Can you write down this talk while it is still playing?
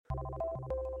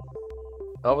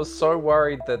I was so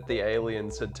worried that the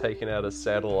aliens had taken out a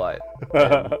satellite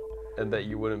and that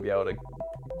you wouldn't be able to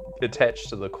attach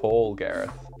to the call,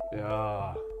 Gareth.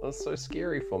 Yeah. That was so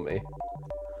scary for me.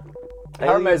 How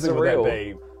Aliens amazing are would real. that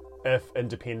be if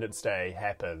Independence Day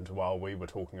happened while we were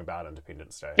talking about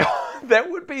Independence Day? That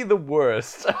would be the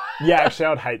worst. Yeah, actually, I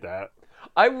would hate that.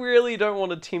 I really don't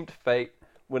want to tempt fate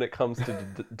when it comes to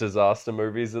disaster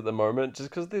movies at the moment, just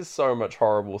because there's so much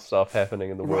horrible stuff happening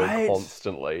in the world Right.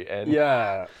 constantly. And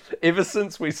Yeah. ever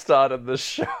since we started this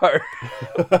show,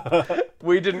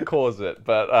 we didn't cause it,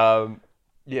 but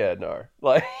yeah, no.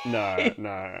 Like,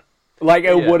 No. Like,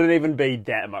 it Yeah. wouldn't even be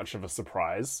that much of a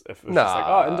surprise if it was just like,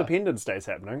 Nah. oh, Independence Day's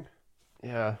happening.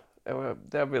 yeah,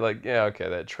 they'd be like, yeah, okay,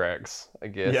 that tracks, I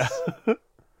guess. Yeah.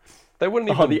 They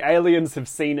wouldn't Oh, even. the aliens have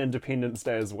seen Independence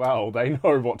Day as well. They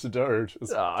know what to do to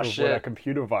avoid shit. a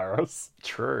computer virus.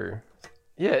 True.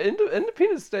 Yeah,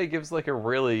 Independence Day gives like a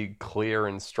really clear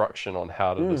instruction on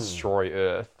how to destroy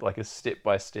Earth, like a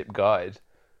step-by-step guide.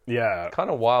 Yeah. Kind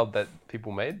of wild that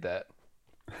people made that.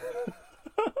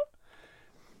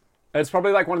 It's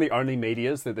probably like one of the only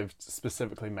medias that they've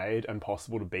specifically made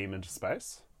impossible to beam into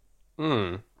space.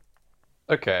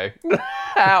 Okay.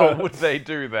 How would they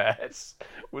do that?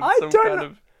 With I don't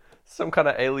know. some kind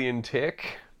of alien tech?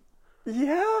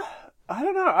 Yeah, I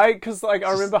don't know. Because I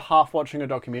remember half watching a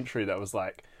documentary that was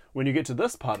like, when you get to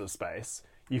this part of space,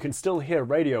 you can still hear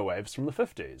radio waves from the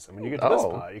 50s, and when you get to this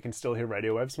Oh. part, you can still hear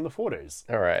radio waves from the 40s.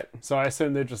 All right. So I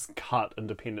assume they just cut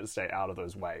Independence Day out of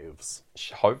those waves.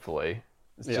 Hopefully.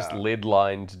 It's just Yeah.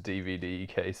 lead-lined DVD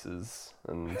cases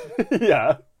and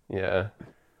Yeah, yeah.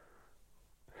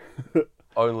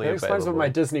 Only that explains why available. my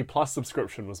Disney Plus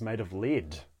subscription was made of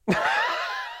lead.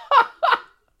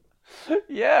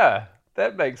 Yeah,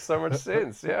 that makes so much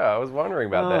sense. Yeah, I was wondering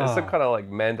about that. It's some Ah. kind of like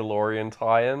Mandalorian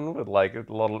tie-in with like a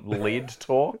lot of lead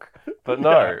talk, but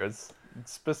no, Yeah. it's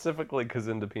specifically because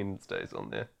Independence Day's on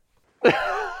there.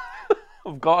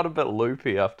 I've got a bit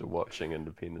loopy after watching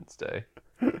Independence Day.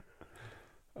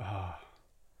 Oh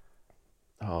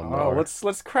no! Oh,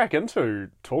 let's crack into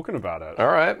talking about it. All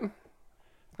right,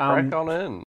 crack Um, on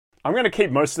in. I'm going to keep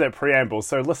most of that preamble,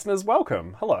 so listeners,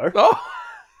 welcome. Hello. Oh,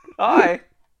 hi.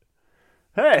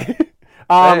 Hey.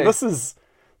 Hey. This is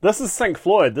Sync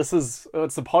Floyd. It's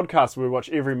a podcast where we watch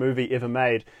every movie ever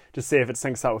made to see if it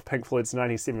syncs up with Pink Floyd's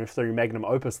 1973 magnum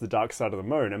opus, The Dark Side of the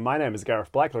Moon. And my name is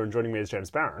Gareth Blackler, and joining me is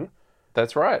James Barron.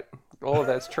 That's right. Oh,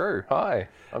 that's true. Hi,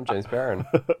 I'm James Barron.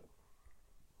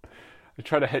 I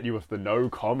tried to hit you with the no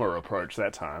comma approach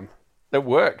that time. It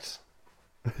worked.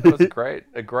 That was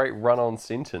a great run-on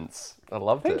sentence. I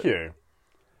loved it. Thank you.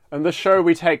 In this show,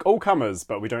 we take all commas,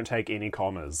 but we don't take any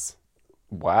commas.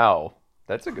 Wow,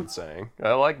 that's a good saying.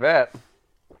 I like that.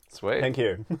 Sweet. Thank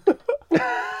you.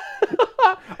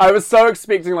 I was so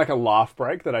expecting like a laugh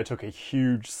break that I took a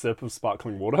huge sip of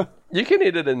sparkling water. You can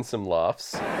edit in some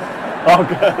laughs. Oh,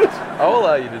 good. I'll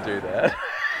allow you to do that.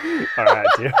 All right,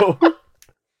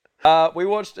 deal. We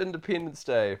watched Independence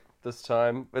Day this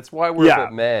time. That's why we're a Yeah.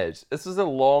 bit mad. This is a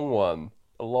long one,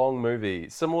 a long movie,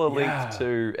 similar Yeah. length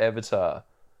to Avatar.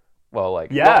 Well,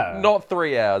 like Yeah. not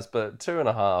 3 hours, but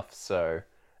 2.5. So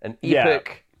an Yeah.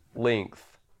 epic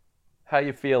length. How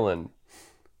you feeling?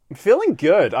 I'm feeling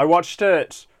good. I watched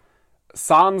it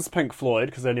sans Pink Floyd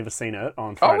because I'd never seen it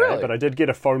on Friday, really? but I did get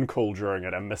a phone call during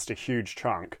it and missed a huge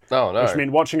chunk. Oh no. Which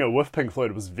meant watching it with Pink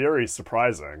Floyd was very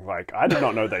surprising. Like, I did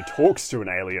not know they talked to an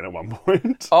alien at one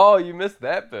point. Oh, you missed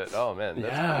that bit. Oh man,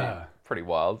 that's Yeah. pretty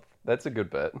wild. That's a good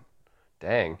bit.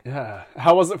 Dang. Yeah.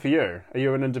 How was it for you? Are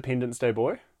you an Independence Day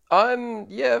boy? I'm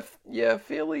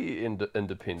fairly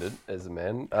independent as a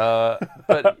man.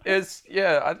 But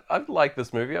I like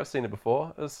this movie. I've seen it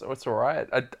before. It's all right.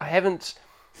 I haven't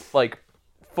like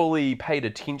fully paid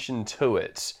attention to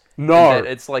it. No. In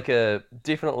that it's like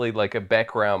definitely like a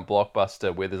background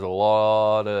blockbuster where there's a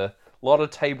lot of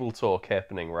table talk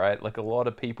happening, right? Like a lot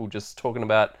of people just talking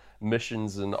about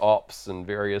missions and ops and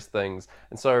various things.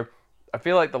 And so I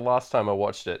feel like the last time I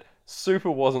watched it, super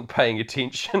wasn't paying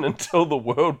attention until the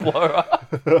world blew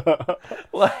up.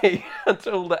 Like,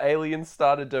 until the aliens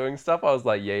started doing stuff, I was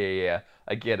like, yeah,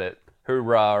 I get it.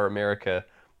 Hoorah, America.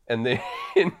 And then,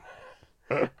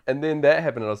 and then that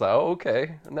happened, and I was like, oh,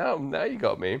 okay. Now you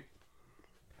got me.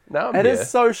 Now I'm It here. is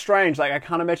so strange. Like, I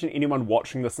can't imagine anyone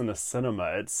watching this in a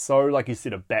cinema. It's so, like you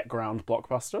said, a background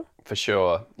blockbuster. For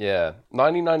sure, yeah.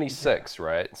 1996,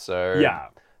 right? So Yeah.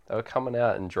 they were coming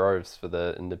out in droves for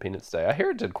the Independence Day. I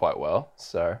hear it did quite well,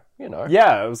 so, you know.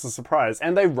 Yeah, it was a surprise.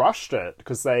 And they rushed it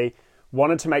because they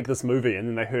wanted to make this movie and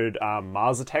then they heard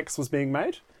Mars Attacks was being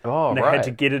made. Oh, And they right. had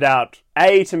to get it out,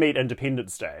 A, to meet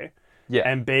Independence Day, Yeah.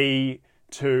 and B,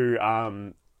 to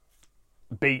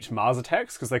beat Mars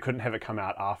Attacks because they couldn't have it come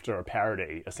out after a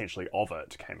parody, essentially, of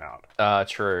it came out.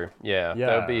 True. Yeah,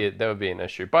 Yeah. that would be an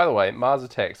issue. By the way, Mars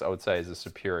Attacks, I would say, is a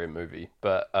superior movie,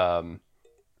 but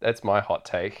that's my hot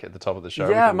take at the top of the show.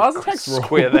 Yeah, We can Mars Attacks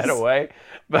square rules. that away.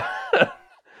 But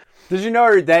Did you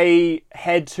know they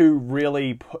had to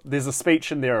really there's a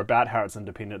speech in there about how it's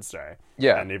Independence Day.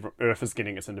 Yeah. And Earth is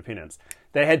getting its independence.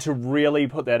 They had to really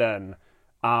put that in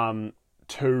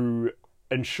to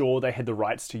ensure they had the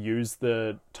rights to use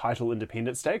the title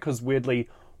Independence Day, because weirdly,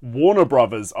 Warner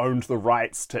Brothers owned the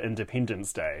rights to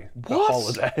Independence Day, the What?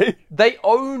 holiday. they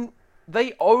own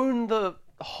the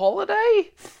holiday?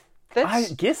 I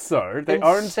That's guess so.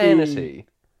 insanity.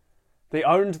 They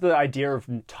owned the idea of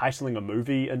titling a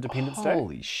movie Independence Day.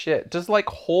 Holy shit. Does, like,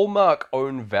 Hallmark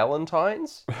own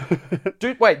Valentine's?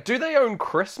 Do they own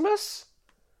Christmas?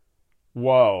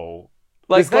 Whoa.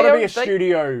 Like, There's got to be they a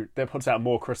studio that puts out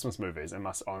more Christmas movies and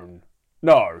must own...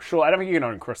 No, sure, I don't think you can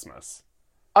own Christmas.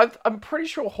 I'm pretty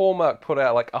sure Hallmark put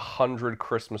out, like, 100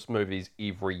 Christmas movies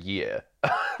every year.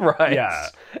 Right? Yeah.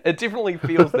 It definitely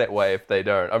feels that way if they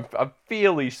don't. I'm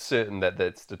fairly certain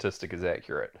that statistic is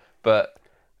accurate. But,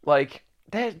 like,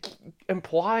 that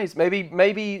implies...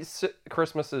 Maybe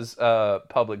Christmas is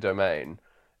public domain,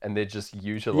 and they're just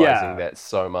utilizing that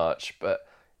so much, but...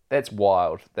 That's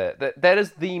wild. That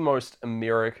is the most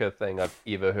America thing I've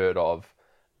ever heard of.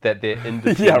 That their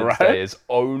Independence Day is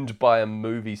owned by a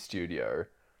movie studio.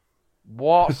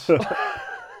 What?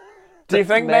 Do you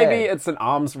think mad. maybe it's an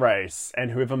arms race,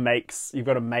 and you've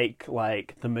got to make,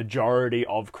 like, the majority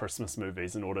of Christmas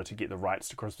movies in order to get the rights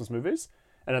to Christmas movies?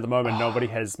 And at the moment, nobody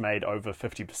has made over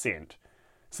 50%.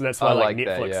 So that's why, I like, like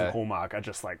that, Netflix yeah. and Hallmark are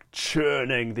just, like,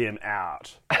 churning them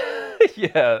out.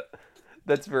 Yeah,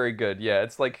 that's very good. Yeah,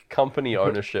 it's like company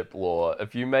ownership law.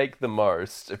 If you make the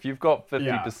most, if you've got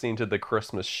 50% of the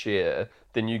Christmas share,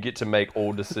 then you get to make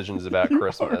all decisions about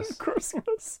Christmas.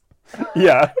 Christmas.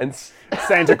 Yeah. And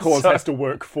Santa Claus has to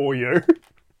work for you.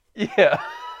 yeah.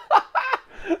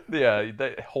 Yeah,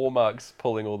 Hallmark's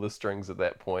pulling all the strings at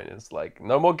that point. It's like,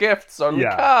 no more gifts, only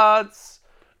cards.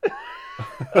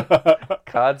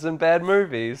 Cards and bad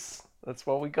movies. That's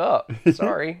what we got.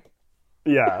 Sorry.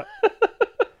 Yeah.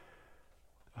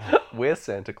 We're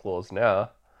Santa Claus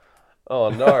now. Oh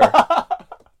no.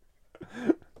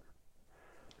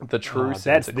 The true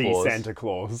Santa That's Claus. the Santa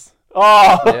Claus.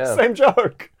 Oh, Yeah. same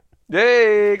joke.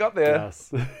 Yay, got there.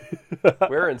 Yes.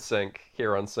 We're in sync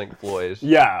here on Sync Floyd.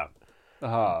 Yeah.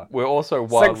 We're also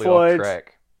wildly off Floyd.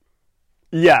 track.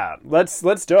 Yeah, let's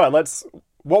do it.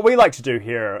 What we like to do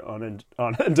here on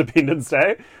Independence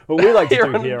Day. What we like to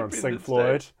do here on Sync Independence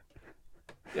Floyd.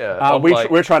 Yeah,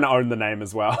 We're trying to own the name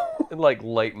as well. in like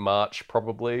late March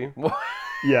probably.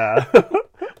 Yeah.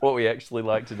 What we actually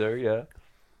like to do, yeah.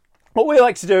 What we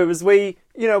like to do is we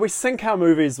sync our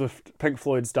movies with Pink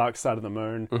Floyd's Dark Side of the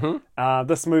Moon. Mm-hmm.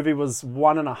 This movie was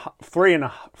 3 and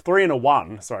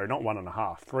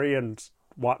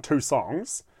 2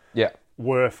 songs Yeah.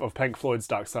 worth of Pink Floyd's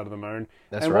Dark Side of the Moon.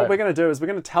 That's and right. what we're going to do is we're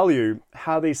going to tell you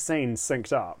how these scenes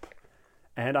synced up.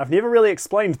 And I've never really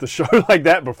explained the show like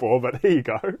that before, but here you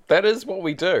go. That is what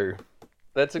we do.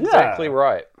 That's exactly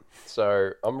right.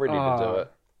 So I'm ready to do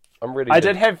it. I'm ready.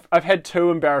 I've had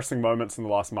 2 embarrassing moments in the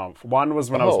last month. One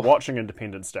was when I was watching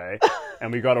Independence Day,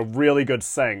 and we got a really good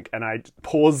sync, and I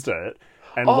paused it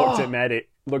and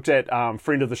looked at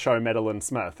friend of the show Madeline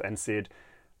Smith, and said,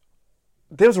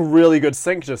 "There was a really good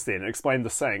sync just then." And explained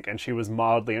the sync, and she was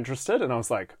mildly interested, and I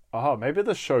was like, "Oh, maybe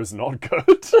this show's not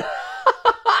good."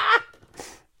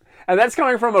 And that's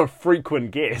coming from a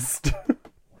frequent guest.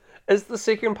 Is the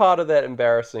second part of that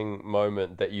embarrassing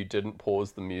moment that you didn't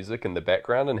pause the music in the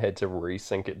background and had to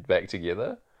resync it back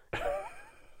together?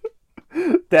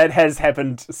 That has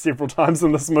happened several times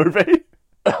in this movie.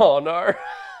 Oh no.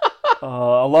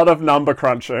 A lot of number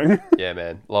crunching. Yeah,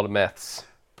 man. A lot of maths.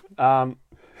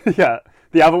 Yeah.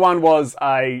 The other one was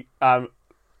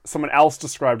someone else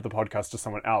described the podcast to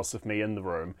someone else with me in the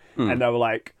room, and they were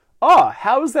like, "Oh,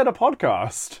 how is that a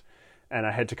podcast?" And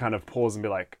I had to kind of pause and be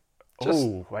like,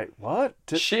 "Oh, wait, what?"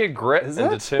 Sheer grit and it?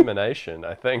 determination,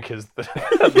 I think, is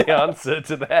the answer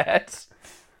to that.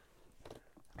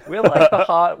 We're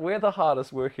like we're the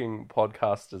hardest working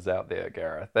podcasters out there,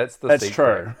 Gareth. That's secret.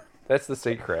 True. That's the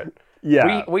secret.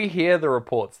 Yeah. We hear the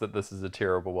reports that this is a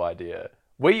terrible idea.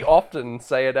 We often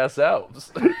say it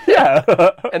ourselves. Yeah.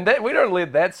 And that we don't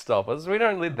let that stop us. We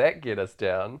don't let that get us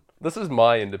down. This is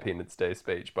my Independence Day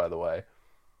speech, by the way.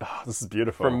 Oh, this is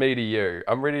beautiful. From me to you.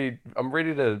 I'm ready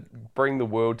to bring the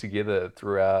world together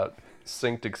through our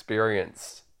synced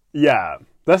experience. Yeah.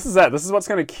 This is it. This is what's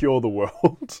going to cure the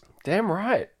world. Damn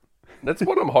right. That's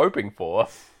what I'm hoping for.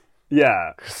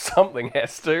 Yeah. Something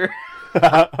has to.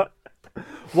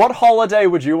 What holiday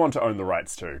would you want to own the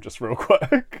rights to? Just real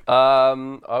quick.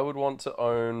 I would want to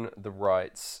own the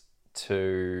rights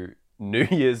to New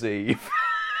Year's Eve.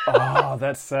 Oh,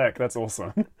 that's sick. That's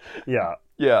awesome. Yeah.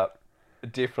 Yeah,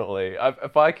 definitely.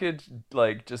 If I could,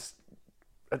 like, just...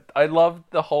 I love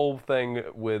the whole thing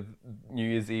with New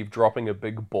Year's Eve dropping a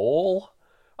big ball.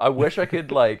 I wish I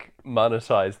could, like,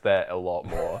 monetize that a lot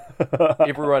more.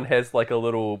 Everyone has, like, a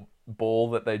little ball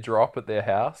that they drop at their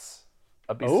house.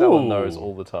 I'd be selling those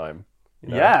all the time. You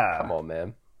know? Yeah. Come on,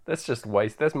 man. That's just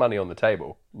waste. That's money on the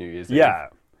table, New Year's Eve. Yeah.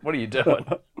 What are you doing?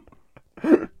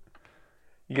 You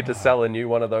get to sell a new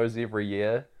one of those every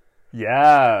year.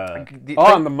 Yeah.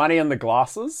 And the money in the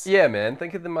glasses? Yeah, man.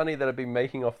 Think of the money that I've been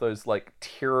making off those, like,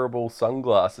 terrible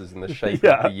sunglasses in the shape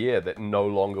of the year that no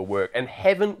longer work and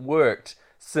haven't worked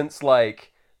since,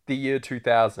 like, the year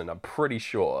 2000, I'm pretty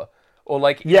sure. Or,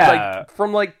 like,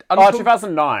 from, like... until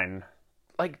 2009.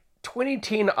 Like,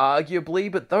 2010, arguably,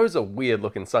 but those are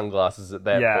weird-looking sunglasses at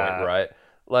that point, right?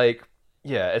 Like,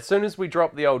 yeah, as soon as we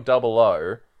dropped the old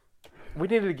 00, we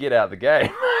needed to get out of the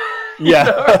game.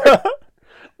 Yeah.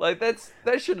 Like,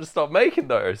 they should have stopped making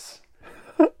those.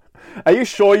 Are you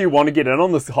sure you want to get in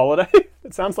on this holiday?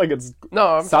 It sounds like it's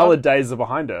solid days are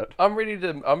behind it. I'm ready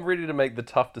to make the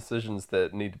tough decisions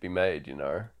that need to be made, you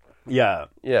know? Yeah.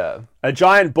 Yeah. A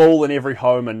giant ball in every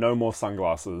home and no more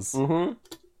sunglasses. Mm-hmm.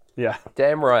 Yeah.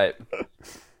 Damn right.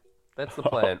 That's the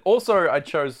plan. Also, I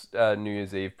chose New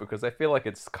Year's Eve because I feel like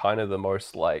it's kind of the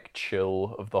most, like,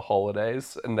 chill of the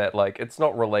holidays, and that, like, it's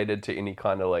not related to any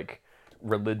kind of, like,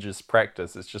 religious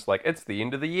practice. It's just like, it's the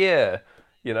end of the year,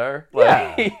 you know?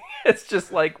 Like, it's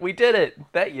just like, we did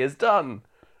it. That year's done.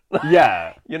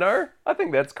 Yeah. You know? I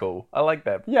think that's cool. I like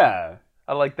that. Yeah.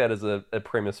 I like that as a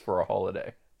premise for a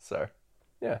holiday. So,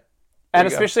 yeah. And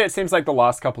especially it seems like the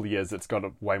last couple of years it's got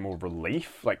a way more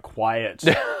relief, like quiet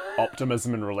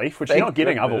optimism and relief, which you're not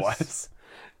getting otherwise.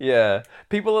 Yeah.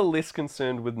 People are less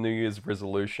concerned with New Year's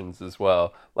resolutions as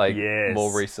well, like,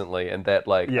 more recently. And that,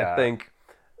 like, I think...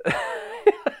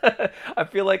 I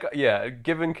feel like,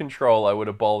 given control, I would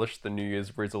abolish the New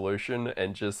Year's resolution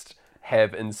and just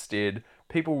have instead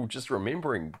people just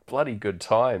remembering bloody good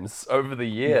times over the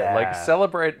year. Yeah. Like,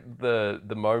 celebrate the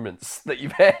moments that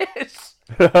you've had.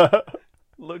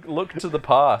 Look to the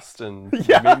past and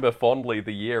remember fondly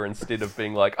the year instead of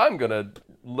being like, I'm going to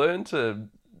learn to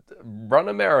run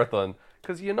a marathon,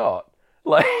 because you're not.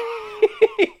 Like,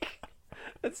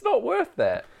 it's not worth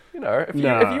that. You know, if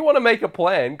you want to make a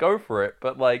plan, go for it.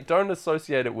 But, like, don't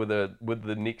associate it with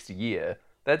the next year.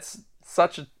 That's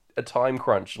such a time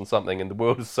crunch and something, and the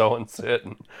world is so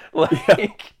uncertain.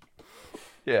 Like,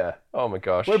 yeah. Oh my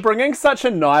gosh. We're bringing such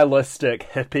a nihilistic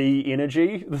hippie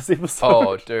energy this episode.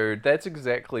 Oh, dude, that's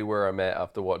exactly where I'm at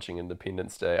after watching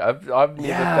Independence Day. I've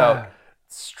never felt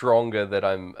stronger that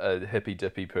I'm a hippy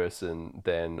dippy person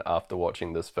than after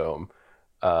watching this film.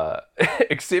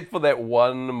 Except for that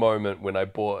one moment when I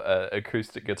bought an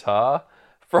acoustic guitar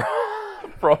from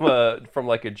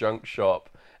like a junk shop,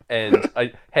 and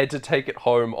I had to take it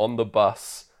home on the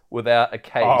bus without a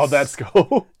case. Oh, that's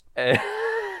cool.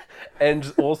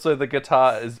 And also the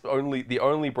guitar is the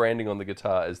only branding on the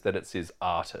guitar is that it says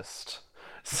artist.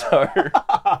 So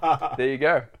there you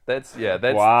go. That's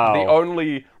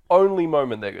the only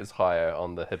moment that goes higher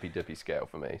on the hippy dippy scale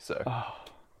for me. So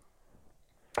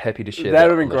happy to share that. That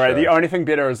would have been great. The only thing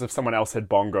better is if someone else had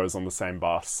bongos on the same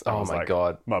bus. Oh my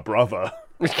god, my brother.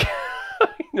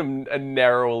 I'm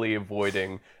narrowly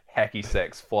avoiding hacky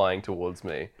sacks flying towards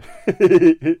me.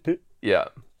 Yeah,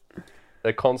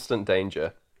 a constant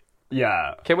danger.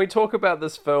 Yeah. Can we talk about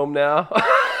this film now?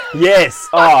 Yes.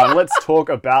 Oh, let's talk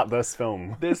about this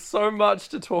film. There's so much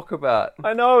to talk about.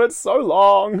 I know, it's so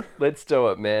long. Let's do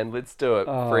it, man. Let's do it,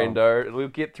 friendo. We'll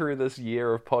get through this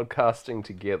year of podcasting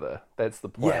together. That's the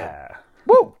plan. Yeah.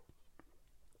 Woo!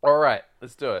 All right,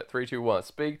 let's do it. 3, 2, 1.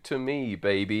 Speak to me,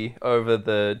 baby, over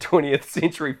the 20th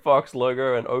Century Fox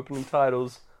logo and opening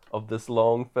titles of this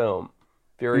long film.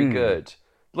 Very good.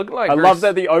 Looking like I love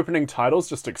that the opening titles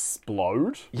just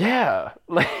explode. Yeah,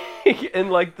 like in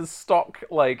like the stock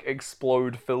like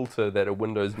explode filter that a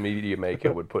Windows Media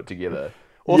Maker would put together.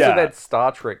 Also, that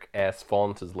Star Trek ass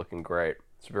font is looking great.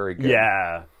 It's very good.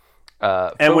 Yeah.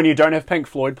 And when you don't have Pink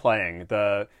Floyd playing,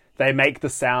 they make the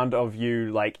sound of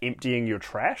you like emptying your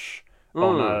trash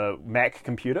on a Mac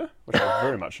computer, which I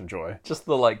very much enjoy. Just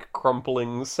the like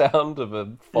crumpling sound of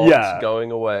a font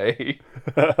going away.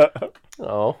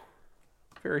 Oh.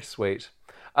 Very sweet.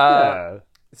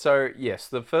 So, yes,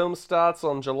 the film starts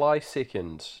on July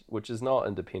 2nd, which is not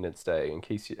Independence Day, in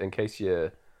case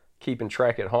you're keeping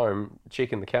track at home,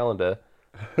 checking the calendar.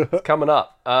 It's coming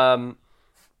up.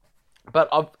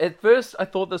 But at first, I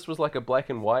thought this was like a black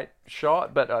and white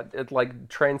shot, but it like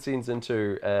transcends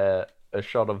into a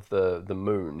shot of the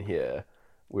moon here.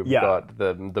 We've got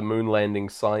the moon landing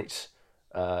site,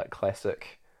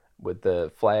 classic, with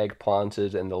the flag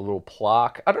planted and the little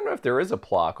plaque. I don't know if there is a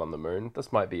plaque on the moon.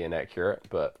 This might be inaccurate,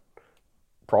 but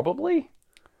probably.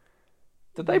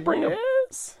 Did they bring a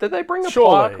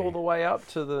plaque all the way up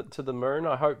to the moon?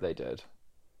 I hope they did.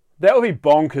 That would be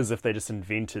bonkers if they just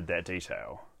invented that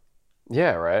detail.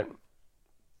 Yeah, right.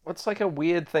 It's like a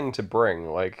weird thing to bring.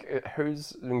 Like,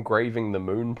 who's engraving the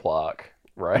moon plaque,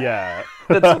 right? Yeah.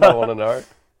 That's what I want to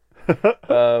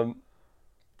know.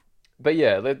 But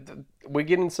yeah, we're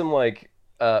getting some, like,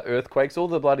 earthquakes. All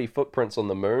the bloody footprints on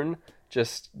the moon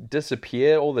just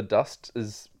disappear. All the dust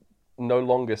is no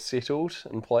longer settled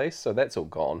in place, so that's all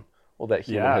gone. All that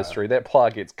human history. That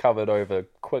plaque gets covered over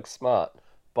quick smart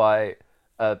by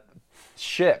a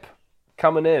ship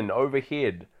coming in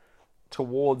overhead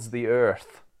towards the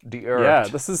Earth. Yeah,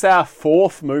 this is our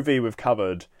 4th movie we've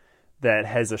covered that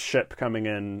has a ship coming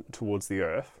in towards the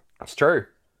Earth. It's true.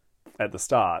 At the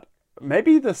start.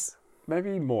 Maybe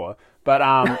more. But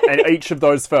and each of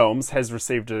those films has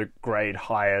received a grade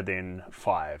higher than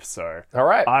 5. So all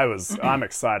right. I'm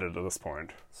excited at this point.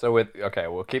 So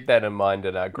we'll keep that in mind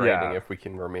in our grading if we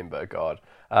can remember, God.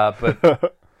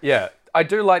 But yeah, I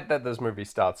do like that this movie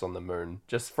starts on the moon.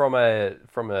 Just from a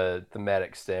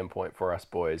thematic standpoint for us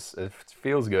boys, it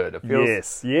feels good. It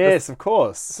feels yes, of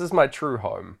course. This is my true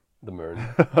home, the moon.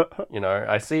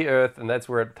 I see Earth, and that's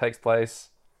where it takes place.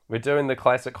 We're doing the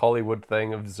classic Hollywood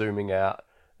thing of zooming out.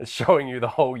 It's showing you the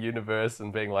whole universe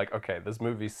and being like, okay, this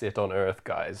movie's set on Earth,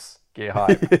 guys. Get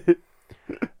hype.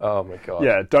 Oh my God.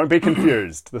 Yeah, don't be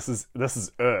confused. This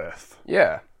is Earth.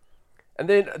 Yeah. And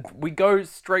then we go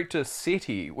straight to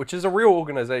SETI, which is a real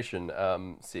organization,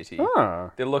 SETI.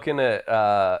 Ah. They're looking at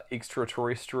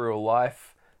extraterrestrial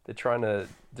life. They're trying to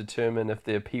determine if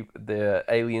there are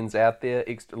aliens out there,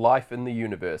 life in the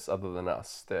universe other than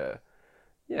us.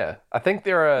 I think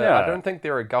I don't think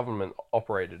they're a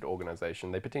government-operated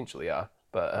organization. They potentially are.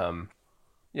 But,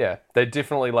 they're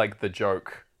definitely like the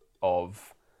joke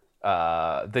of...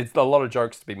 there's a lot of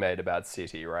jokes to be made about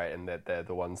SETI, right? And that they're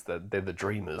the ones they're the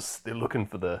dreamers. They're looking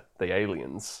for the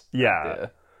aliens. Yeah.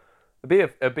 And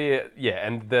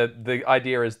the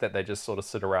idea is that they just sort of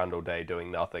sit around all day doing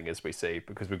nothing, as we see,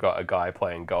 because we've got a guy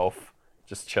playing golf,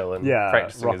 just chilling,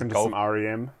 practicing rocking his to some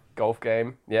REM golf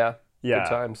game. Yeah. Good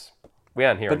times. We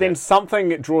aren't hearing But then something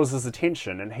draws his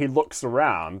attention, and he looks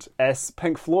around as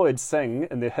Pink Floyd sing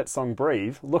in their hit song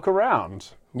 "Breathe." Look around.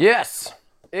 Yes.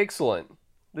 Excellent.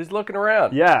 He's looking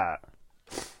around. Yeah.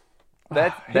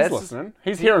 He's listening.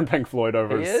 He's hearing Pink Floyd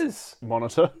over his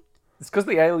monitor. It's because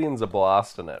the aliens are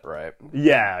blasting it, right?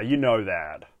 Yeah, you know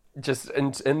that. Just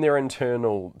in their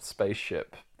internal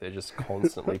spaceship, they're just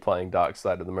constantly playing Dark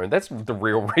Side of the Moon. That's the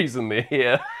real reason they're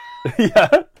here. Yeah.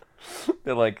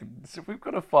 They're like, we've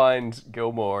got to find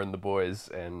Gilmore and the boys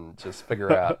and just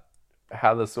figure out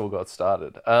how this all got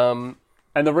started. And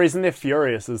the reason they're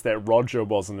furious is that Roger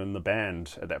wasn't in the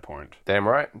band at that point. Damn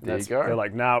right. There you go. They're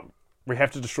like, nah, we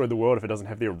have to destroy the world if it doesn't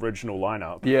have the original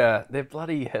lineup. Yeah, they're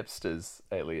bloody hipsters,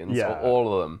 aliens. Yeah.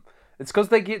 All of them. It's because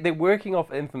they're working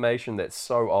off information that's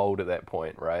so old at that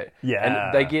point, right?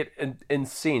 Yeah. And they get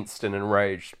incensed and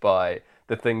enraged by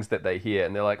the things that they hear,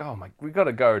 and they're like, "Oh my, we got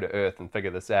to go to Earth and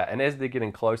figure this out." And as they're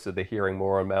getting closer, they're hearing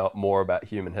more about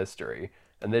human history,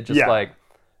 and they're just like,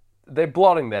 they're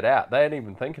blotting that out. They ain't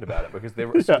even thinking about it because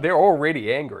they're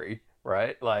already angry,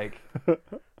 right? Like,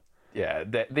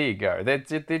 there you go. They're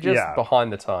just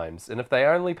behind the times, and if they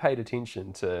only paid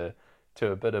attention to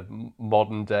a bit of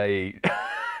modern day,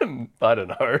 I don't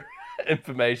know,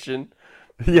 information,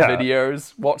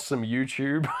 videos, watch some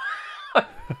YouTube.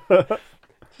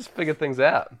 Just figure things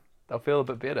out. They'll feel a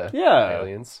bit better. Yeah.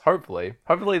 Aliens. Hopefully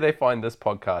they find this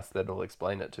podcast that'll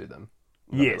explain it to them.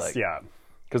 Yes,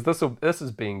 Because this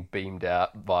is being beamed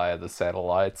out via the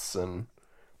satellites, and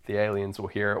the aliens will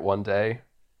hear it one day.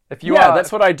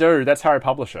 That's what I do. That's how I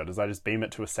publish it, is I just beam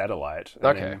it to a satellite.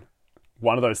 And then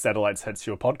one of those satellites hits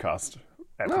your podcast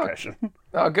application.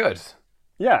 Oh, good.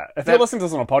 Yeah. If you're listening to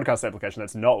this on a podcast application,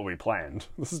 that's not what we planned.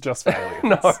 This is just for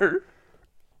aliens. No.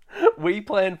 We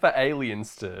planned for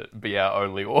aliens to be our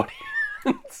only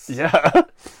audience. Yeah.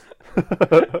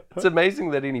 It's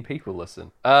amazing that any people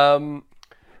listen. But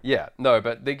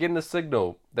they're getting a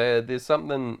signal. There's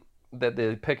something that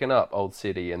they're picking up, Old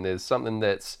City, and there's something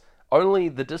that's only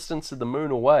the distance of the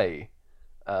moon away.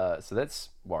 So that's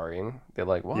worrying. They're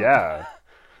like, what? Yeah.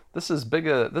 This is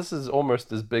bigger. This is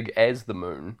almost as big as the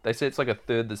moon. They say it's like a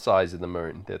third the size of the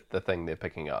moon, the thing they're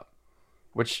picking up.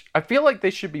 Which I feel like they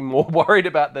should be more worried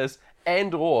about this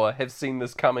and or have seen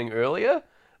this coming earlier,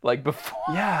 like before.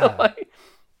 Yeah.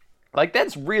 like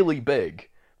that's really big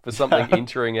for something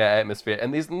entering our atmosphere.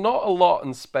 And there's not a lot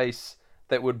in space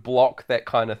that would block that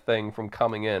kind of thing from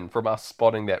coming in, from us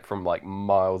spotting that from like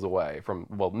miles away, from,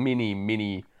 well, many,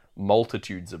 many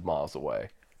multitudes of miles away,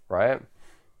 right?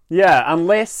 Yeah,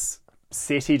 unless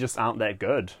SETI just aren't that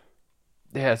good.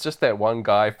 Yeah, it's just that one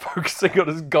guy focusing on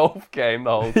his golf game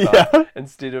the whole time Yeah.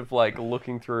 instead of like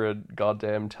looking through a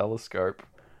goddamn telescope,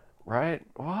 right?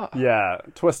 What? Yeah,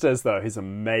 twist is though, he's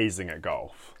amazing at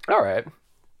golf. All right,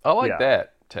 I like Yeah.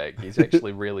 that take. He's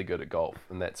actually really good at golf,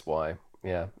 and that's why.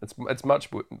 Yeah, it's much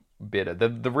better.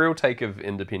 The real take of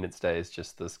Independence Day is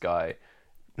just this guy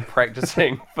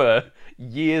practicing for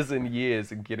years and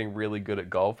years and getting really good at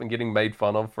golf and getting made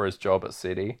fun of for his job at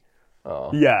SETI.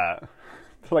 Yeah.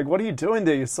 They're like, what are you doing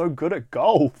there? You're so good at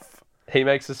golf. He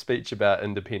makes a speech about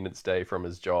Independence Day from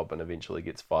his job and eventually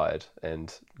gets fired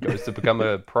and goes to become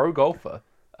a pro golfer.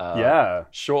 Yeah.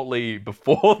 Shortly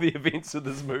before the events of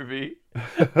this movie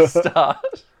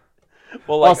start.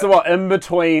 Well, like, Also, what, in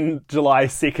between July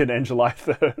 2nd and July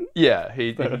 3rd? yeah,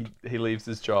 he leaves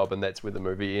his job and that's where the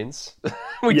movie ends.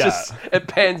 Yeah. It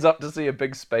pans up to see a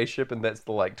big spaceship and that's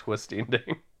the like twist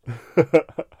ending.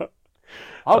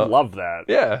 I'd love that.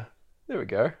 Yeah, there we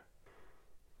go.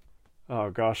 Oh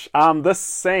gosh. This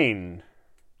scene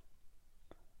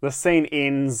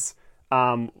ends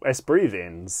as Breathe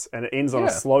ends, and it ends on Yeah.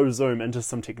 a slow zoom into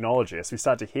some technology. So we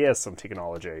start to hear some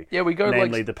technology. Yeah, we go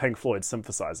namely like the Pink Floyd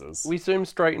synthesizers. we zoom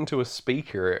straight into a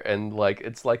speaker and like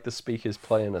it's like the speaker's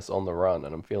playing us on the run,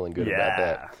 and I'm feeling good about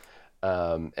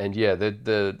that. And yeah,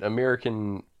 the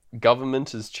American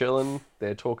government is chilling.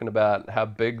 They're talking about how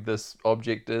big this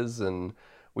object is, and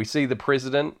we see the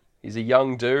president. He's a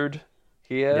young dude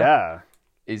here. Yeah.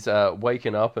 He's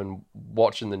waking up and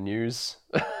watching the news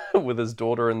with his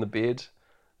daughter in the bed.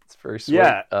 It's very sweet.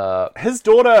 Yeah. His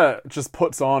daughter just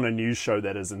puts on a news show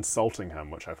that is insulting him,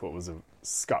 which I thought was a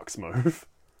scucks move.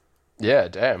 Yeah,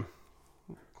 damn.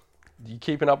 You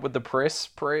keeping up with the press,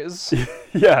 Prez?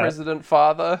 Yeah. President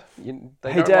father? They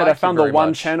Hey don't Dad, like I you found the very one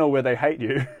much. channel where they hate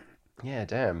you. Yeah,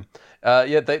 damn.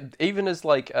 Yeah, they even as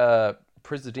like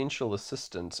presidential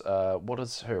assistant. What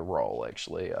is her role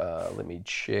actually? Let me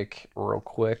check real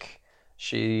quick.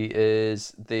 She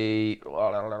is the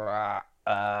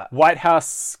White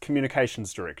House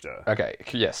Communications Director. okay.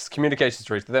 Yes, communications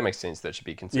director. That makes sense. That should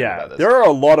be considered Yeah, about this. there are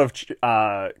a lot of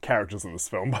characters in this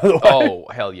film, by the way. Oh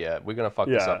hell yeah, we're gonna fuck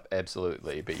this Yeah. up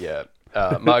absolutely. But yeah,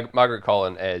 Margaret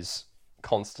Collin as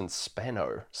Constance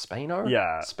Spano. Spano.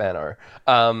 Yeah. Spano.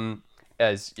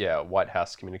 As White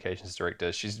House communications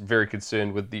director. She's very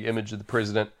concerned with the image of the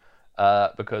president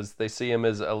because they see him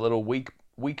as a little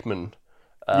weakman.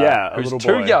 Yeah, a who's little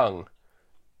too boy. young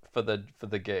for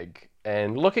the gig.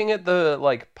 And looking at the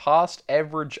like past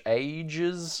average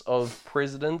ages of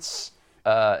presidents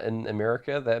in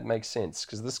America, that makes sense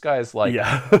because this guy is like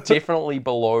Yeah. definitely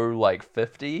below like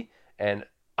 50, and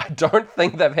I don't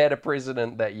think they've had a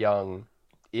president that young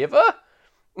ever.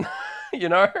 You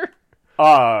know?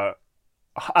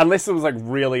 Unless it was like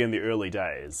really in the early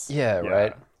days. Yeah,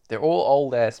 right. They're all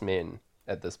old ass men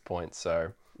at this point,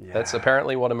 so that's Yeah.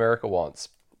 apparently what America wants.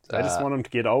 They just want him to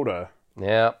get older.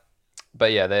 Yeah,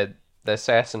 but yeah, they're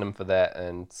sassing him for that,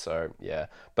 and so yeah.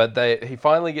 But he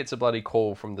finally gets a bloody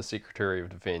call from the Secretary of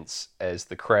Defense as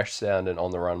the crash sound and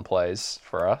On the Run plays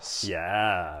for us.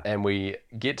 Yeah. And we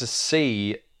get to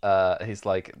see. He's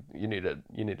like, you need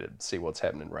to see what's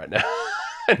happening right now.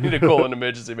 I need to call an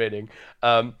emergency meeting.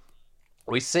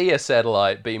 We see a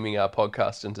satellite beaming our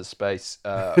podcast into space,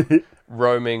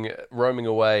 roaming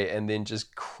away, and then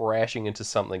just crashing into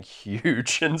something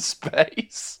huge in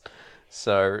space.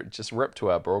 So just rip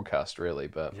to our broadcast, really.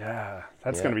 But Yeah.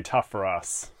 That's going to be tough for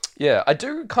us. yeah, I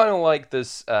do kind of like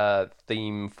this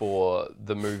theme for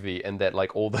the movie, and that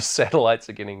like all the satellites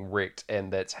are getting wrecked,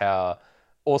 and that's how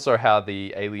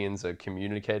the aliens are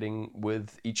communicating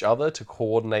with each other to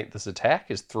coordinate this attack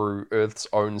is through Earth's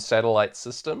own satellite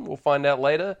system. We'll find out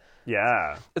later.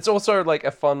 Yeah. It's also like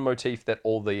a fun motif that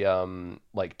all the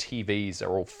like TVs are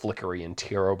all flickery and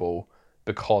terrible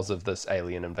because of this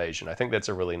alien invasion. I think that's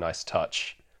a really nice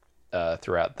touch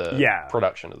throughout the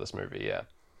production of this movie. Yeah,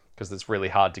 because it's really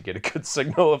hard to get a good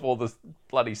signal if all the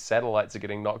bloody satellites are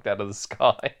getting knocked out of the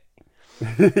sky.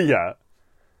 Yeah.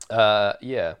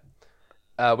 Yeah.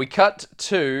 We cut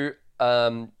to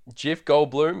Jeff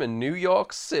Goldblum in New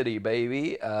York City,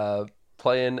 baby,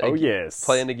 playing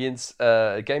against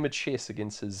a game of chess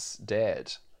against his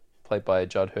dad, played by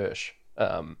Judd Hirsch,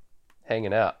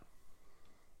 hanging out.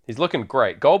 He's looking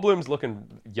great. Goldblum's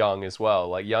looking young as well,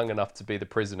 like young enough to be the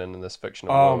president in this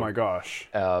fictional world. Oh my gosh.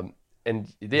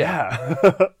 And Yeah.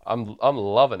 I'm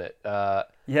loving it.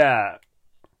 Yeah.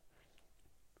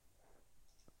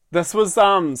 This was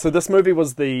so this movie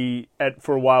was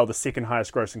for a while the second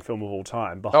highest grossing film of all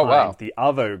time, behind wow. the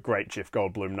other great Jeff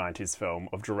Goldblum 90s film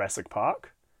of Jurassic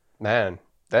Park. Man,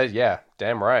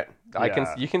 damn right.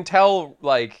 Yeah. You can tell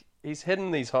like he's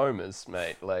hitting these homers,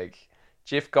 mate. Like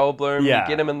Jeff Goldblum, Yeah. you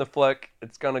get him in the flick,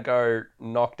 it's gonna go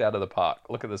knocked out of the park.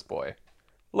 Look at this boy.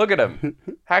 Look at him.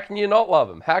 How can you not love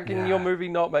him? How can your movie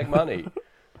not make money?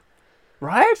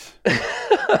 Right?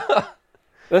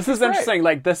 This is Great. interesting.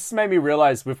 Like, this made me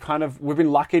realize we've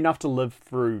been lucky enough to live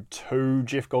through 2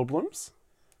 Jeff Goldblums.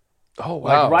 Oh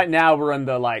wow! Like, right now we're in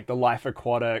the Life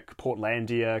Aquatic,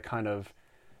 Portlandia kind of,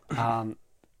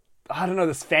 I don't know,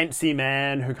 this fancy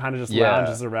man who kind of just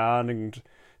lounges around and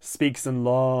speaks in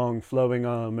long, flowing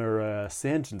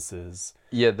sentences.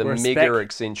 Yeah, the Whereas mega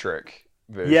eccentric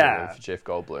version of Jeff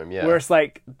Goldblum. Yeah. Whereas,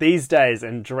 like, these days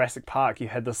in Jurassic Park, you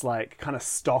had this, like, kind of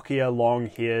stockier,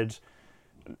 long-haired,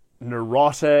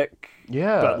 neurotic,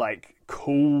 but, like,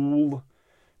 cool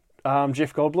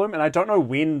Jeff Goldblum. And I don't know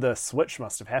when the switch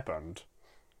must have happened.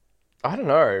 I don't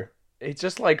know. He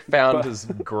just like found his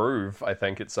groove, I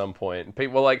think, at some point.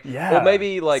 People like, or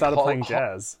maybe like started playing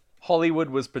jazz. Hollywood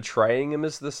was portraying him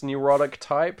as this neurotic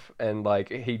type, and like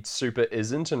he super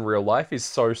isn't in real life. He's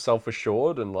so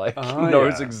self-assured and like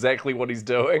knows exactly what he's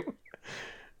doing.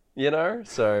 You know,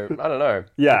 so I don't know.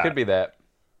 Yeah, it could be that.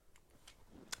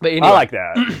 But anyway, I like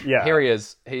that. Yeah, here he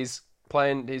is. He's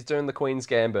doing the Queen's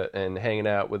Gambit and hanging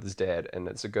out with his dad, and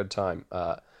it's a good time.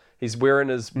 He's wearing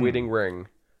his wedding ring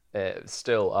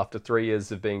still after 3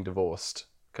 years of being divorced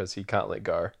because he can't let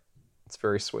go. It's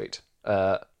very sweet.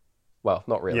 Well,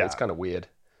 not really. Yeah. It's kind of weird,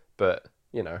 but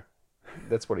you know,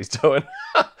 that's what he's doing.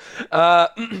 He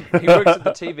works at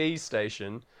the TV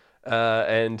station.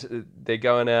 And they're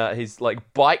going out. He's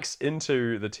like bikes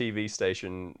into the TV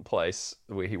station place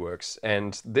where he works,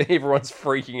 and everyone's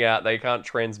freaking out. They can't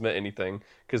transmit anything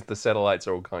because the satellites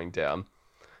are all going down.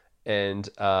 And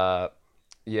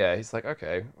he's like,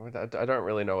 okay, I don't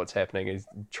really know what's happening. He's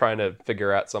trying to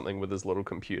figure out something with his little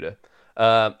computer.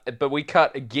 But we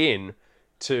cut again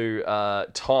to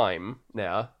time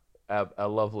now. Our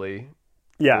lovely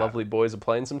boys are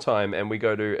playing some time, and we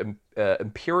go to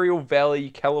Imperial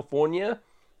Valley, California,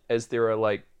 as there are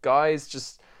like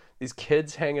these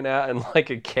kids hanging out in like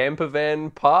a camper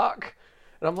van park,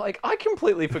 and I'm like, I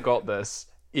completely forgot this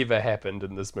ever happened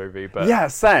in this movie. But yeah,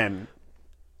 same.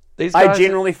 These guys, I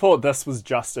generally thought this was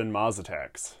just in Mars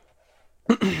Attacks.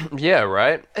 Yeah,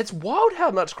 right. It's wild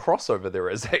how much crossover there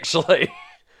is actually.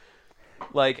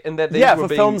 Like, and that these were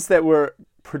for films that were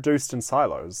produced in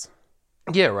silos.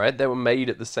 Yeah, right. They were made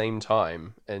at the same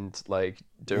time and like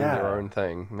doing their own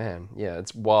thing. Man, yeah,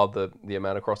 it's wild the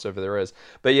amount of crossover there is.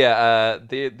 But yeah,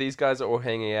 these guys are all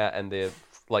hanging out, and they're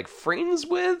like friends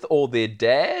with, or their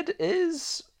dad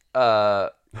is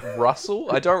Russell.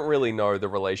 I don't really know the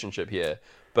relationship here,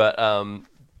 but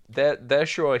they're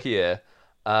sure here.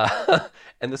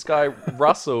 And this guy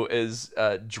Russell is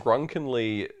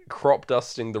drunkenly crop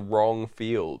dusting the wrong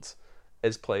field,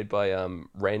 as played by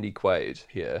Randy Quaid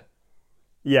here.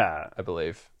 Yeah. I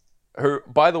believe. Who,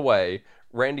 by the way,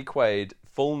 Randy Quaid,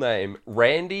 full name,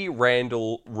 Randy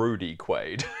Randall Rudy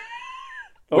Quaid.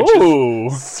 Which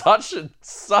is such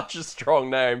a strong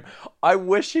name. I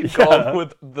wish he'd gone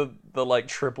with the like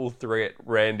triple threat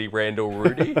Randy Randall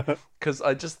Rudy, because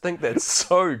I just think that's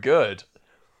so good.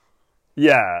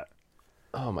 Yeah.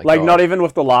 Oh my god. Like, not even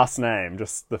with the last name,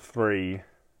 just the 3.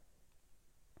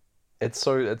 It's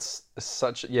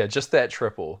such just that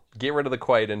triple. Get rid of the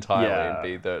Quaid entirely and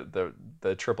be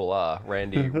the triple R,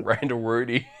 Randy Randall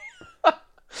Rudy.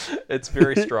 It's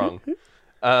very strong.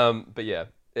 But yeah,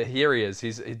 here he is.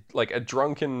 He's like a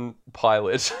drunken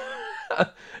pilot.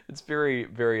 It's very,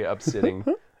 very upsetting.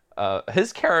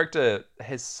 His character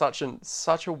has such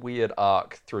a weird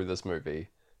arc through this movie.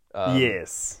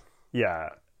 Yes. Yeah.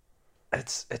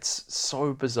 It's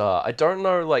so bizarre. I don't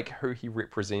know like who he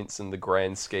represents in the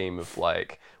grand scheme of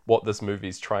like what this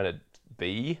movie's trying to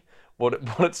be, what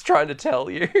it's trying to tell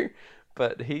you.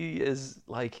 But he's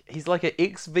like an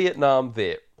ex-Vietnam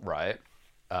vet, right?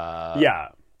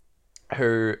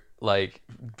 Who like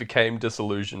became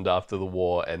disillusioned after the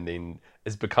war, and then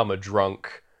has become a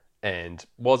drunk and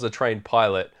was a trained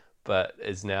pilot, but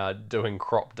is now doing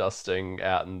crop dusting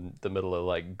out in the middle of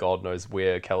like God knows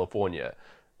where, California.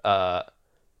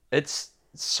 It's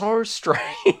so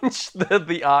strange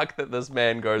the arc that this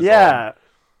man goes on.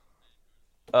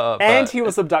 And he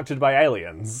was abducted by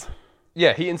aliens.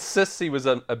 Yeah, he insists he was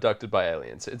abducted by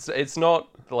aliens. It's not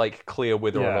like clear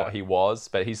whether or not he was,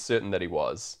 but he's certain that he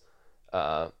was.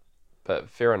 But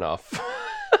fair enough.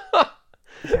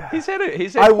 he's had I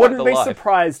quite wouldn't the be life.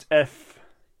 surprised if,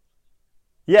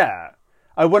 yeah,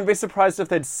 I wouldn't be surprised if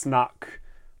they'd snuck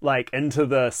like into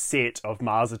the set of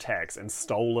Mars Attacks and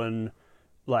stolen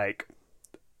like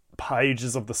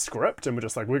pages of the script and were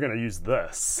just like, we're going to use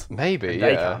this, Maybe, and yeah.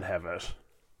 they can't have it.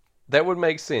 That would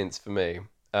make sense for me.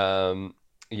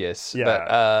 Yes, Yeah.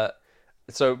 but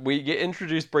so we get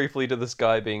introduced briefly to this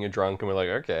guy being a drunk, and we're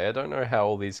like, okay, I don't know how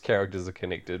all these characters are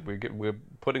connected. We're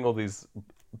putting all these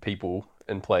people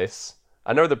in place.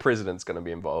 I know the president's going to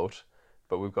be involved,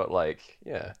 but we've got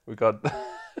we've got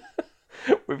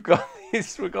we've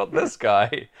got this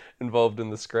guy involved in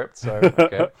the script. So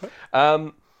okay.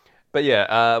 But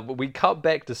yeah, we cut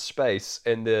back to space,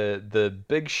 and the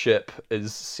big ship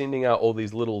is sending out all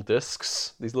these little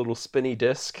discs, these little spinny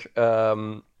disc.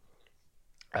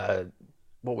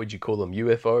 What would you call them?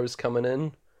 UFOs coming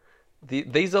in.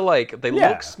 These are like they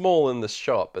look small in this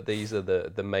shot, but these are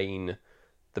the main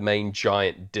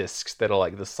giant discs that are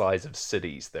like the size of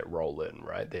cities that roll in.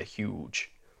 Right, they're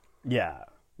huge. Yeah.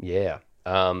 Yeah.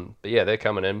 But yeah, they're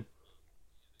coming in.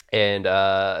 And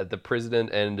the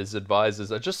president and his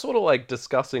advisors are just sort of like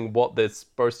discussing what they're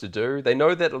supposed to do. They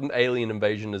know that an alien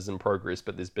invasion is in progress,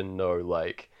 but there's been no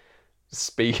like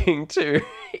speaking to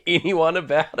anyone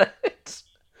about it.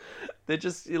 They're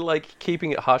just like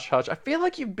keeping it hush hush. I feel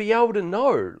like you'd be able to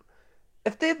know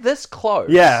if they're this close.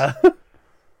 Yeah.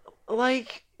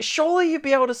 Like, surely you'd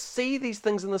be able to see these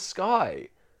things in the sky.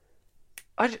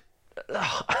 I don't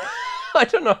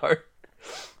know.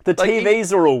 The Like,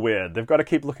 TVs are all weird. They've got to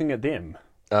keep looking at them.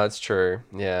 That's true.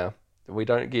 Yeah, we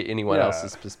don't get anyone Yeah.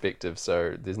 else's perspective,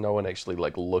 so there's no one actually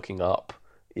like looking up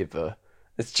ever.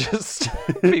 It's just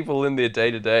people in their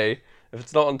day to day. If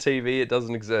it's not on TV, it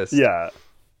doesn't exist. Yeah.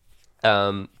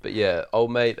 But yeah,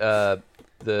 old mate, the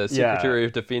Secretary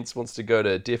of Defense wants to go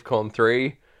to DEFCON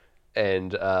 3,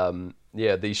 and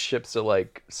yeah, these ships are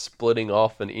like splitting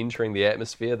off and entering the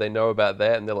atmosphere. They know about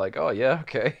that, and they're like, oh yeah,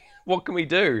 okay, what can we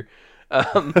do?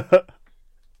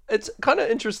 It's kind of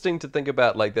interesting to think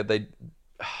about, like, that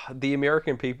the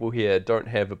American people here don't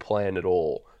have a plan at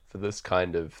all for this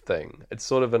kind of thing. It's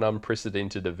sort of an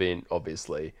unprecedented event,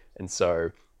 obviously, and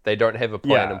so they don't have a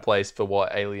plan in place for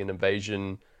what alien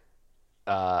invasion,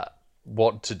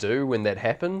 what to do when that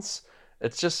happens.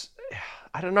 It's just,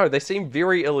 I don't know, they seem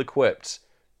very ill-equipped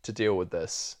to deal with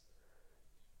this.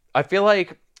 I feel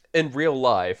like in real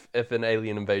life, if an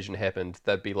alien invasion happened,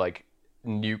 they'd be like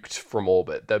nuked from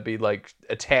orbit. They'd be like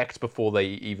attacked before they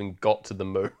even got to the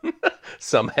moon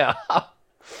somehow.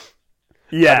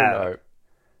 Yeah. I don't know.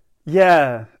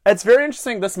 Yeah. It's very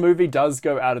interesting. This movie does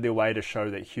go out of their way to show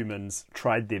that humans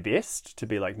tried their best to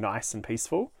be like nice and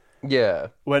peaceful. Yeah.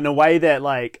 Well, in a way that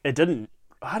like it didn't,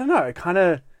 I don't know,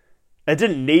 it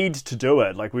didn't need to do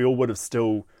it. Like we all would have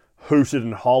still hooted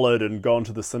and hollered and gone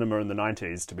to the cinema in the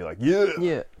 90s to be like, yeah,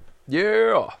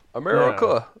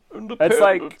 America, independence. It's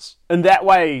like, in that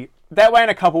way in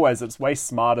a couple ways, it's way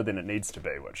smarter than it needs to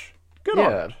be, which, good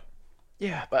on it.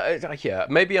 Yeah, but yeah,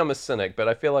 maybe I'm a cynic, but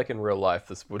I feel like in real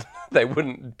life they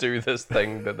wouldn't do this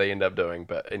thing that they end up doing.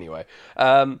 But anyway,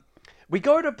 we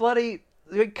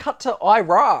cut to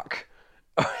Iraq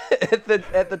at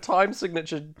the time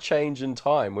signature change in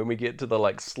time when we get to the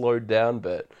like slowed down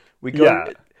bit. We go.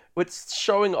 It's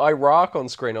showing Iraq on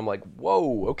screen. I'm like,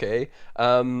 whoa, okay.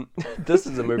 This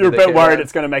is a movie. You're a bit worried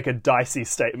it's going to make a dicey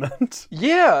statement.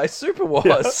 Yeah, I super was.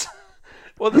 Yeah.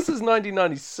 Well, this is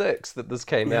 1996 that this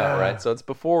came out, right? So it's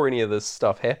before any of this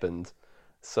stuff happened.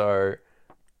 So,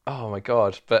 oh my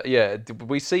god. But yeah,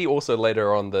 we see also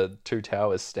later on the two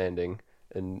towers standing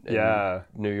in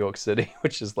New York City,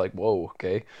 which is like, whoa,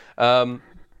 okay. But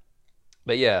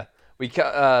yeah,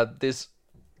 there's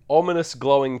ominous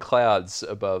glowing clouds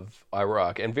above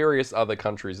Iraq and various other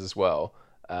countries as well.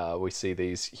 We see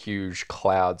these huge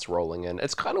clouds rolling in.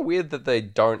 It's kind of weird that they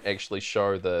don't actually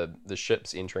show the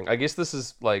ships entering. I guess this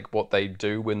is like what they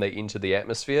do when they enter the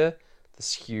atmosphere.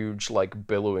 This huge like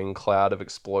billowing cloud of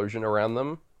explosion around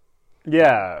them.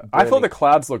 Yeah, I thought the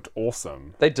clouds looked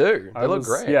awesome. They do. They look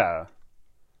great. Yeah.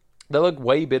 They look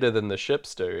way better than the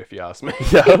ships do, if you ask me.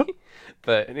 Yeah.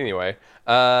 But anyway,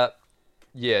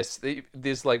 yes,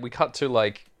 there's like, we cut to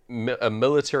like a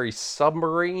military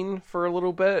submarine for a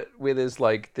little bit where there's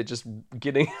like, they're just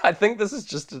getting, I think this is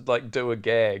just to like do a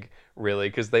gag really,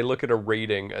 because they look at a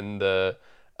reading and the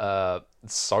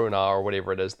sonar or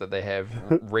whatever it is that they have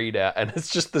read out, and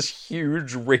it's just this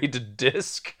huge red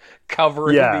disc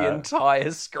covering the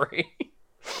entire screen,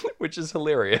 which is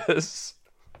hilarious.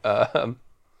 Yeah,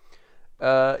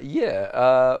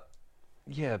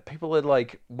 people are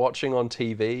like watching on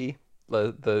TV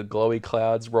the glowy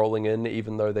clouds rolling in,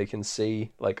 even though they can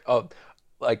see like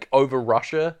over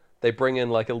Russia they bring in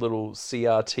like a little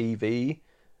CRT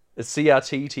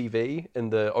TV in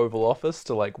the Oval Office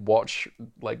to like watch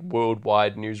like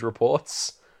worldwide news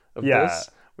reports of this,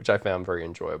 which I found very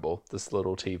enjoyable. This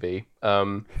little TV.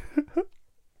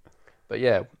 But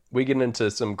yeah, we get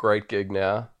into some great gig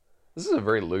now. This is a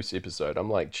very loose episode. I'm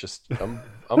like I'm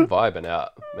vibing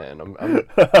out, man.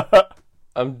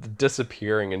 I'm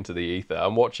disappearing into the ether.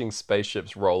 I'm watching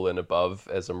spaceships roll in above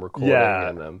as I'm recording,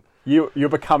 and you're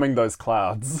becoming those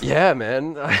clouds. yeah,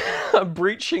 man. I'm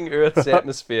breaching Earth's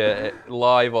atmosphere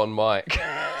live on mic.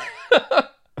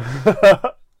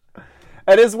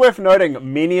 It is worth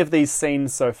noting, many of these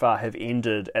scenes so far have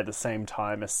ended at the same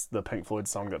time as the Pink Floyd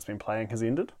song that's been playing has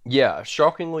ended. Yeah,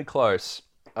 shockingly close.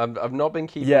 I've not been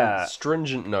keeping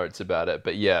stringent notes about it,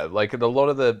 but yeah, like a lot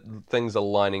of the things are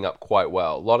lining up quite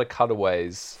well. A lot of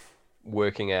cutaways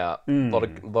working out. A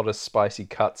lot of spicy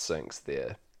cut syncs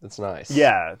there. That's nice.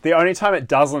 Yeah, the only time it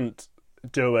doesn't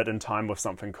do it in time with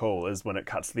something cool is when it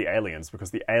cuts to the aliens,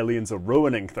 because the aliens are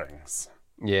ruining things.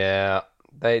 Yeah,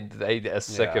 they are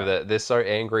sick of it. They're so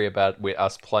angry about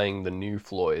us playing the new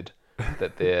Floyd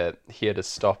that they're here to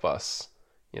stop us.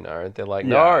 You know, they're like,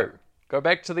 no. Go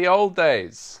back to the old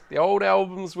days. The old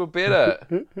albums were better.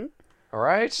 All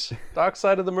right? Dark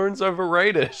Side of the Moon's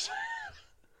overrated.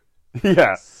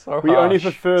 Yeah. So we harsh. only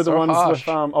prefer the ones harsh.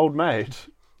 with Old Maid.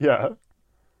 Yeah.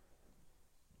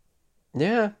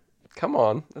 Yeah. Come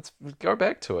on. Let's go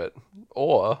back to it.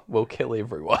 Or we'll kill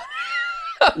everyone.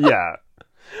 Yeah.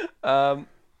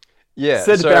 Yeah.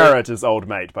 Sid Barrett is Old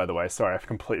Mate, by the way. Sorry, I've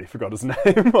completely forgot his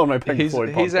name on my Pink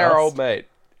Floyd podcast. He's our old mate.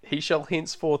 He shall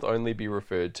henceforth only be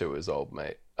referred to as Old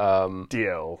Mate.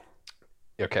 Deal.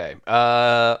 Okay.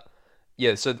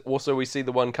 Yeah, so also we see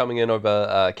the one coming in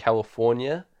over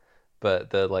California,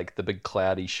 but the big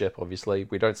cloudy ship, obviously.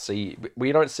 We don't see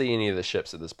any of the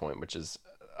ships at this point, which is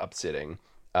upsetting.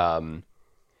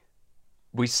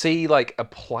 We see like a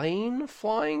plane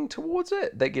flying towards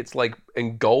it that gets like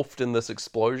engulfed in this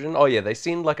explosion. Oh yeah, they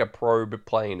send like a probe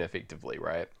plane effectively,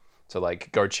 right? To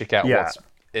like go check out what's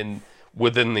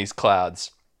within these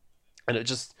clouds, and it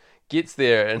just gets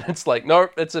there and it's like,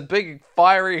 nope, it's a big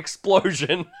fiery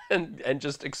explosion and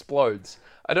just explodes.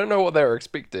 I don't know what they were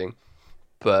expecting,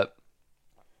 but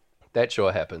that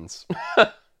sure happens.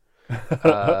 We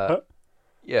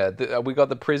got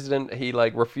the president. He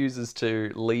like refuses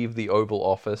to leave the Oval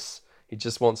Office. He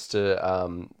just wants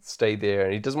to stay there,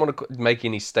 and he doesn't want to make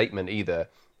any statement either.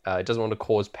 He doesn't want to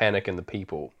cause panic in the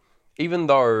people, even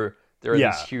though there are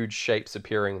these huge shapes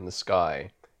appearing in the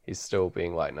sky. He's still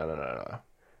being like, no.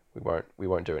 We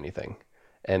won't do anything.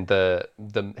 And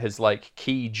his like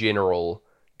key general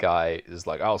guy is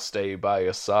like, I'll stay by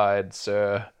your side,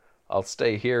 sir. I'll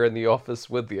stay here in the office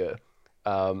with you.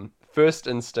 First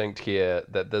instinct here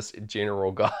that this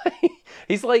general guy,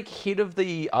 he's like head of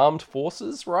the armed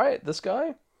forces, right? This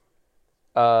guy?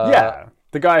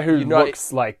 The guy who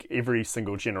looks like every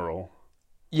single general.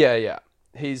 Yeah.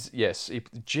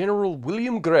 General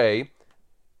William Gray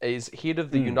is head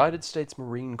of the United States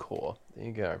Marine Corps. There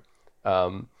you go.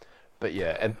 But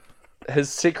yeah, and his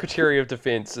Secretary of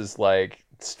Defense is like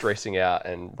stressing out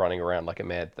and running around like a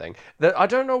mad thing. I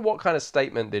don't know what kind of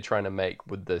statement they're trying to make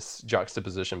with this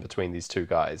juxtaposition between these two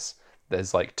guys.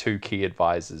 There's like two key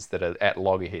advisors that are at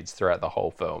loggerheads throughout the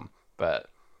whole film, but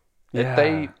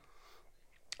I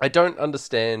don't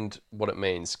understand what it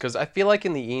means, because I feel like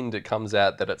in the end it comes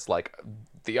out that it's like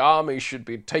the army should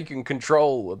be taking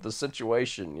control of the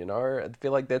situation, you know? I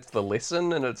feel like that's the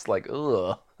lesson, and it's like,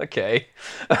 ugh, okay.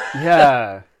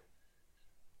 Yeah.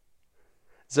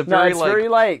 It's very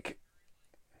like...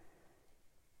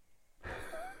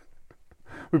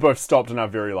 We both stopped in our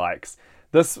very likes.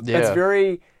 It's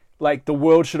very like the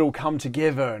world should all come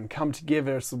together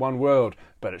as one world,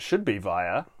 but it should be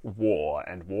via war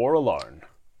and war alone.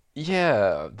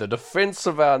 Yeah, the defense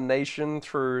of our nation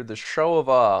through the show of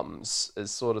arms is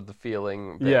sort of the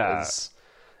feeling that is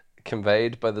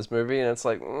conveyed by this movie, and it's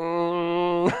like,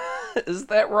 is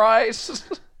that right?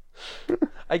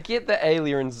 I get that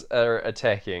aliens are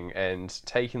attacking and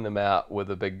taking them out with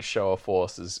a big show of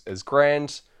force is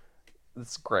grand.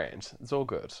 It's grand. It's all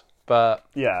good. But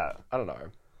I don't know.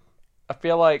 I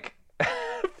feel like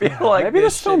maybe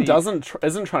this film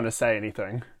isn't trying to say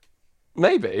anything.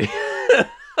 Maybe.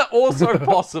 Also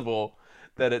possible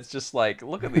that it's just like,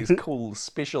 look at these cool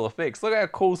special effects. Look how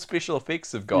cool special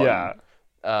effects have gotten.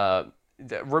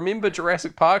 Remember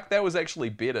Jurassic Park? That was actually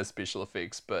better special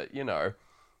effects, but you know,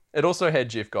 it also had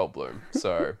Jeff Goldblum.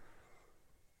 So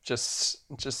just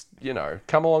you know,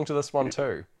 come along to this one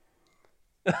too.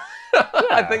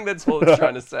 I think that's all it's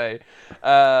trying to say.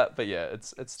 But yeah,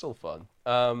 it's still fun.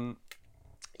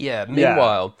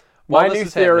 Meanwhile, My this new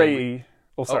is happening, theory...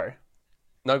 Oh, sorry.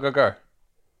 no, go.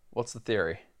 What's the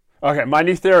theory? Okay, my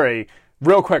new theory,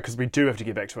 real quick, because we do have to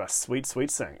get back to our sweet,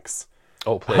 sweet sinks.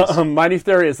 Oh, please. My new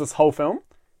theory is this whole film,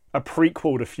 a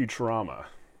prequel to Futurama.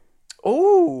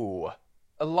 Ooh,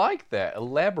 I like that.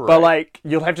 Elaborate. But, like,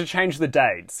 you'll have to change the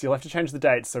dates. You'll have to change the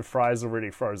dates so Fry's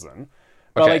already frozen.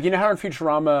 But, Okay. like, you know how in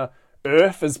Futurama,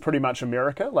 Earth is pretty much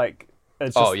America? Like,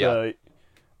 it's just the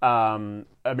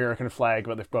American flag,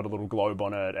 but they've got a little globe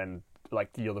on it, and, like,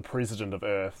 you're the president of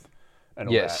Earth and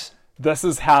all Yes. that. This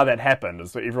is how that happened,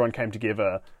 is that everyone came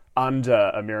together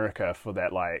under America for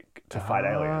that, like, to fight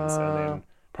aliens. And then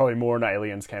probably more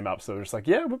aliens came up, so they're just like,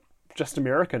 yeah, we're just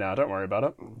America now, don't worry about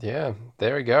it. Yeah,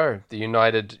 there we go. The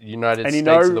United And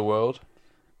States of the world.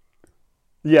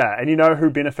 Yeah, and you know who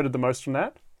benefited the most from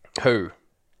that? Who?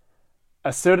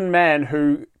 A certain man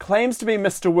who claims to be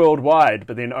Mr. Worldwide,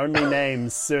 but then only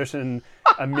names certain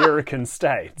American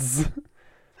states.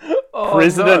 Oh,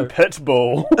 President no.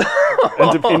 Pitbull.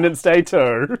 Independence Day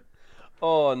 2.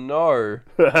 Oh no,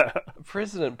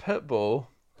 President Pitbull.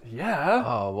 Yeah.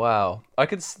 Oh wow.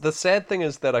 The sad thing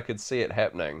is that I could see it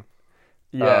happening.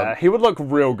 Yeah, he would look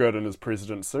real good in his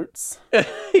president suits.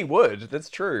 He would. That's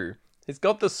true. He's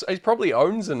got this. He probably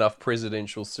owns enough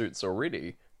presidential suits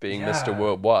already, being Yeah. Mr.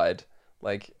 Worldwide.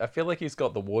 Like, I feel like he's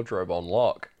got the wardrobe on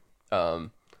lock.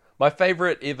 My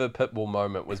favorite ever Pitbull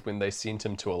moment was when they sent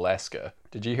him to Alaska.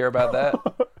 Did you hear about that?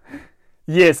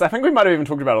 Yes, I think we might have even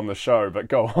talked about it on the show, but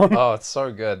go on. Oh, it's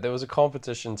so good. There was a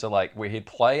competition to like where he'd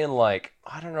play in like,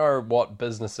 I don't know what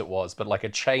business it was, but like a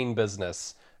chain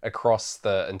business across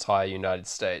the entire United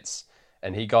States.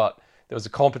 And there was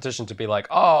a competition to be like,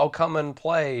 oh, I'll come and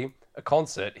play a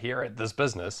concert here at this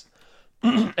business.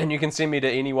 And you can send me to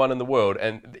anyone in the world.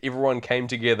 And everyone came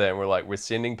together and we're like, we're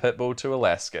sending Pitbull to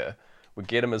Alaska. We'll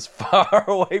get him as far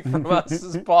away from us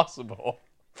as possible.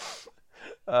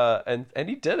 And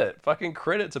he did it. Fucking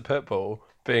credit to Pitbull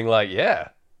being like, yeah,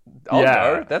 I'll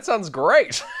go. That sounds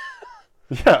great.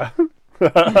 Yeah.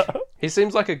 He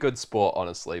seems like a good sport,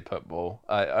 honestly, Pitbull.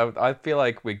 I feel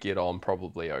like we get on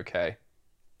probably okay.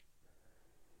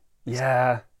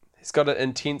 Yeah. He's got an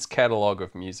intense catalogue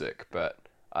of music, but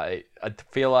I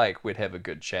feel like we'd have a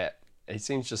good chat. He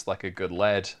seems just like a good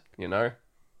lad, you know?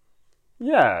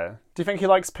 Yeah. Do you think he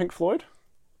likes Pink Floyd?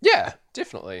 Yeah,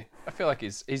 definitely. I feel like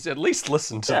he's at least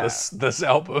listened to this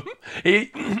album.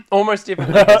 He almost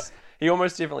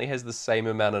definitely has the same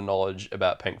amount of knowledge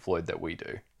about Pink Floyd that we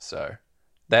do. So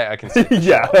that I can see.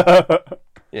 Yeah.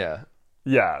 Yeah.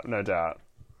 Yeah, no doubt.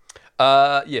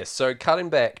 Yes, so cutting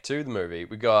back to the movie,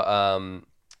 we got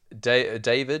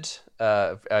David,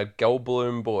 a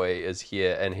Goldblum boy is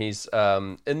here, and he's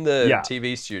in the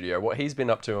TV studio. What he's been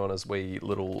up to on his wee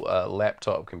little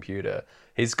laptop computer,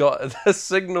 he's got the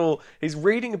signal, he's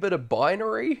reading a bit of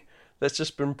binary that's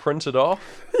just been printed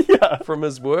off from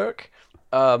his work.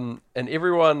 And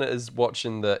everyone else is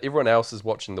watching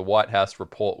the White House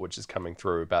report, which is coming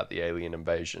through about the alien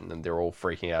invasion, and they're all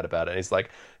freaking out about it. And he's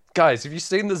like, guys, have you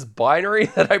seen this binary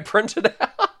that I printed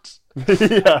out?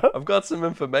 Yeah. I've got some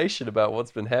information about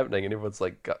what's been happening. And everyone's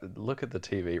like, look at the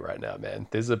TV right now, man.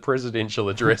 There's a presidential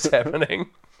address happening.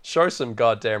 Show some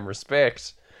goddamn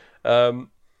respect.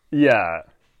 Yeah.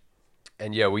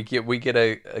 And yeah, we get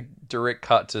a direct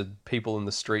cut to people in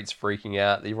the streets freaking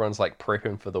out. Everyone's like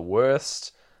prepping for the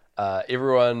worst.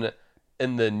 Everyone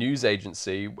in the news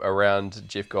agency around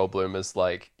Jeff Goldblum is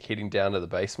like heading down to the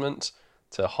basement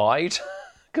to hide.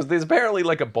 Because there's apparently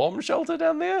like a bomb shelter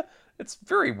down there. It's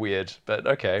very weird, but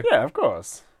okay. Yeah, of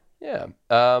course. Yeah.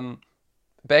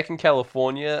 Back in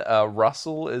California,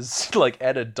 Russell is like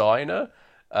at a diner,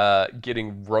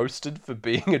 getting roasted for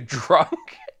being a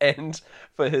drunk and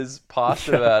for his part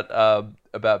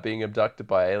about being abducted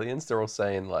by aliens. They're all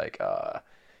saying like,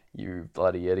 "You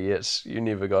bloody idiot! You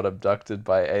never got abducted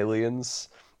by aliens."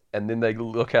 And then they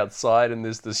look outside and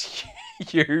there's this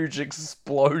huge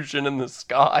explosion in the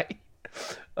sky.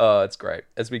 Oh, it's great.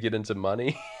 As we get into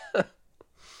money.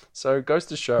 So it goes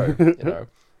to show, you know.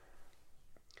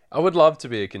 I would love to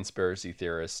be a conspiracy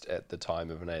theorist at the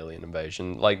time of an alien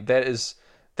invasion. Like that is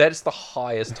the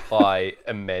highest high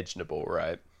imaginable,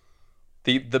 right?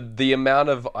 The amount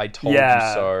of I told you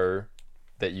so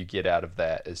that you get out of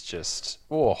that is just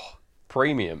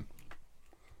premium.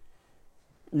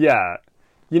 Yeah.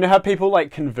 You know how people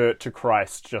like convert to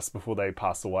Christ just before they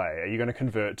pass away? Are you going to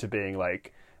convert to being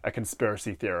like a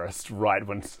conspiracy theorist right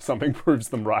when something proves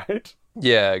them right?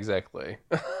 Yeah, exactly.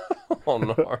 Oh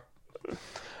no.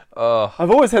 I've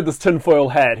always had this tinfoil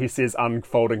hat, he says,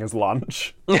 unfolding his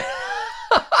lunch.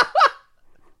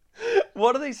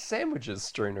 What are these sandwiches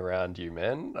strewn around you,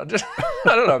 man? I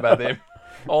don't know about them.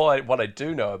 What I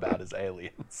do know about is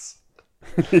aliens.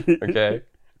 Okay.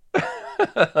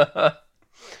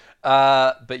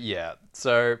 But yeah,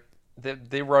 so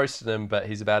they're roasting him, but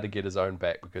he's about to get his own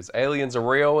back because aliens are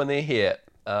real and they're here.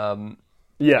 Yeah,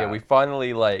 Yeah. we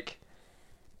finally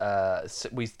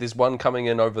there's one coming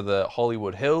in over the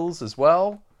Hollywood Hills as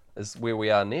well, is where we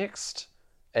are next,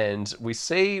 and we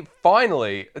see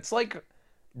finally it's like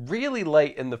really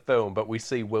late in the film, but we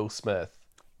see Will Smith.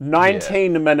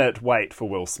 19-minute wait for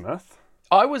Will Smith.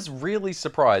 I was really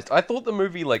surprised. I thought the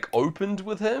movie like opened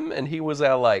with him and he was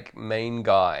our like main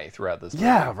guy throughout this movie.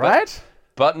 Yeah, right?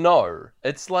 But no,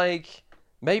 it's like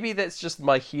maybe that's just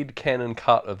my head canon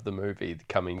cut of the movie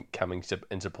coming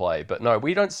into play. But no,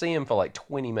 we don't see him for like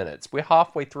 20 minutes. We're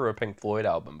halfway through a Pink Floyd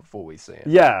album before we see him.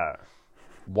 Yeah.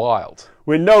 Wild.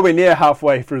 We're nowhere near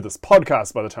halfway through this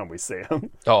podcast by the time we see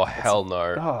him. Oh hell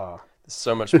no. Oh.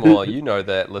 So much more. You know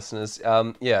that, listeners.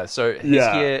 Yeah, so he's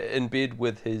Yeah. here in bed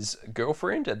with his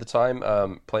girlfriend at the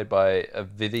time, played by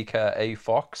Vivica A.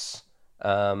 Fox.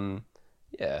 Yeah,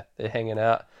 they're hanging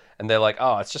out, and they're like,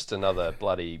 oh, it's just another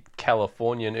bloody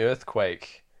Californian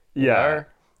earthquake. You Yeah. know?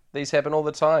 These happen all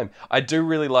the time. I do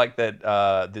really like that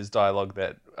there's dialogue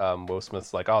that Will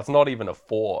Smith's like, oh, it's not even a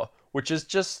 4, which is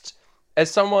just, as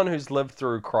someone who's lived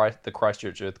through the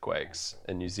Christchurch earthquakes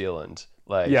in New Zealand,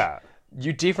 like... Yeah.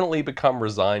 You definitely become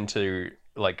resigned to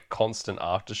like constant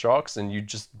aftershocks, and you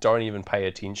just don't even pay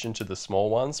attention to the small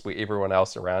ones where everyone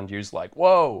else around you's like,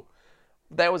 whoa,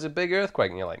 that was a big earthquake,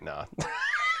 and you're like, nah.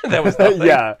 That was nothing.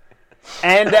 Yeah.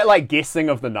 And that like guessing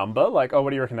of the number, like, oh, what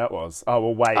do you reckon that was? Oh,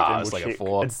 well, wait, and it's we'll like a check.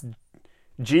 4. It's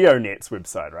GeoNet's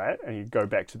website, right? And you go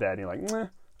back to that and you're like,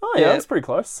 oh yeah, Yeah. that's pretty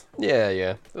close. Yeah,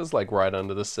 it was like right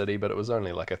under the city, but it was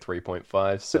only like a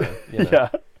 3.5, so you know. Yeah.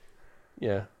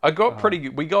 Yeah,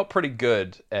 we got pretty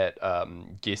good at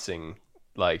guessing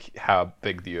like how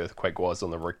big the earthquake was on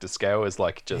the Richter scale. Is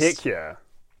like Heck yeah.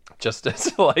 just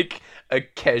as like a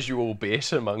casual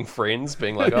bet among friends,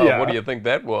 being like, "Oh, Yeah. what do you think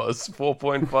that was?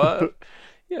 4.5?"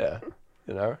 Yeah,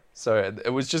 you know. So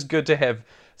it was just good to have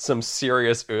some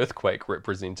serious earthquake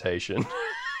representation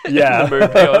Yeah. in the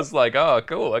movie. I was like, "Oh,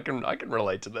 cool! I can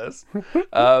relate to this."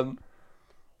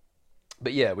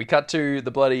 But yeah, we cut to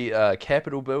the bloody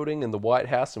Capitol building and the White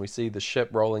House, and we see the ship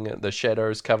rolling, the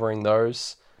shadows covering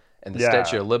those, and the Yeah.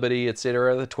 Statue of Liberty,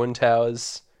 etc., the Twin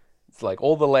Towers. It's like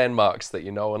all the landmarks that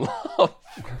you know and love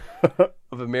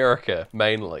of America,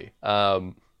 mainly.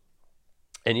 And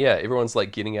yeah, everyone's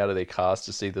like getting out of their cars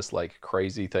to see this like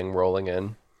crazy thing rolling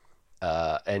in.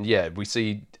 And yeah, we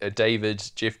see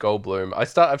David, Jeff Goldblum.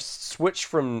 I've switched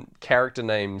from character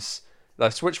names.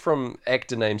 I've switched from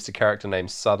actor names to character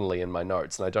names suddenly in my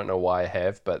notes, and I don't know why I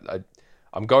have, but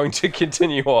I'm going to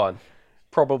continue on,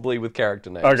 probably with character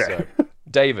names. Okay. So,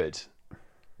 David,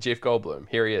 Jeff Goldblum,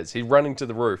 here he is. He's running to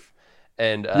the roof,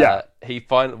 and Yeah.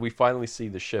 we finally see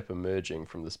the ship emerging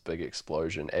from this big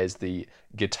explosion as the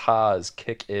guitars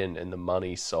kick in the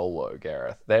money solo,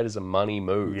 Gareth. That is a money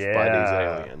move by these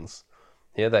Yeah. aliens.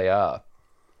 Here they are.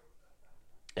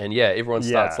 And yeah, everyone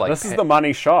starts like... this is the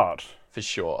money shot. For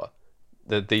sure.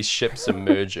 These ships are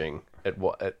merging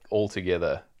all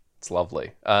together. It's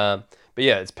lovely. But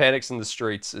yeah, it's panics in the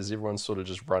streets as everyone's sort of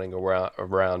just running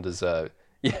around as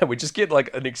yeah, we just get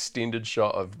like an extended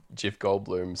shot of Jeff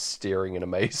Goldblum staring in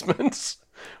amazement,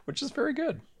 which is very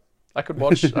good. I could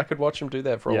watch him do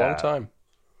that for a long Yeah.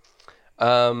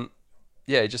 time.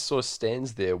 Yeah, he just sort of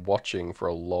stands there watching for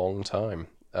a long time.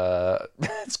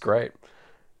 It's great.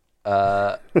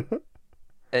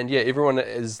 And yeah, everyone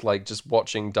is like just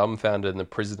watching dumbfounded in the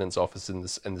president's office in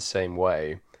the same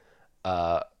way.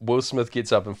 Will Smith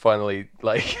gets up and finally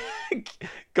like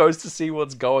goes to see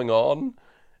what's going on.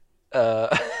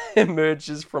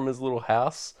 Emerges from his little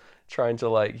house trying to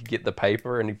like get the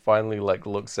paper, and he finally like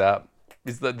looks out.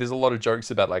 There's a lot of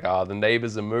jokes about like, the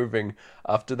neighbors are moving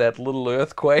after that little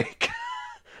earthquake.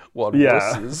 What Yeah.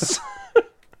 wusses.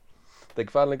 They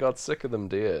finally got sick of them,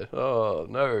 dear. Oh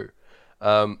no.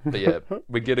 But yeah,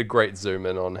 we get a great zoom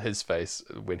in on his face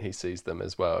when he sees them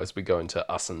as well as we go into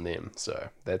us and them. So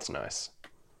that's nice.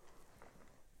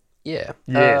 Yeah.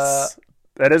 Yes.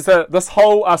 This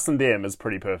whole us and them is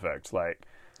pretty perfect. Like,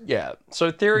 Yeah.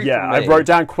 So theory. yeah, for me, I wrote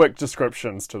down quick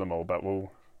descriptions to them all, but we'll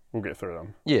get through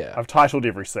them. Yeah. I've titled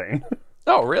every scene.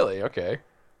 Oh, really? Okay.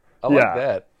 I like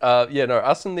Yeah. that. Yeah. No,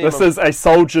 us and them. This is a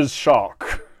soldier's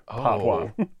shock. Part Oh,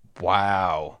 1.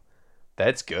 Wow.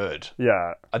 That's good.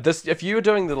 Yeah. If you were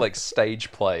doing the like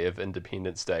stage play of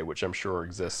Independence Day, which I'm sure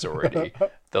exists already,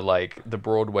 the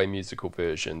Broadway musical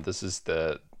version, this is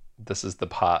the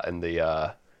part in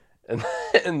the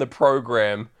in the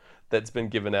program that's been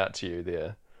given out to you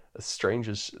there.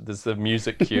 There's the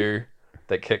music cue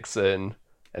that kicks in.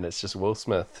 and it's just Will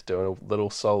Smith doing a little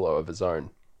solo of his own,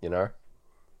 you know?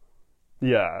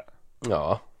 Yeah.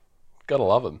 Aw, gotta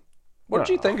love him. What did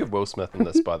you Aw. think of Will Smith in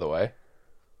this, by the way?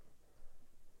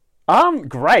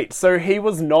 Great. So he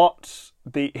was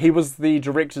the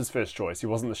director's first choice. He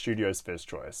wasn't the studio's first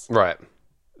choice. Right.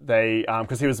 They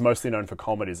because he was mostly known for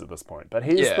comedies at this point, but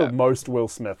he's Yeah. the most Will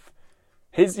Smith.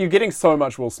 You're getting so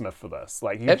much Will Smith for this.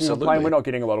 Like, you Absolutely. complain we're not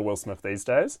getting a lot of Will Smith these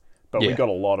days, but we Yeah. got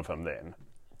a lot of him then.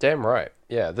 Damn right.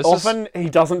 Yeah, this Often he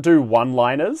doesn't do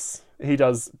one-liners. He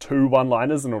does 2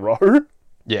 one-liners in a row, which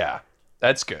Yeah,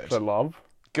 that's good. I love.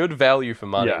 Good value for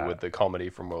money Yeah. with the comedy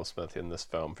from Will Smith in this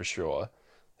film, for sure.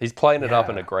 He's playing it up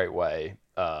in a great way.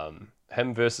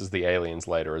 Him versus the aliens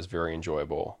later is very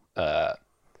enjoyable.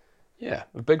 Yeah,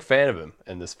 a big fan of him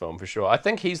in this film, for sure. I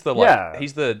think he's the Yeah.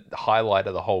 he's the highlight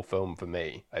of the whole film for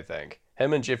me, I think.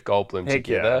 Him and Jeff Goldblum Heck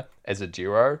together as a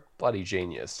duo, bloody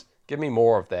genius. Give me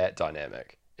more of that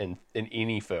dynamic in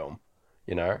any film,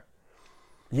 you know?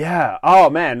 Yeah. Oh,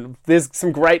 man. There's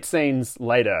some great scenes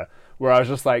later where I was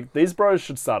just like, these bros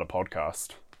should start a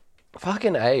podcast.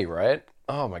 Fucking A, right?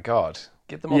 Oh my god.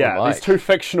 Get them on the Yeah, mic. these 2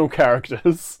 fictional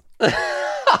characters.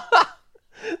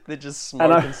 They're just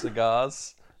smoking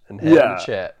cigars and having Yeah. a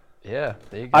chat. Yeah,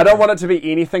 there you go. I don't want it to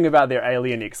be anything about their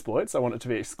alien exploits. I want it to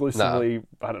be exclusively,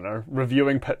 I don't know,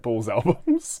 reviewing Pitbull's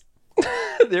albums.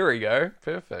 There we go.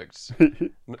 Perfect.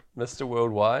 Mr.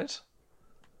 Worldwide.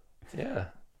 Yeah.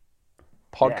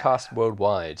 Podcast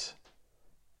Worldwide.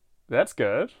 That's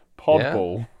good.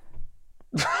 Podball.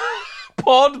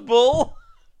 Podbull.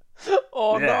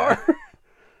 Oh Yeah.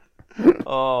 no.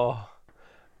 Oh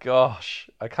gosh,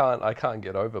 I can't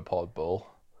get over Podbull.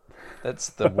 That's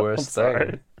the worst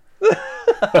sorry. thing.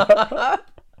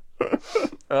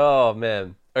 Oh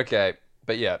man. Okay,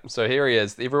 but yeah. So here he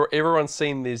is. Everyone's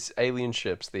seen these alien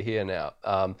ships. They're here now.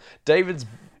 David's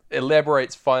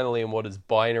elaborates finally on what his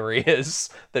binary is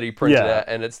that he printed Yeah. out,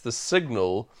 and it's the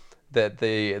signal that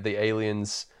the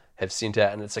aliens have sent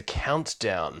out, and it's a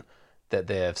countdown that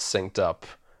they have synced up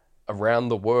around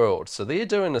the world. So they're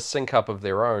doing a sync up of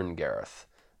their own, Gareth.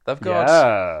 They've got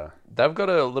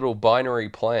a little binary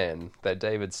plan that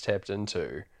David's tapped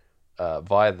into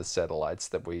via the satellites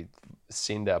that we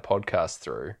send our podcast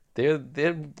through.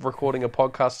 They're recording a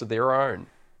podcast of their own.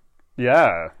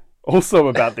 Yeah. Also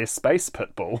about their space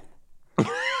pitbull.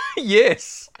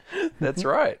 Yes, that's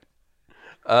right.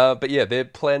 But yeah, they're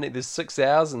planning. There's 6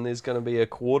 hours, and there's going to be a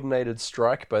coordinated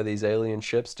strike by these alien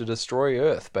ships to destroy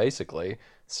Earth, basically.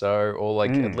 So, or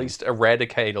like at least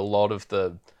eradicate a lot of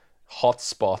the hot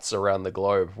spots around the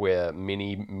globe where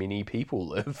many people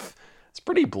live. It's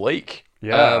pretty bleak.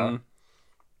 Yeah.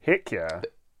 Heck yeah.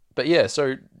 But yeah,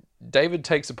 so David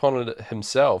takes upon it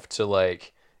himself to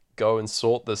like go and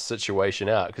sort this situation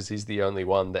out because he's the only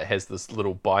one that has this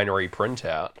little binary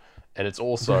printout, and it's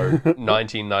also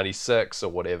 1996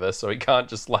 or whatever, so he can't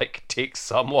just like text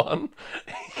someone.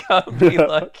 He can't be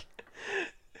like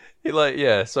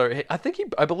yeah. So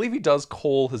I believe he does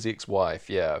call his ex-wife.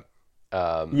 Yeah.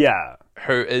 Yeah.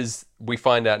 Who is, we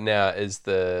find out now, is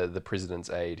the president's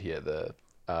aide here,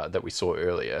 that we saw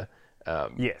earlier.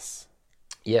 Yes.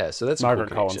 Yeah, so that's Margaret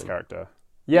a cool Collins' connection. character.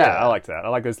 Yeah, Yeah. I like that. I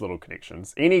like those little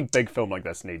connections. Any big film like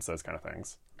this needs those kind of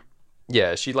things.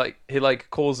 Yeah, he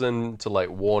calls in to like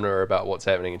warn her about what's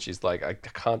happening, and she's like, I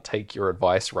can't take your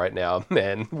advice right now,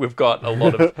 man. We've got a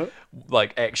lot of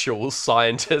like actual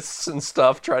scientists and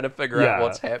stuff trying to figure out Yeah.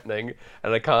 what's happening,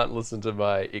 and I can't listen to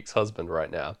my ex-husband right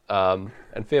now.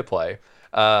 And fair play.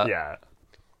 Yeah.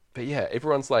 But yeah,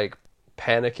 everyone's like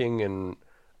panicking and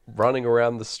running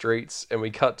around the streets, and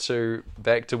we cut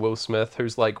back to Will Smith,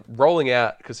 who's like rolling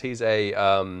out because he's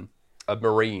a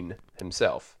Marine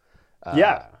himself.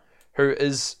 Yeah. Who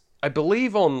is, I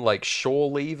believe, on like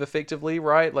shore leave, effectively,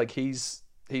 right? Like he's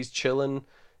chilling.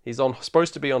 He's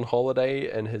supposed to be on holiday,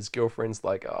 and his girlfriend's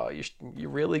like, "Oh, you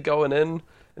really going in?" And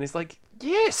he's like,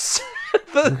 "Yes,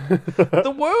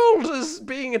 the world is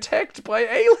being attacked by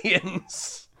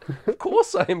aliens. Of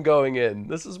course, I am going in.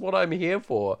 This is what I'm here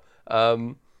for."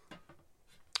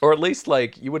 Or at least,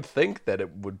 like, you would think that it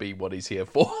would be what he's here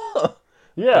for.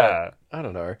 Yeah. I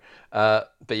don't know.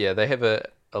 But yeah, they have a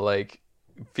like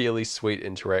fairly sweet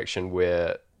interaction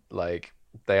where like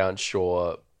they aren't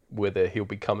sure whether he'll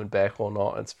be coming back or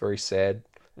not. It's very sad.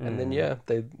 And then yeah,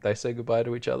 they say goodbye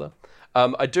to each other.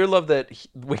 I do love that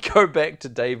we go back to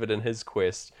David and his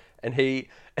quest, and he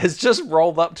has just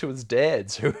rolled up to his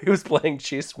dad's, who he was playing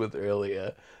chess with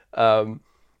earlier, and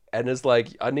is like,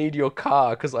 "I need your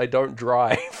car because I don't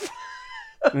drive.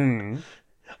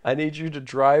 I need you to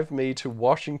drive me to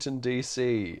Washington,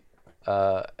 D.C.,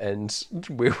 and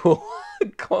we will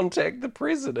contact the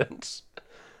president."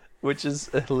 which is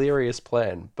a hilarious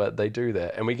plan, but they do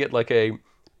that. And we get like a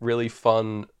really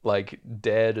fun, like,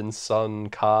 dad and son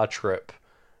car trip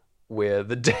where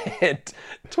the dad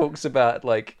talks about,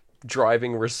 like,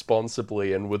 driving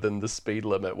responsibly and within the speed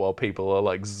limit while people are,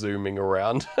 like, zooming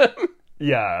around him.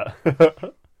 Yeah.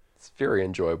 It's very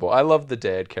enjoyable. I love the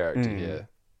dad character here.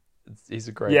 He's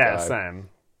a great guy. Yeah, same.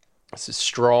 It's a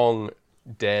strong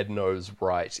dad knows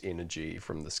right energy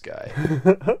from this guy.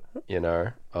 You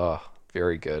know? Oh,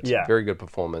 very good. Yeah. Very good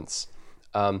performance.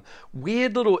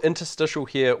 Weird little interstitial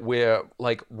here where,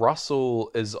 like,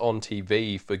 Russell is on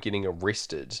TV for getting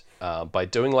arrested by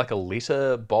doing, like, a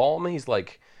letter bomb. He's,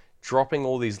 like, dropping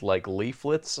all these, like,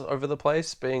 leaflets over the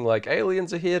place, being like,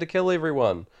 aliens are here to kill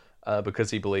everyone,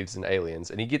 because he believes in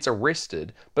aliens. And he gets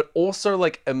arrested, but also,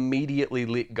 like, immediately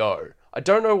let go. I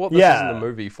don't know what this is in the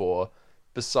movie for,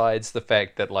 besides the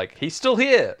fact that, like, he's still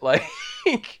here. Like,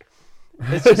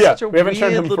 it's just such a we haven't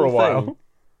shown weird him for a little while. thing.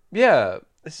 Yeah.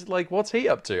 This is like, what's he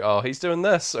up to? Oh, he's doing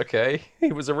this. Okay.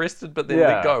 He was arrested, but then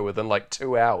let go within like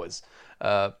 2 hours.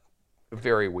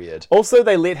 Very weird. Also,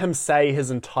 they let him say his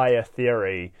entire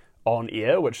theory on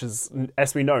air, which is,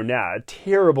 as we know now, a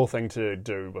terrible thing to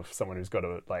do with someone who's got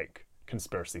a, like,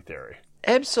 conspiracy theory.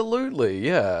 Absolutely,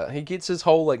 yeah. He gets his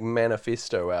whole, like,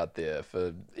 manifesto out there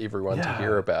for everyone to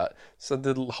hear about. So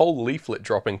the whole leaflet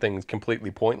dropping thing is completely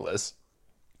pointless.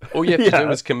 All you have to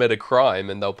do is commit a crime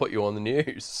and they'll put you on the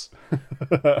news.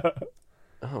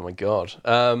 Oh my god.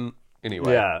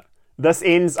 Anyway. Yeah. This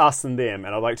ends Us and Them,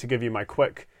 and I'd like to give you my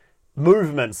quick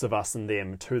movements of Us and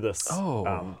Them to this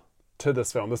to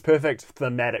this film. This perfect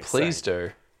thematic Please scene.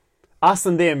 do. Us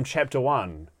and Them, Chapter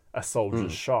 1, A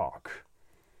Soldier's Shock.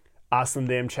 Us and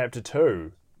Them, Chapter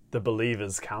 2, The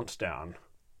Believer's Countdown.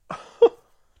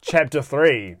 Chapter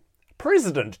 3,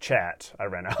 President Chat. I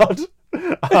ran out.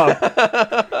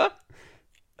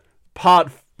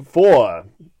 Part 4,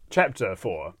 Chapter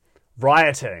 4,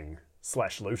 Rioting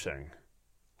 / looting.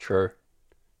 True.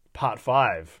 Part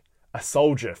 5, A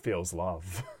Soldier Feels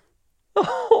Love.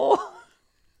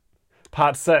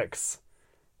 Part 6,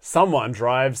 Someone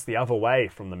Drives the Other Way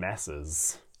from the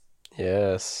Masses.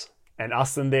 Yes. And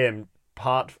Us and Them,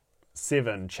 Part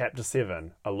 7, Chapter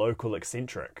 7, A Local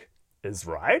Eccentric is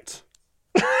right.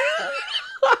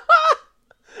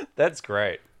 That's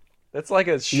great. That's like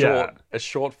a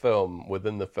short film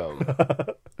within the film.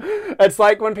 It's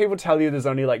like when people tell you there's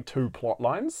only like 2 plot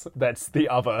lines. That's the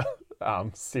other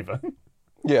 7.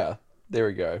 Yeah, there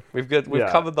we go. We've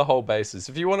covered the whole basis.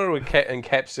 If you wanted to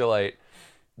encapsulate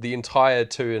the entire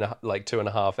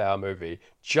 2.5 hour movie,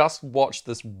 just watch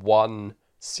this one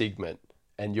segment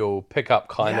and you'll pick up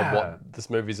kind of what this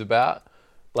movie's about.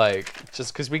 Like,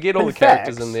 just because we get all the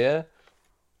characters in there.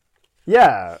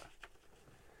 Yeah.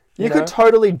 You could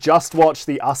totally just watch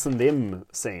the Us and Them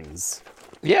scenes.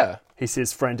 Yeah. He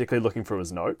says, frantically looking through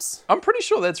his notes. I'm pretty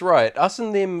sure that's right. Us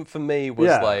and Them, for me, was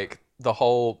like the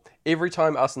whole... Every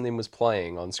time Us and Them was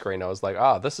playing on screen, I was like,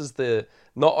 this is the...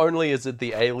 Not only is it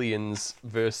the aliens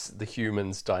versus the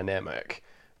humans dynamic,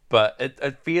 but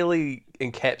it fairly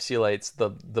encapsulates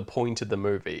the point of the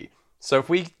movie. So if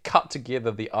we cut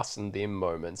together the Us and Them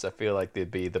moments, I feel like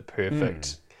there'd be the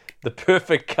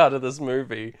perfect cut of this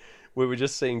movie, where we're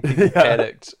just seeing people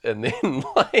panicked, and then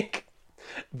like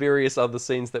various other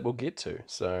scenes that we'll get to.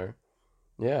 So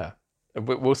yeah,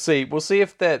 we'll see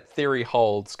if that theory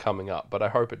holds coming up, but I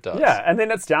hope it does. Yeah, and then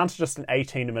it's down to just an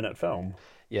 18-minute film.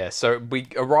 Yeah, so we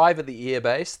arrive at the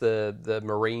airbase, the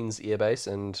Marines airbase,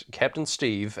 and Captain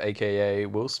Steve, aka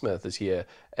Will Smith, is here,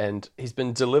 and he's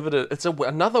been delivered.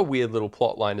 Another weird little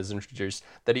plot line is introduced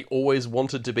that he always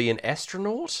wanted to be an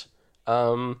astronaut.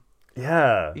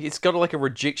 Yeah, He's got like a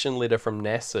rejection letter from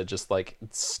NASA just like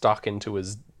stuck into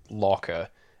his locker.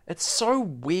 It's so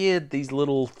weird, these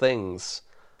little things.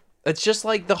 It's just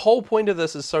like the whole point of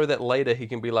this is so that later he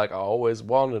can be like, I always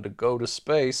wanted to go to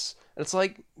space. And it's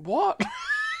like, what?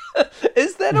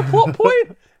 Is that a plot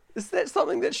point? Is that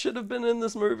something that should have been in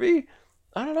this movie?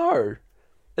 I don't know.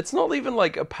 It's not even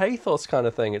like a pathos kind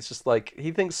of thing. It's just like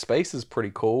he thinks space is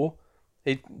pretty cool.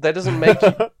 That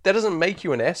doesn't make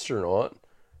you an astronaut.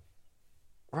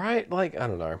 Right? Like, I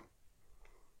don't know.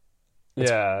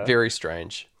 It's very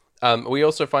strange. We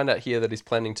also find out here that he's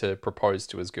planning to propose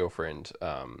to his girlfriend.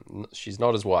 She's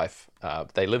not his wife.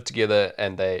 They live together,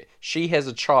 and she has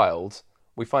a child.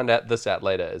 We find out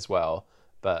later as well,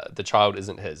 but the child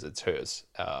isn't his; it's hers.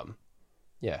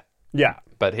 Yeah.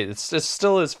 But it's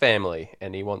still his family,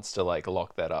 and he wants to like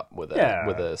lock that up with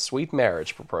a sweet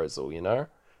marriage proposal,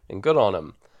 and good on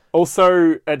him.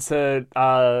 Also, it's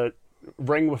a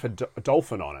ring with a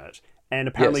dolphin on it, and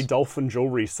apparently dolphin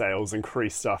jewelry sales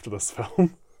increased after this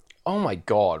film. Oh my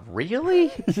god,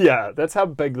 really? Yeah, that's how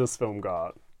big this film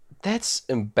got. That's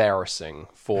embarrassing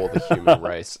for the human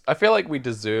race. I feel like we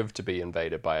deserve to be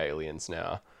invaded by aliens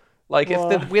now. Like,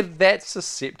 Well, we're that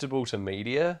susceptible to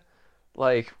media,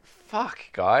 like, fuck,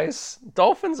 guys.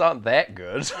 Dolphins aren't that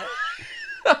good.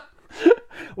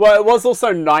 well, it was also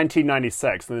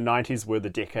 1996, and the 90s were the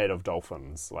decade of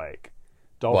dolphins. Like,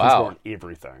 dolphins Wow. were on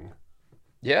everything.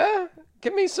 Yeah?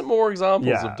 Give me some more examples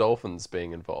Yeah. of dolphins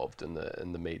being involved in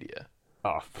the media.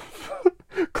 Oh,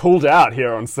 called out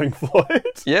here on Sing Floyd.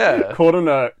 Yeah. caught in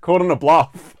a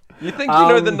bluff. You think you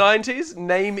know the 90s?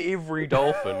 Name every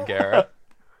dolphin, Garrett.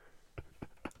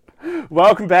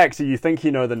 Welcome back to You Think You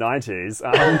Know the 90s.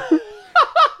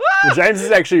 Well, James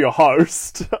is actually your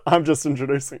host. I'm just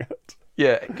introducing it.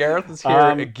 Yeah, Gareth is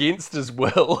here against his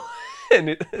will, and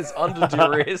it is under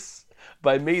duress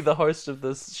by me, the host of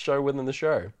this show within the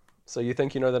show. So you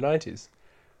think you know the 90s?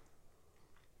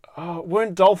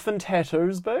 Weren't dolphin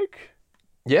tattoos big?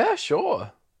 Yeah,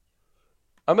 sure.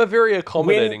 I'm a very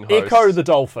accommodating host. Echo the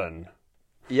Dolphin.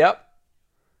 Yep.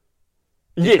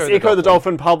 Yes, the Echo the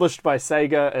Dolphin. Dolphin, published by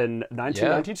Sega in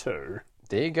 1992.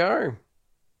 There you go.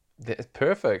 That's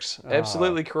perfect.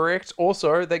 Absolutely correct.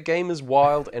 Also, that game is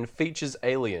wild and features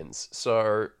aliens.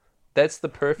 So that's the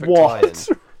perfect tie-in. What?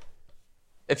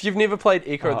 If you've never played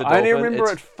Echo the I only Dolphin, remember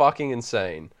it's it- fucking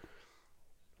insane.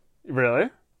 Really?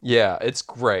 Yeah, it's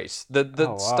great.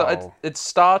 Wow. It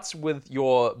starts with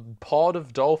your pod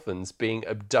of dolphins being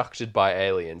abducted by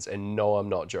aliens, and no, I'm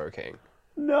not joking.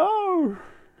 No.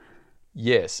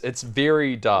 Yes, it's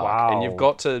very dark, Wow. and you've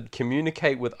got to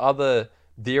communicate with other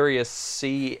various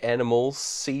sea animals,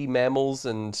 sea mammals,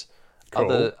 and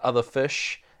Cool. other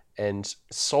fish, and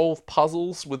solve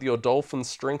puzzles with your dolphin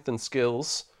strength and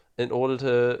skills in order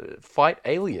to fight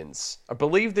aliens. I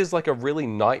believe there's like a really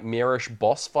nightmarish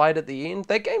boss fight at the end.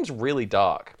 That game's really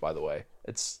dark, by the way.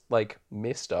 It's like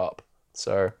messed up.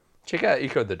 So check out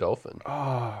Echo the Dolphin.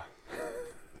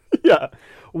 Yeah.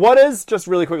 What is, just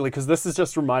really quickly, because this has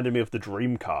just reminded me of the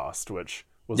Dreamcast, which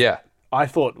was... Yeah, I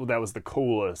thought that was the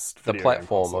coolest the video game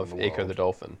platform console of in the Echo world. the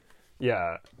Dolphin.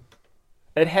 Yeah.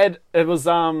 It was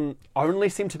only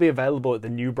seemed to be available at the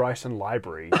New Brighton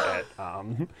Library at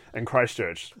in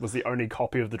Christchurch. Was the only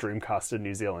copy of the Dreamcast in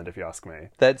New Zealand, if you ask me.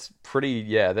 That's pretty,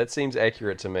 yeah, that seems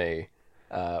accurate to me.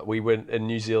 We were in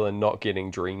New Zealand not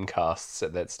getting Dreamcasts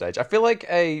at that stage. I feel like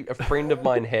a friend of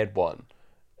mine had one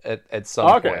at some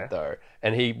Okay. point, though.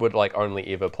 And he would like only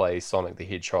ever play Sonic the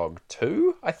Hedgehog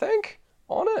 2, I think,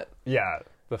 on it. Yeah,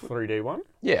 the 3D one.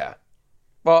 Yeah.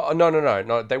 Well, no.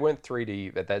 They weren't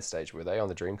 3D at that stage, were they, on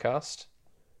the Dreamcast?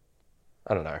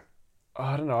 I don't know.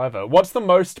 I don't know either. What's the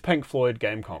most Pink Floyd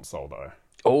game console though?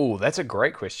 Oh, that's a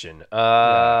great question.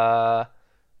 Oh,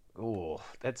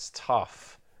 that's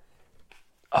tough.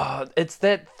 It's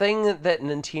that thing that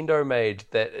Nintendo made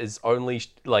that is only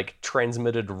like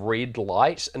transmitted red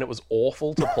light, and it was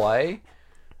awful to play.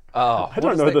 I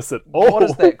don't know this at all. What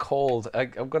is that called?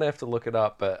 I'm gonna have to look it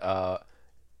up. But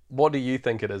what do you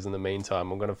think it is? In the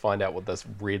meantime, I'm gonna find out what this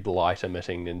red light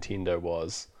emitting Nintendo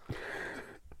was.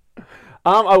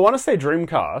 I want to say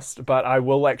Dreamcast, but I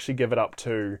will actually give it up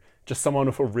to just someone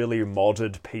with a really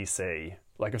modded PC.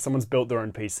 Like if someone's built their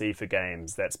own PC for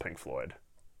games, that's Pink Floyd.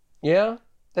 Yeah,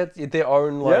 that's their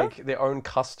own their own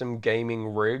custom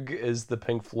gaming rig is the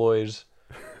Pink Floyd.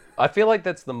 I feel like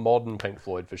that's the modern Pink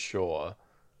Floyd for sure.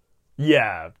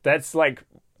 Yeah, that's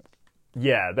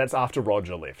after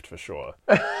Roger left for sure.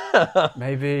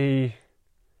 Maybe.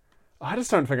 I just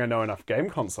don't think I know enough game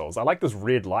consoles. I like this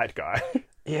red light guy.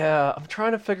 Yeah, I'm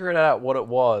trying to figure it out what it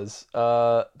was.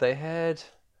 They had.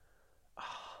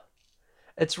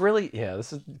 It's really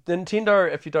this is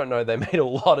Nintendo. If you don't know, they made a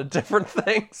lot of different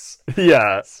things.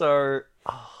 Yeah. So,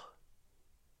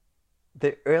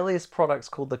 their earliest product's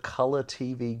called the Color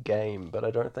TV Game, but I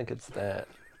don't think it's that.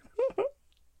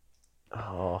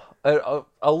 I'll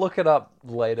look it up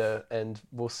later, and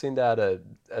we'll send out a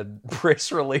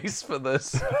press release for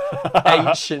this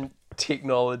ancient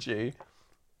technology.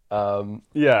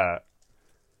 Yeah.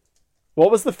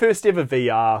 What was the first ever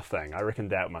VR thing? I reckon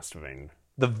that must have been.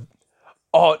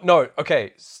 Oh no,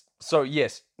 okay. So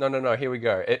yes, no. Here we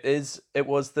go. It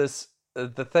was this.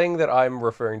 The thing that I'm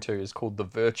referring to is called the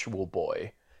Virtual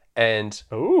Boy, and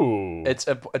Ooh. it's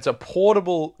a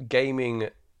portable gaming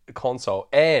console,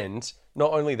 and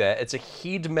not only that, it's a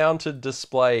head-mounted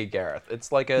display, Gareth.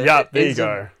 It's like a Yeah, there you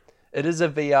go. It is a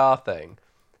VR thing,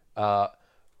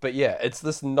 but yeah, it's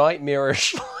this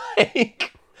nightmarish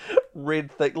like red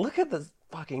thing. Look at this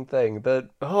fucking thing.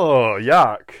 Oh,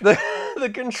 yuck. The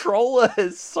controller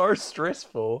is so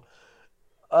stressful.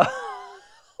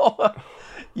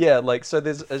 Yeah, like so.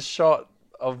 There's a shot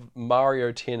of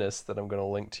Mario Tennis that I'm going to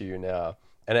link to you now,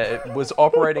 and it was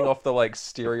operating off the like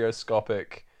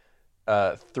stereoscopic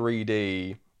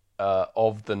 3D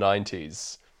of the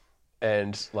 90s,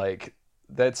 and like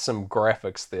that's some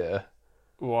graphics there.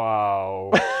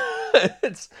 Wow.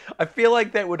 I feel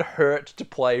like that would hurt to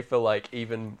play for like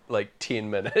even like 10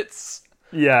 minutes.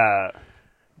 Yeah.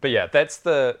 But yeah, that's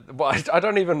the. Well, I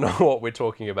don't even know what we're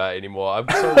talking about anymore. I'm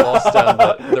so lost down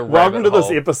the Welcome rabbit to this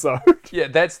hole. episode. Yeah,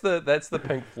 that's the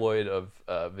Pink Floyd of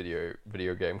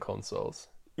video game consoles.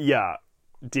 Yeah.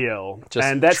 Deal. Just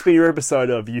and that's been your episode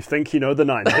of You Think You Know the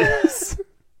 90s.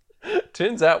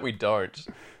 Turns out we don't.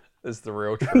 Is the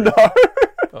real truth. No.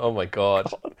 Oh my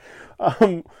god.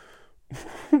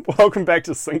 Welcome back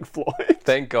to Sync Floyd.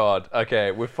 Thank God.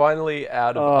 Okay, we're finally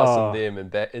out of us and them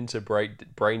and back into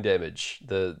brain damage.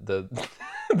 The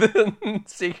the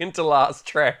second to last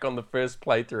track on the first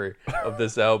playthrough of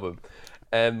this album,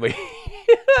 and we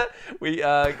see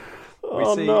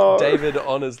no. David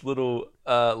on his little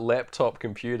laptop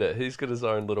computer. He's got his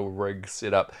own little rig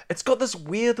set up. It's got this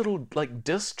weird little like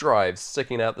disk drive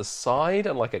sticking out the side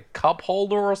and like a cup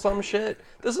holder or some shit.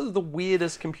 This is the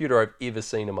weirdest computer I've ever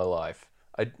seen in my life.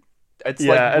 It's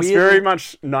It's very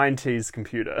much 90s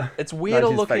computer. It's weirder 90s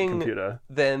fake looking computer.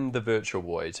 than the Virtual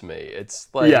Boy to me. It's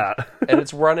like, and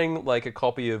it's running like a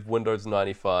copy of Windows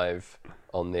 95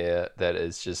 on there that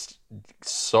is just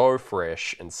so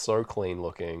fresh and so clean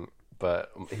looking.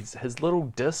 But his little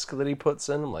disc that he puts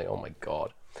in, I'm like, oh my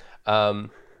god.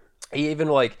 He even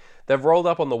like they've rolled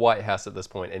up on the White House at this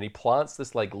point, and he plants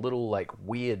this like little like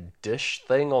weird dish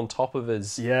thing on top of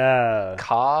his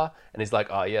car, and he's like,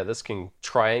 oh yeah, this can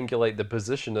triangulate the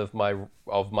position of my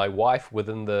wife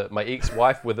within my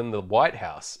ex-wife within the White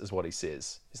House, is what he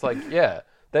says. He's like, yeah,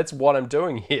 that's what I'm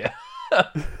doing here.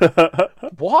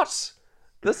 What?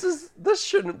 This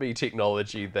shouldn't be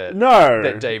technology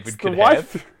that David could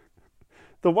have.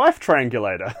 The wife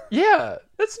triangulator. Yeah,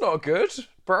 it's not good,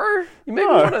 bro. You maybe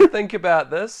want to think about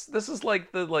this. This is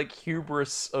like the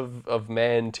hubris of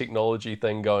man technology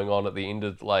thing going on at the end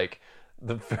of like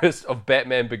the first of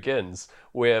Batman Begins,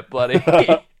 where bloody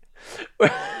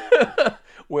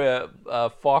where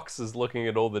Fox is looking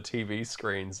at all the TV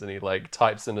screens and he like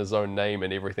types in his own name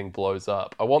and everything blows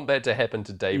up. I want that to happen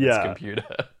to David's computer.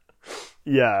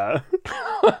 Yeah.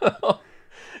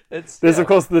 There's of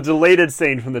course the deleted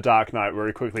scene from The Dark Knight where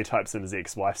he quickly types in his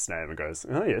ex-wife's name and goes,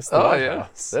 oh yes, the White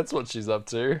House. That's what she's up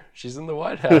to. She's in the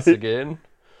White House again.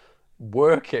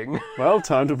 Working. Well,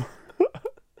 time to...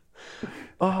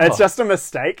 It's just a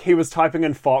mistake. He was typing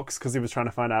in Fox because he was trying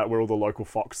to find out where all the local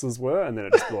Foxes were, and then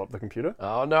it just blew up the computer.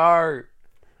 Oh no.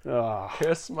 Oh.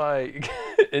 Curse my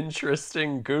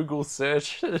interesting Google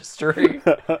search history.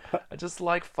 I just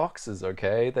like foxes,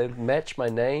 okay? They match my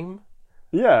name.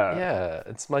 Yeah,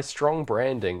 it's my strong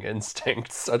branding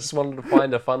instincts. I just wanted to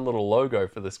find a fun little logo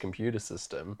for this computer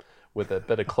system with a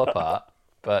bit of clip art,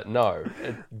 but no.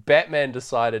 Batman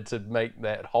decided to make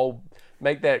that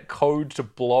code to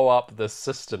blow up the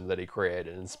system that he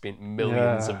created and spent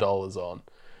millions of dollars on.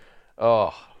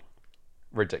 Oh,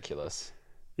 ridiculous.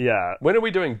 Yeah. When are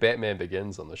we doing Batman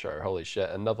Begins on the show? Holy shit,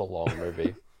 another long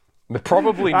movie.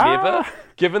 Probably never,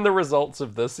 given the results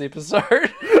of this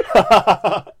episode.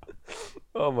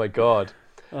 Oh my god.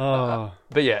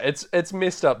 But yeah, it's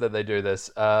messed up that they do this.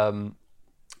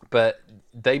 But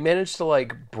they managed to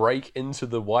like break into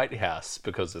the White House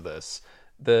because of this.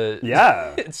 The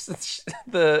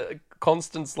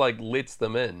Constance like lets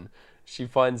them in. She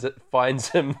finds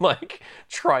him like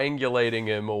triangulating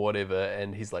him or whatever,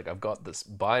 and he's like, I've got this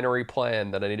binary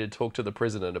plan that I need to talk to the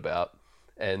president about.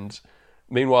 And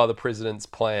meanwhile, the president's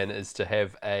plan is to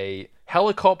have a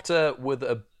helicopter with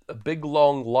a big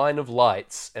long line of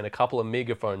lights and a couple of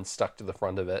megaphones stuck to the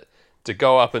front of it to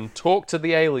go up and talk to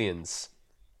the aliens.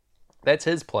 That's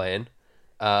his plan.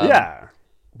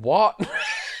 What?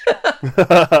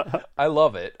 I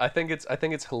love it. I think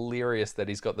it's hilarious that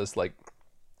he's got this like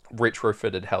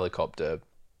retrofitted helicopter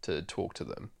to talk to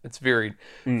them. It's very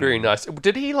very nice.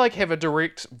 Did he like have a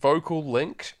direct vocal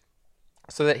link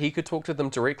so that he could talk to them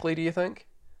directly, do you think?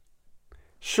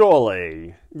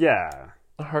 Surely. Yeah.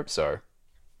 I hope so.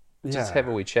 Just have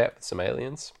a wee chat with some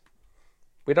aliens.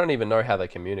 We don't even know how they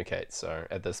communicate, so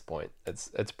at this point,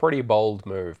 it's a pretty bold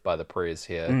move by the Prez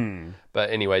here. But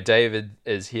anyway, David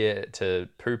is here to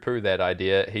poo-poo that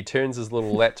idea. He turns his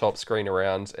little laptop screen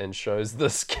around and shows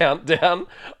this countdown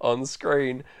on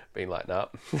screen, being like, nah,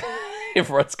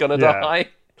 everyone's gonna die.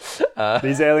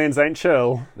 These aliens ain't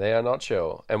chill. They are not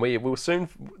chill. And we will soon,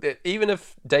 even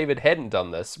if David hadn't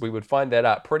done this, we would find that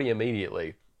out pretty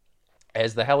immediately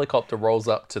as the helicopter rolls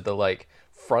up to the like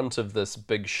front of this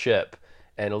big ship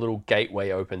and a little gateway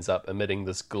opens up, emitting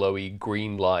this glowy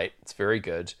green light. It's very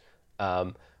good.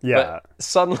 But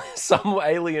suddenly, some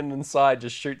alien inside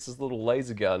just shoots his little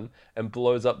laser gun and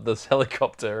blows up this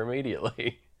helicopter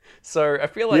immediately. So I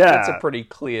feel like that's a pretty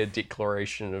clear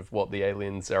declaration of what the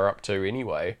aliens are up to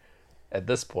anyway, at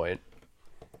this point.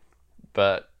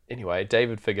 But anyway,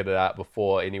 David figured it out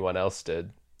before anyone else did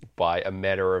by a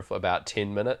matter of about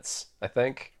 10 minutes, I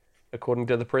think, according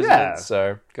to the president. Yeah.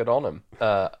 So good on him.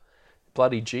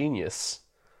 Bloody genius.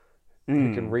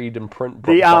 He can read and print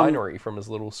binary from his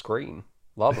little screen.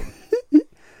 Love him.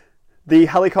 The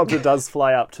helicopter does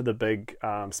fly up to the big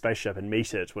spaceship and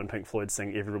meet it when Pink Floyd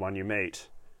sing Everyone You Meet.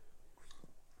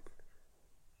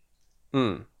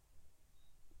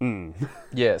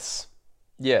 Yes.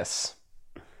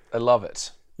 I love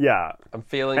it. Yeah. I'm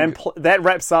feeling... And that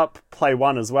wraps up play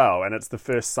one as well, and it's the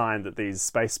first sign that these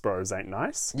space bros ain't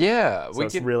nice. Yeah. So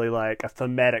it's really like a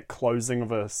thematic closing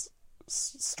of a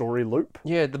story loop.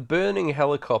 Yeah, the burning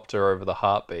helicopter over the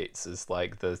heartbeats is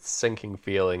like the sinking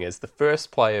feeling as the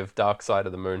first play of Dark Side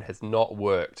of the Moon has not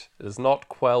worked. It has not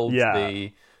quelled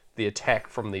the attack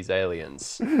from these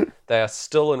aliens. They are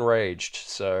still enraged,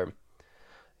 so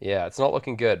yeah, it's not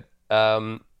looking good.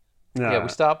 Yeah, we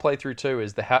start playthrough 2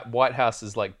 as the White House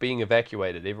is like being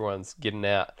evacuated. Everyone's getting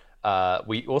out.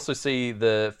 We also see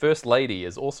the First Lady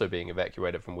is also being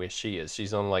evacuated from where she is.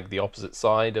 She's on like the opposite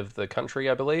side of the country,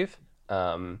 I believe.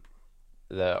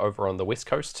 Over on the West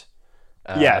Coast.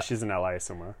 She's in LA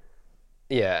somewhere.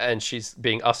 Yeah, and she's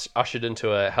being ushered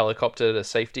into a helicopter to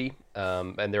safety.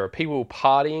 And there are people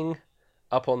partying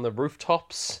up on the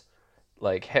rooftops,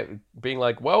 like being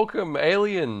like, "Welcome,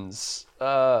 aliens!"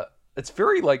 It's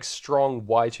very like strong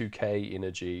Y2K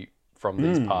energy from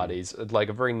these parties, like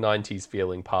a very 90s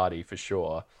feeling party for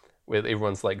sure, where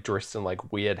everyone's like dressed in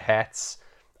like weird hats.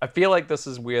 I feel like this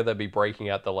is where they'd be breaking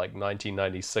out the like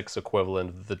 1996 equivalent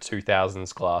of the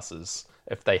 2000s glasses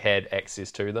if they had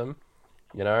access to them,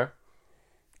 you know?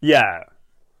 Yeah.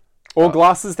 Or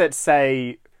glasses that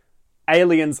say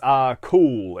aliens are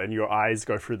cool and your eyes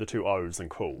go through the two O's and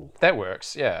cool. That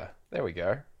works, yeah. There we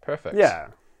go. Perfect. Yeah.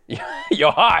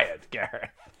 You're hired,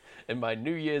 Gareth. In my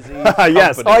New Year's Eve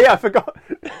Yes. company. Oh, yeah, I forgot.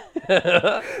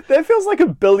 That feels like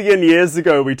 1 billion years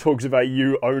ago we talked about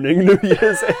you owning New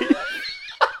Year's Eve.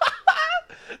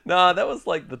 Nah, that was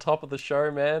like the top of the show,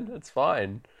 man. It's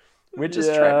fine. We're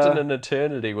just trapped in an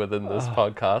eternity within this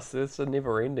podcast. It's a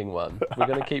never-ending one. We're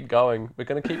going to keep going. We're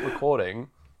going to keep recording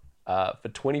for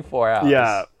 24 hours.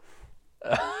 Yeah.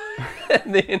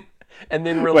 and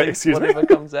then release whatever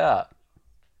comes out.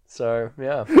 So,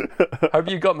 yeah. Hope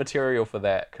you got material for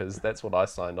that, because that's what I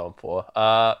signed on for.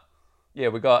 Yeah,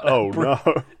 we got... Oh, no.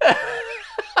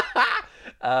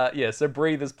 So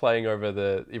Breathe is playing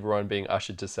over everyone being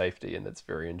ushered to safety, and it's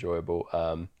very enjoyable.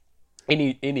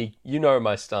 Any you know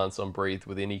my stance on Breathe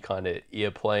with any kind of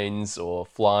airplanes or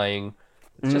flying.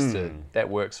 It's just that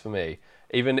works for me.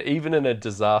 Even in a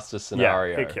disaster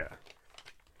scenario, heck yeah.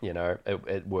 You know,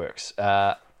 it works.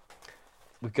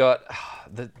 We've got,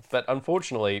 but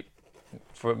unfortunately,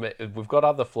 we've got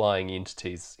other flying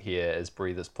entities here as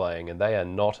Breathe is playing, and they are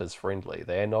not as friendly.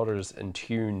 They are not as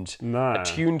attuned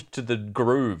to the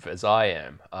groove as I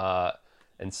am.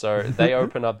 And so they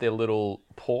open up their little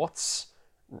ports,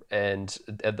 and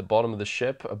at the bottom of the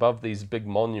ship, above these big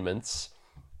monuments,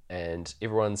 and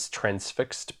everyone's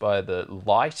transfixed by the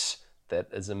light that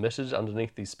is emitted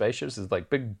underneath these spaceships. There's like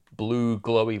big blue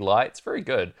glowy lights. Very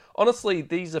good. Honestly,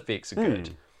 these effects are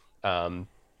good.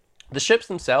 The ships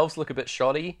themselves look a bit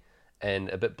shoddy and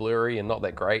a bit blurry and not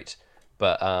that great.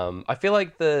 But I feel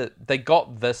like they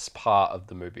got this part of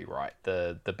the movie right.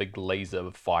 The big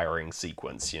laser firing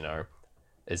sequence, you know,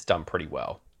 is done pretty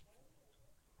well.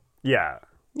 Yeah.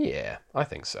 Yeah, I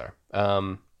think so.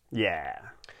 Yeah.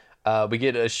 We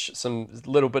get some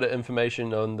little bit of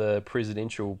information on the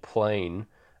presidential plane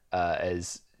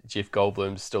as Jeff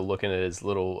Goldblum's still looking at his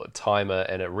little timer,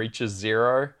 and it reaches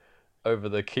 0 over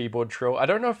the keyboard trill. I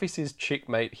don't know if he says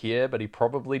checkmate here, but he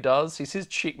probably does. He says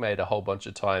checkmate a whole bunch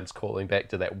of times, calling back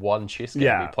to that one chess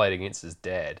game he played against his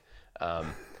dad.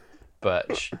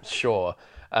 But sure.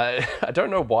 I don't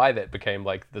know why that became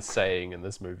like the saying in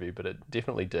this movie, but it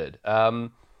definitely did.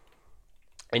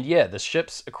 And yeah, the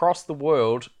ships across the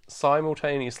world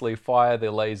simultaneously fire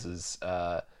their lasers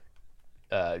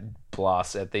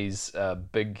blasts at these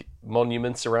big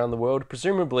monuments around the world.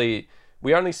 Presumably,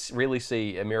 we only really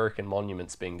see American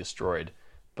monuments being destroyed,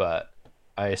 but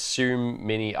I assume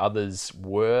many others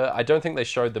were. I don't think they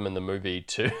showed them in the movie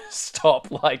to stop,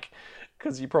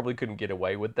 because you probably couldn't get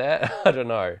away with that. I don't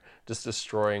know, just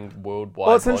destroying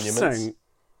worldwide monuments. Interesting.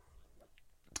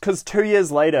 because 2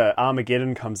 years later,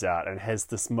 Armageddon comes out and has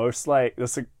this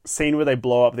this scene where they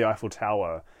blow up the Eiffel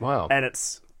Tower. Wow. And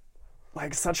it's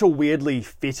like such a weirdly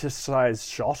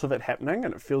fetishized shot of it happening,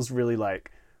 and it feels really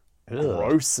like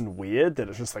gross and weird that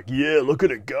it's just like, yeah, look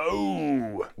at it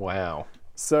go. Wow.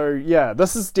 So yeah,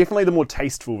 this is definitely the more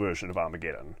tasteful version of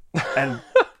Armageddon. And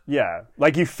yeah,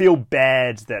 like you feel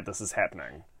bad that this is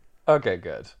happening. Okay,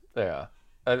 good. Yeah.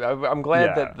 I'm glad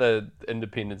Yeah. that the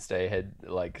Independence Day had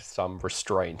like some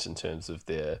restraint in terms of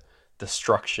their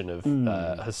destruction of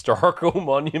historical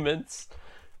monuments.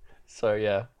 So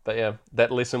yeah, but yeah,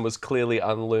 that lesson was clearly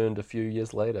unlearned a few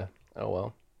years later. Oh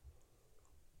well.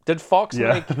 Did Fox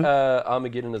make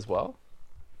Armageddon as well?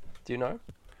 Do you know?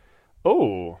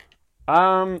 Oh,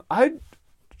 I'm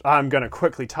gonna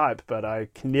quickly type, but I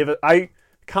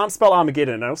can't spell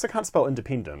Armageddon. I also can't spell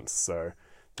Independence, so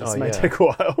this may take a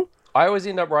while. I always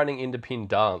end up writing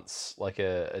Independence, like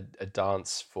a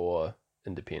dance for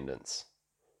independence.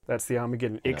 That's the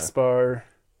Armageddon Expo.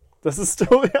 This is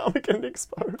still the Armageddon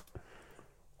Expo.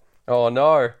 Oh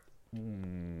no.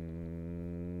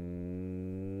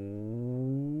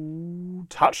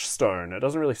 Touchstone. It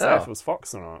doesn't really say if it was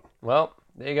Fox or not. Well,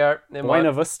 there you go. Never mind.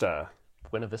 Buena Vista.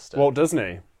 Buena Vista. Walt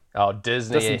Disney. Oh,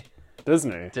 Disney.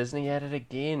 Disney at it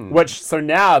again. So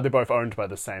now they're both owned by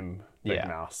the same big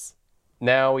mouse.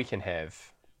 Now we can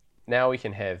have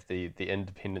the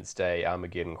Independence Day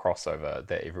Armageddon crossover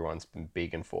that everyone's been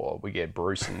begging for. We get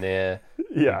Bruce in there.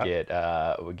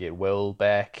 Yeah. We get Will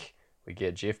back. We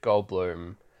get Jeff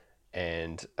Goldblum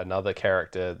and another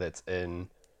character that's in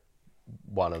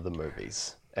one of the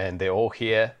movies. And they're all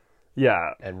here.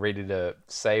 Yeah. And ready to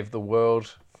save the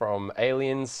world from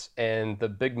aliens and the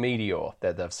big meteor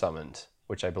that they've summoned,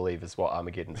 which I believe is what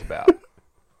Armageddon's about.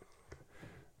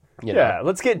 Yeah,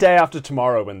 let's get Day After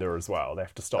Tomorrow in there as well. They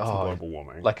have to stop some global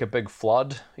warming. Like a big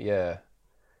flood. Yeah.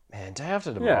 Man, Day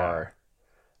After Tomorrow.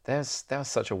 That was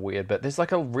such a weird bit. There's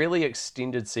like a really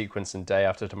extended sequence in Day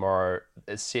After Tomorrow.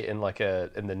 It's set in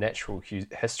in the Natural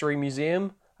History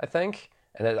Museum, I think.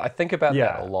 And I think about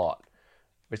that a lot.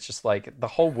 It's just like the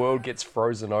whole world gets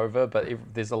frozen over, but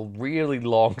there's a really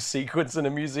long sequence in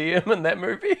a museum in that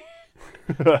movie.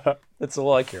 That's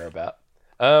all I care about.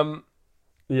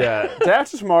 Yeah, Day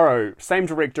After Tomorrow, same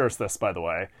director as this, by the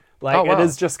way. It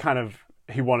is just kind of,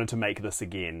 he wanted to make this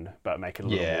again, but make it a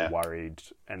little more worried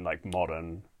and like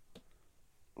modern.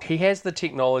 He has the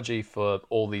technology for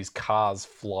all these cars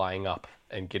flying up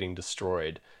and getting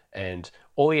destroyed. And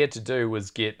all he had to do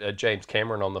was get James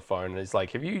Cameron on the phone, and he's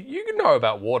like, you know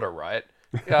about water, right?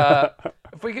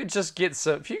 If we could just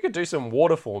if you could do some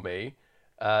water for me,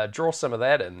 draw some of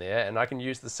that in there, and I can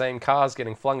use the same cars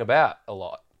getting flung about a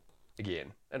lot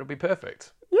again. It'll be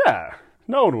perfect. Yeah,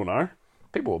 no one will know.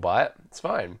 People will buy it. It's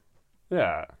fine.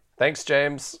 Yeah. Thanks,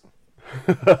 James.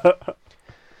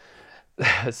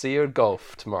 See you at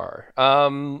golf tomorrow.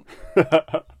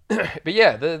 But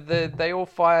yeah, they all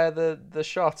fire the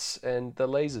shots and the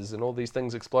lasers and all these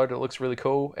things explode. It looks really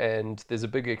cool, and there's a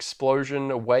big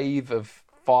explosion, a wave of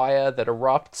fire that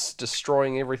erupts,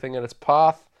 destroying everything in its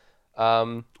path.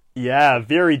 Yeah,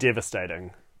 very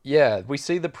devastating. Yeah, we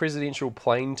see the presidential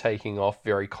plane taking off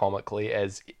very comically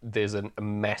as there's a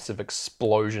massive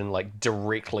explosion like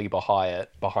directly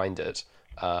behind it.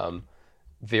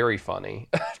 Very funny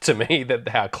to me that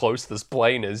how close this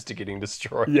plane is to getting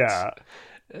destroyed. Yeah.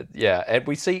 Yeah, and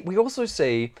we also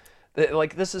see that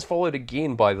like this is followed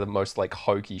again by the most like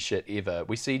hokey shit ever.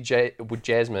 We see with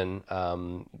Jasmine,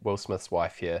 Will Smith's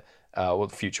wife here,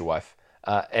 future wife,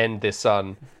 and their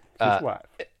son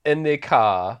in their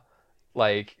car,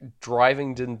 like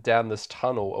driving down this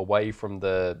tunnel away from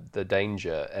the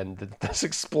danger, and this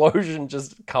explosion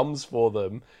just comes for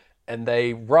them, and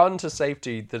they run to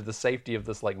the safety of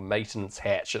this like maintenance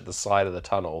hatch at the side of the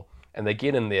tunnel, and they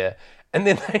get in there, and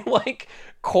then they like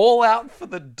call out for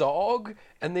the dog,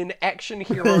 and then action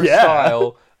hero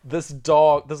style, this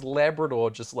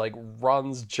Labrador just like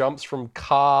jumps from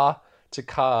car to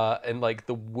car in like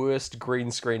the worst green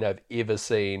screen I've ever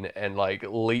seen, and like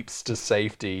leaps to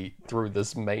safety through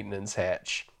this maintenance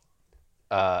hatch.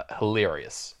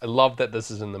 Hilarious. I love that this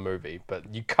is in the movie,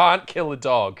 but you can't kill a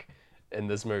dog in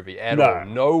this movie at all.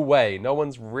 No way. No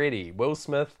one's ready. Will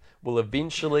Smith will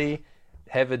eventually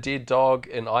have a dead dog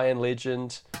in Iron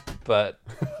Legend, but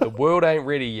the world ain't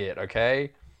ready yet,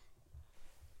 okay?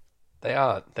 They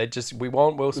aren't. We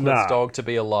want Will Smith's dog to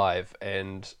be alive,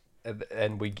 and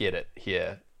we get it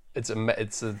here. It's a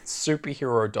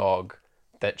superhero dog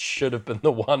that should have been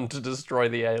the one to destroy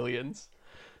the aliens.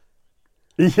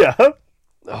 Yeah.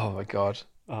 Oh my god.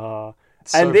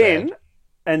 And then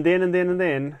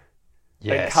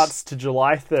it cuts to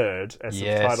July 3rd as the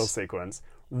title sequence,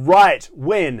 right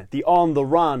when the on the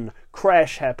run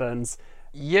crash happens.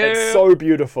 Yeah. It's so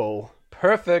beautiful.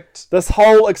 Perfect. This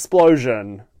whole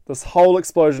explosion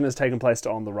has taken place to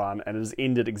On the Run, and it has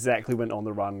ended exactly when On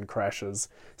the Run crashes.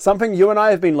 Something you and I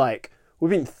have been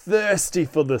we've been thirsty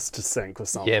for this to sync with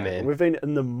something. Yeah, man. We've been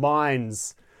in the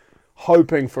mines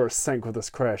hoping for a sync with this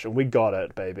crash, and we got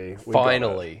it, baby.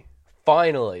 Finally.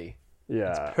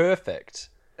 Yeah. It's perfect.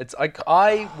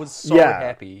 I was so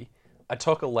happy. I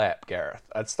took a lap, Gareth.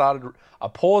 I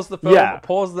paused the film, I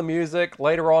paused the music.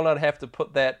 Later on, I'd have to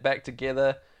put that back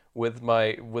together with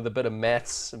a bit of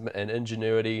maths and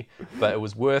ingenuity, but it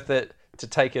was worth it to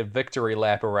take a victory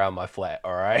lap around my flat,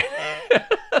 all right?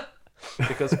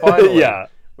 Because finally,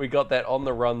 we got that on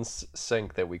the run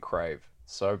sync that we crave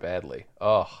so badly.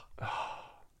 Oh,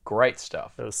 great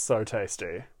stuff. It was so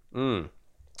tasty. But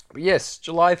yes,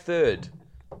 July 3rd.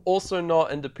 Also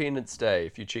not Independence Day,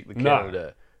 if you check the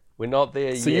calendar. We're not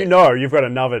there yet. So you've got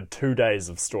another 2 days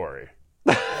of story.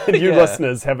 And you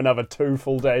listeners have another 2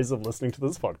 full days of listening to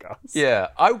this podcast. Yeah,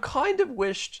 I kind of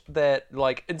wished that,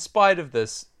 in spite of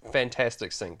this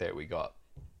fantastic sync that we got,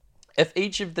 if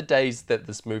each of the days that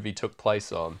this movie took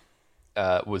place on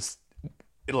was,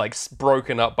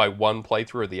 broken up by one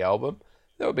playthrough of the album,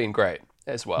 that would have been great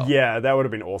as well. Yeah, that would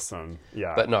have been awesome.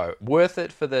 Yeah. But no, worth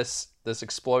it for this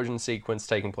explosion sequence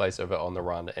taking place over On the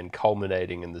Run and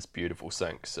culminating in this beautiful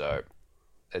sync. So,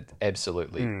 it's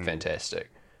absolutely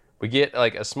fantastic. We get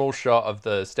a small shot of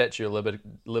the Statue of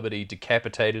Liberty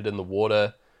decapitated in the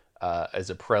water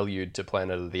as a prelude to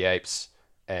Planet of the Apes,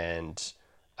 and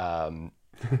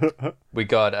we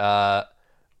got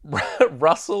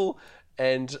Russell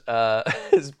and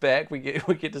his back. We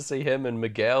get to see him and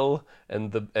Miguel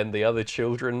and the other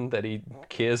children that he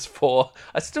cares for.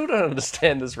 I still don't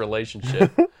understand this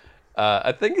relationship.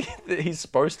 I think that he's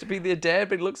supposed to be their dad,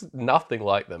 but he looks nothing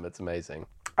like them. It's amazing.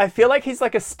 I feel like he's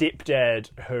like a stepdad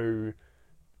who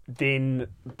then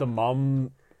the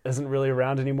mum isn't really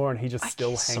around anymore and he just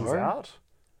still hangs out.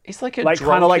 He's like a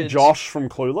kind of like Josh from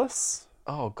Clueless.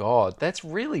 Oh god, that's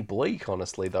really bleak,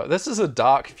 honestly, though. This is a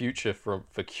dark future for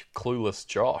Clueless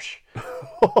Josh.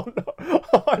 Oh, no.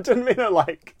 I didn't mean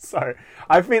it sorry.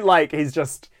 I meant he's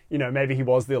just, maybe he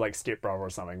was their stepbrother or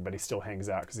something, but he still hangs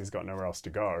out because he's got nowhere else to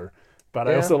go. But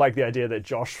I also like the idea that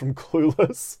Josh from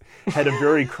Clueless had a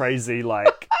very crazy,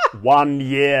 1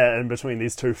 year in between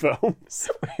these 2 films.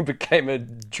 He became a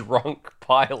drunk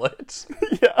pilot.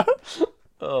 Yeah.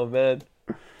 Oh, man.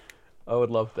 I would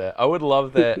love that. I would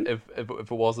love that if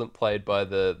it wasn't played by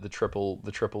the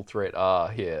triple threat R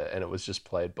here, and it was just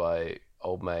played by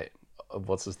old mate,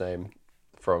 what's his name,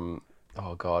 from,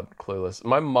 oh god, Clueless.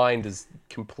 My mind has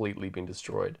completely been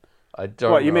destroyed. I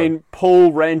don't What, you mean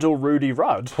Paul Randall Rudy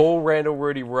Rudd? Paul Randall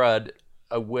Rudy Rudd,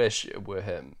 I wish it were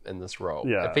him in this role.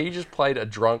 Yeah. If he just played a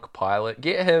drunk pilot,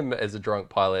 get him as a drunk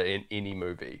pilot in any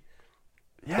movie.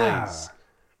 Yeah. Please.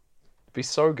 It'd be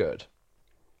so good.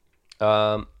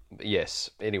 Yes,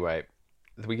 anyway,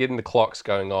 we get the clocks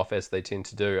going off as they tend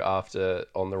to do after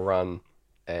On the Run,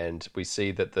 and we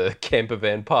see that the camper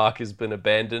van park has been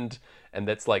abandoned, and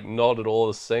that's not at all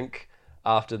a sync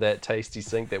after that tasty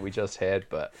sync that we just had,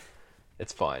 but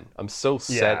it's fine. I'm still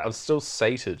I'm still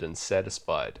sated and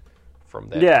satisfied from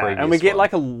that. Yeah, previous and we get one.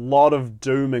 a lot of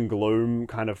doom and gloom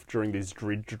kind of during these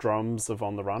dread drums of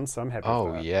On the Run, so I'm happy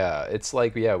for that. Oh yeah, it's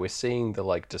we're seeing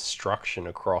the destruction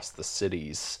across the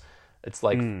cities. It's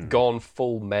gone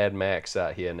full Mad Max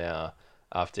out here now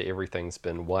after everything's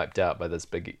been wiped out by this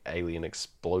big alien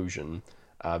explosion.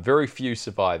 Very few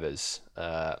survivors.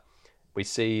 We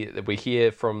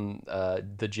hear from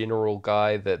the general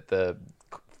guy that the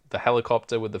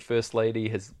helicopter with the First Lady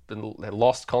had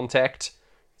lost contact,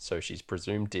 so she's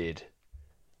presumed dead.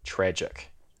 Tragic.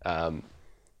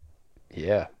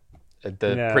 Yeah.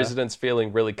 The president's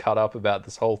feeling really cut up about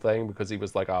this whole thing because he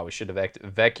was like, oh, we should have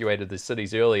evacuated the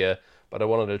cities earlier, but I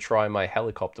wanted to try my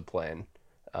helicopter plan.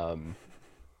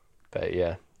 But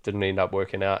yeah, didn't end up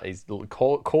working out. He's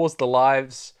cost the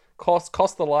lives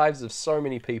of so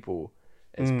many people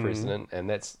as president, and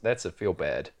that's a feel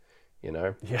bad,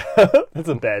 Yeah, that's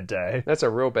a bad day. That's a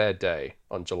real bad day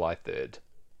on July 3rd,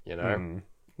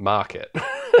 Mark it.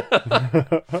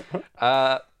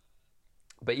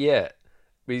 But yeah,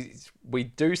 we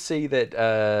do see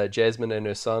that Jasmine and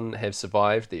her son have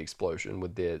survived the explosion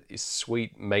with their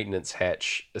sweet maintenance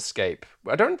hatch escape.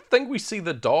 I don't think we see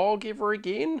the dog ever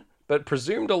again, but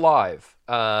presumed alive.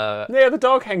 Yeah, the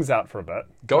dog hangs out for a bit.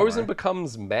 Goes and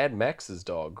becomes Mad Max's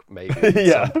dog, maybe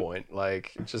at some point,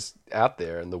 just out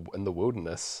there in the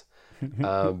wilderness.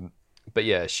 but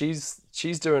yeah, she's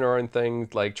doing her own thing,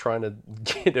 like trying to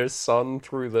get her son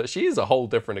through the. She has a whole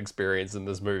different experience in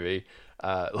this movie,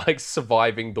 like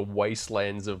surviving the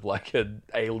wastelands of like an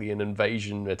alien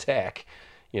invasion attack.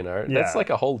 You know, that's Yeah. like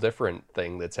a whole different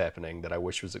thing that's happening that I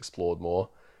wish was explored more.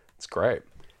 It's great.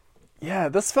 Yeah,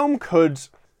 this film could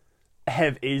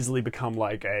have easily become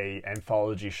like a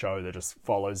anthology show that just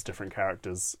follows different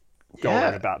characters going Yeah.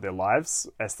 about their lives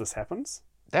as this happens.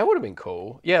 That would have been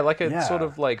cool. Yeah, like a Yeah. sort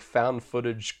of like found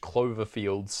footage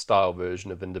Cloverfield style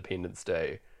version of Independence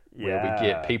Day. Where we Yeah.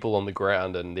 get people on the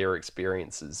ground and their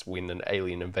experiences when an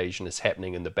alien invasion is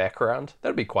happening in the background.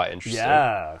 That'd be quite interesting.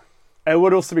 Yeah. It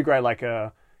would also be great, like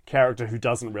a character who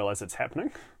doesn't realize it's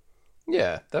happening.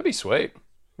 Yeah, that'd be sweet.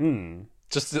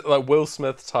 Just like Will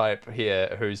Smith type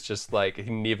here, who's just like he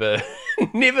never,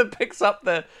 never picks up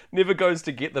never goes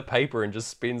to get the paper and just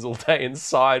spends all day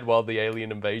inside while the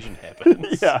alien invasion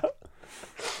happens. Yeah.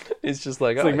 It's just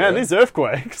like, It's like, man, these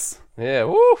earthquakes. yeah,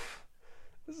 woof,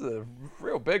 this is a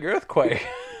real big earthquake.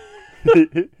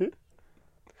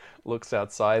 Looks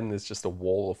outside and there's just a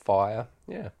wall of fire.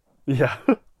 Yeah, Yeah.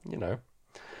 you know.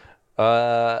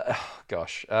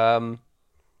 Gosh.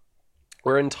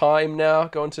 We're in time now,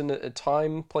 going to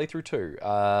time playthrough 2.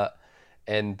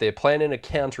 And they're planning a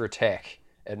counterattack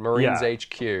at Marines Yeah.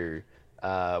 HQ.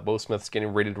 Will Smith's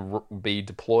getting ready to be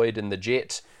deployed in the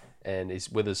jet, and he's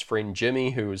with his friend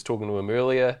Jimmy, who was talking to him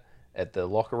earlier at the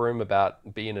locker room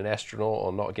about being an astronaut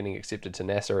or not getting accepted to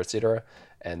NASA, etc.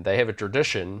 And they have a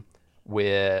tradition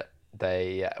where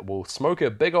they will smoke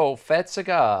a big old fat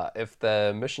cigar if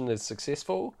the mission is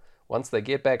successful. Once they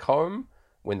get back home,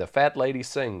 when the fat lady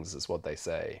sings, is what they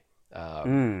say.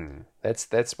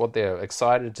 That's what they're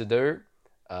excited to do.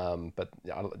 But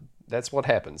that's what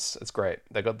happens. It's great.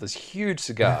 They got this huge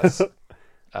cigars.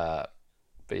 But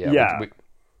yeah, Yeah.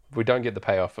 we don't get the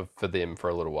payoff for them for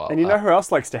a little while. And you know who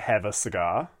else likes to have a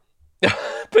cigar?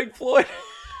 Pink Floyd.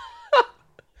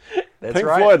 That's Pink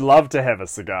right. Floyd love to have a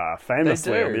cigar.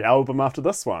 Famously, They on do. the album after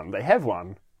this one, they have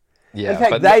one. Yeah, In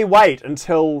fact, but they wait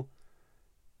until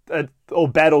all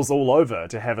battle's all over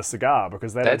to have a cigar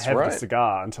because they don't That's have right. the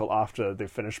cigar until after they've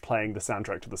finished playing the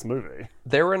soundtrack to this movie.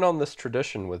 they're in on this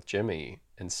tradition with Jimmy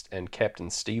and Captain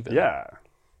Steven. Yeah.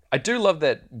 I do love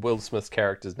that Will Smith's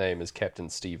character's name is Captain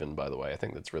Steven, by the way. I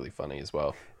think that's really funny as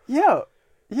well. Yeah.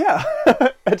 Yeah.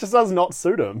 It just does not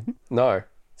suit him. No,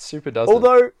 super doesn't.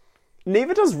 Although,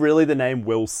 neither does really the name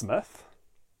Will Smith.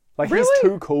 Like, he's Really?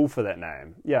 too cool for that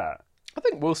name. Yeah. I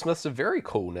think Will Smith's a very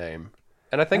cool name.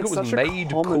 And I think It's it was such a made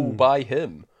common- cool by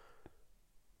him.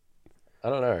 I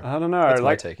don't know. I don't know. That's my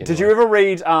like, take did anyway. you ever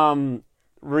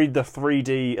read the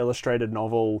 3D illustrated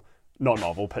novel, not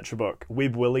novel, picture book,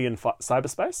 Web Willie in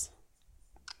Cyberspace?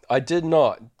 I did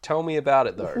not. Tell me about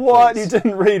it, though. What? please. You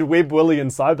didn't read Web Willie in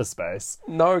Cyberspace?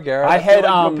 No, Garrett. I feel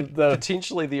had, you're the-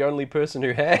 potentially the only person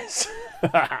who has.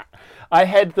 I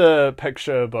had the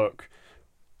picture book,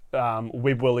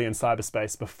 Web Willie in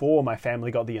Cyberspace, before my family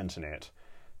got the internet.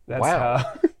 That's Wow.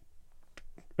 how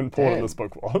important Damn. this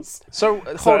book was. So,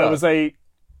 So hold it on. was a...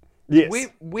 Yes.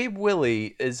 Web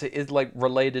Willie is like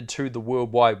related to the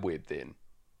World Wide Web then?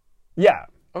 Yeah.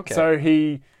 Okay.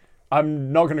 So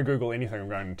I'm not going to Google anything, I'm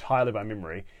going entirely by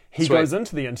memory. He Sweet. goes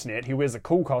into the internet, he wears a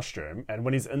cool costume, and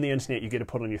when he's in the internet, you get to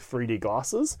put on your 3D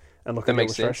glasses and look at the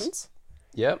makes sense. illustrations.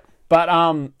 Yep. But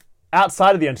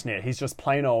outside of the internet, he's just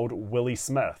plain old Willie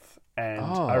Smith. And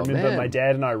Oh, I remember man. my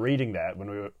dad and I reading that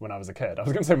when I was a kid. I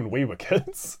was going to say when we were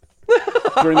kids.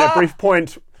 during that brief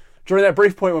point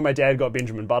when my dad got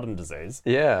Benjamin Button disease.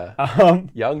 Yeah.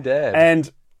 Young dad.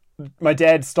 And my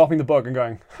dad stopping the book and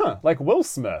going, like Will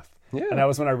Smith. Yeah. And that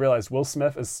was when I realized Will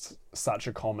Smith is such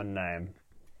a common name.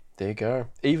 There you go.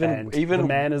 And the Even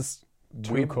man is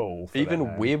too Web, cool for even that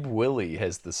name. Web Willie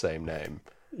has the same name.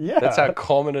 Yeah. That's how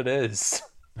common it is.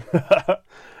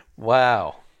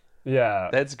 Wow. Yeah.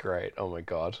 That's great. Oh my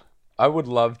god. I would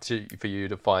love for you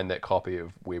to find that copy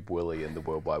of Web Willie in the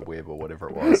World Wide Web or whatever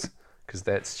it was, because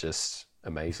that's just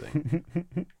amazing.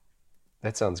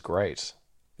 That sounds great.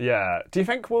 Yeah. Do you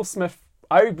think Will Smith...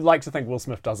 I would like to think Will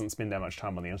Smith doesn't spend that much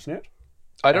time on the internet.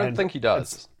 I don't And think he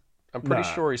does. I'm pretty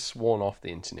Nah. sure he's sworn off the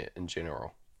internet in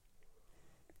general.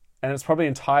 And it's probably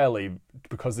entirely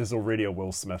because there's already a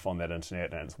Will Smith on that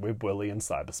internet and it's Web Willie in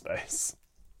cyberspace.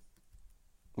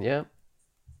 Yeah.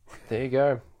 There you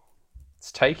go.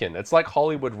 It's taken. It's like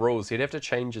Hollywood rules. He'd have to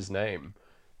change his name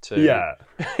to Yeah.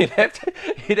 he'd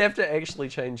have to actually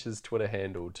change his Twitter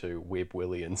handle to Web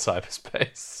Willie in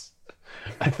cyberspace.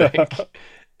 I think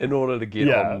in order to get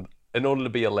Yeah. on, in order to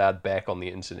be allowed back on the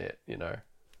internet,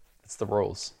 it's the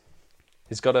rules.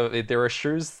 There are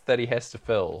shoes that he has to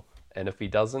fill And if he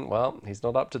doesn't, well, he's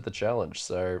not up to the challenge.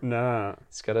 So Nah.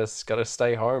 he's gotta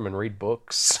stay home and read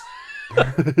books.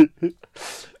 I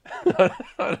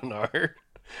don't know.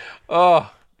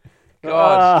 Oh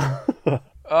God.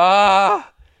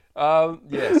 Ah.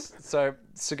 Yes. So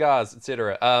cigars,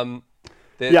 etc.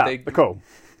 Yeah, cool.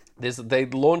 They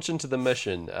launch into the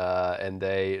mission, and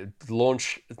they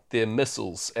launch their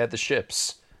missiles at the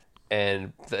ships,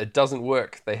 and it doesn't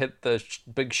work. They hit the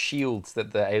big shields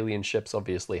that the alien ships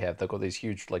obviously have. They've got these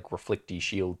huge, like, reflecty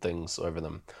shield things over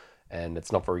them, and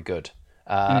it's not very good.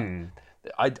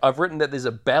 I've written that there's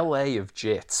a ballet of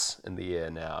jets in the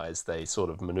air now as they sort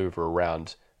of maneuver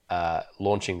around,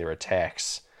 launching their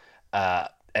attacks.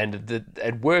 And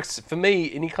it works for me.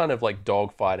 Any kind of like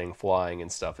dogfighting, flying, and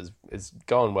stuff is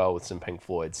going well with some Pink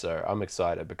Floyd. So I'm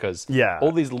excited because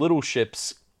all these little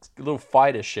ships, little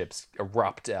fighter ships,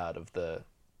 erupt out of the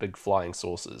big flying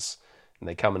saucers, and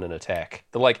they come in and attack.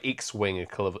 They're like X-wing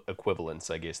equivalents,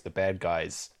 I guess. The bad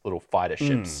guys' little fighter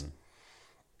ships.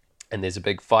 And there's a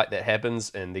big fight that happens,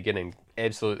 and they're getting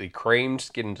absolutely creamed,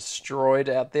 getting destroyed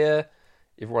out there.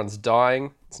 Everyone's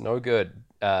dying. It's no good.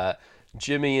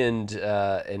 Jimmy and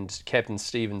Captain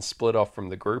Stevens split off from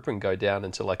the group and go down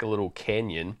into like a little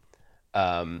canyon,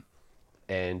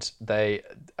 and they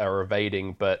are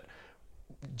evading. But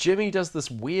Jimmy does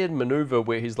this weird maneuver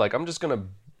where he's like, "I'm just gonna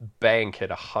bank at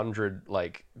 100,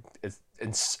 like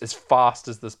as fast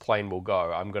as this plane will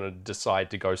go. I'm gonna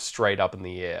decide to go straight up in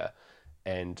the air."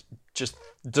 And just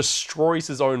destroys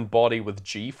his own body with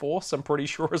G-force, I'm pretty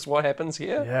sure is what happens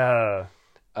here. Yeah.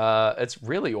 It's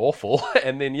really awful.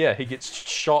 And then, he gets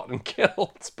shot and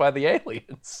killed by the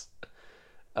aliens.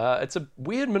 It's a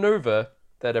weird maneuver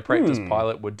that a practice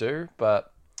pilot would do,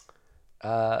 but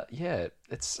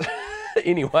it's...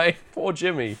 Anyway, poor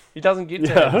Jimmy. He doesn't get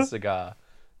to have a cigar.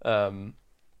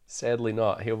 Sadly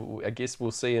not. I guess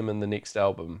we'll see him in the next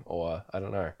album, or I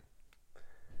don't know.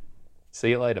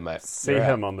 See you later, mate. See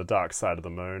him on the dark side of the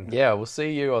moon. Yeah, we'll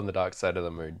see you on the dark side of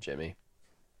the moon, Jimmy.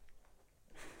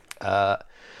 But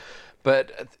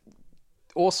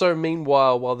also,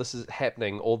 meanwhile, while this is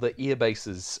happening, all the air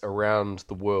bases around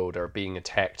the world are being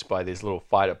attacked by these little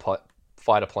fighter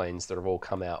planes that have all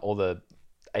come out. All the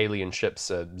alien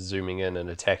ships are zooming in and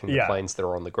attacking the planes that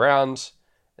are on the ground.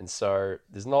 And so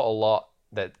there's not a lot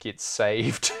that gets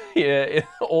saved.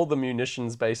 All the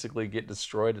munitions basically get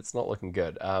destroyed. It's not looking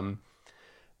good.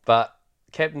 But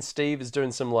Captain Steve is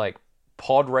doing some, like,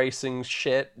 pod racing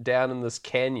shit down in this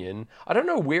canyon. I don't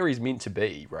know where he's meant to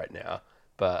be right now,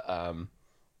 but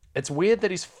it's weird that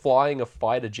he's flying a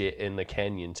fighter jet in the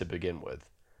canyon to begin with.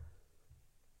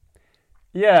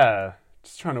 Yeah,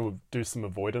 just trying to do some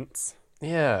avoidance.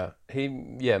 Yeah, he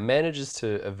manages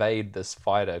to evade this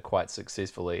fighter quite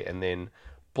successfully, and then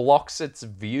blocks its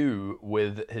view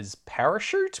with his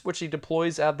parachute, which he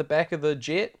deploys out the back of the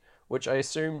jet, which I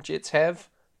assume jets have.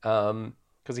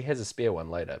 Because he has a spare one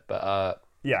later, but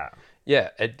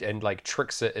and like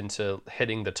tricks it into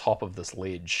hitting the top of this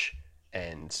ledge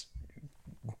and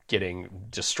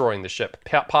destroying the ship,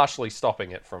 partially stopping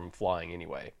it from flying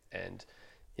anyway. And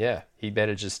he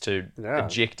manages to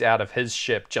eject out of his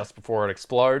ship just before it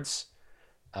explodes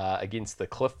against the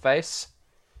cliff face.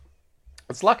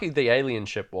 It's lucky the alien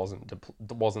ship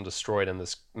wasn't destroyed in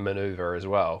this maneuver as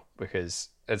well, because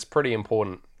it's pretty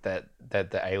important that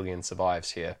the alien survives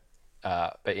here.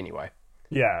 But anyway.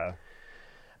 Yeah.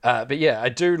 I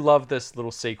do love this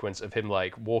little sequence of him,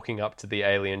 like, walking up to the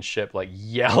alien ship, like,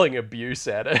 yelling abuse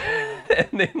at it,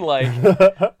 and then, like,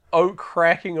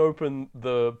 cracking open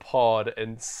the pod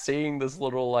and seeing this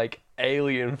little, like,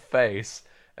 alien face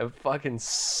and fucking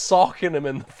socking him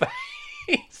in the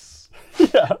face.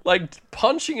 Yeah. Like,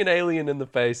 punching an alien in the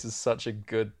face is such a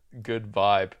good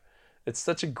vibe. It's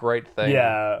such a great thing.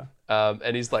 Yeah.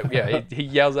 And he's like, he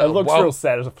yells out. It looks real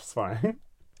satisfying.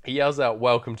 He yells out,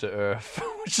 "Welcome to Earth,"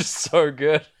 which is so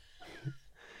good.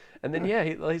 And then,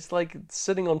 he's like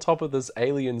sitting on top of this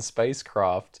alien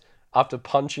spacecraft after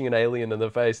punching an alien in the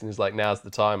face, and he's like, "Now's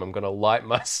the time. I'm going to light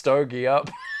my stogie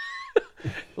up."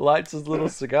 Lights his little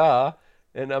cigar.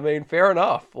 And I mean, fair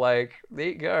enough. Like, there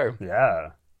you go.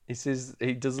 Yeah. He says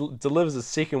he delivers a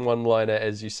second one-liner,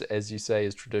 as you say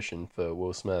is tradition for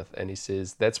Will Smith, and he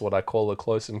says, "That's what I call a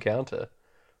close encounter."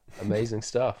 Amazing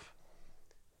stuff.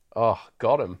 Oh,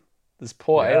 got him. This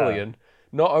poor alien.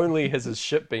 Not only has his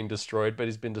ship been destroyed, but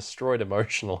he's been destroyed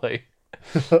emotionally.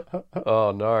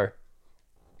 Oh no.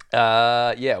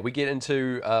 We get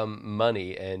into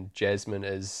money, and Jasmine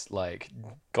is like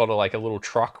got a little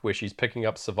truck where she's picking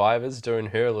up survivors, doing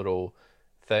her little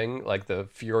thing, like the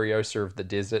Furiosa of the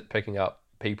desert, picking up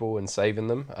people and saving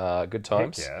them. Good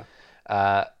times. Heck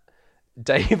yeah.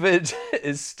 David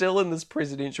is still in this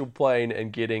presidential plane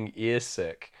and getting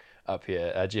airsick up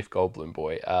here, Jeff Goldblum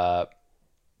boy.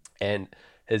 And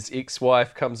his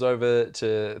ex-wife comes over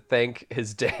to thank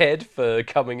his dad for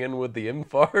coming in with the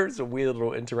info. It's a weird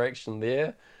little interaction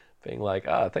there, being like,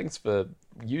 thanks for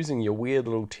using your weird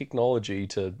little technology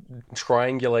to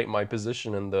triangulate my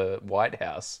position in the White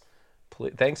House.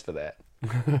 Thanks for that.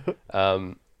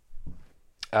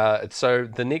 So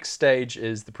the next stage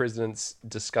is the president's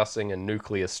discussing a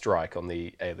nuclear strike on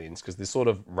the aliens because they're sort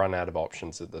of run out of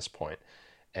options at this point.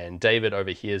 And David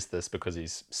overhears this because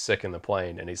he's sick in the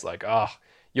plane, and he's like,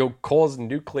 you'll cause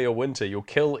nuclear winter.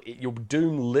 You'll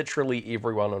doom literally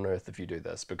everyone on Earth if you do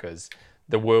this, because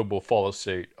the world will follow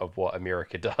suit of what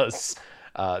America does.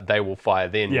 They will fire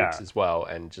their nukes as well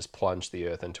and just plunge the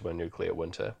Earth into a nuclear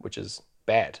winter, which is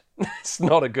bad. It's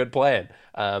not a good plan,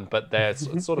 but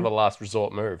that's sort of a last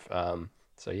resort move.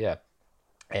 So yeah,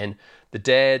 and the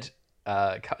dad,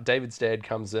 David's dad,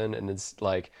 comes in and is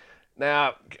like,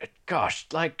 "Now, gosh,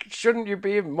 like, shouldn't you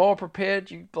be more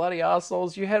prepared, you bloody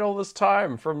assholes? You had all this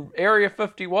time from Area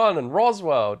 51 and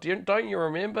Roswell. Don't you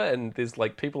remember?" And there's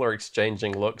like people are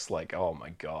exchanging looks like, "Oh my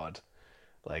god,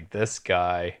 like this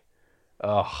guy,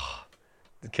 oh."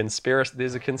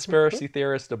 There's a conspiracy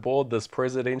theorist aboard this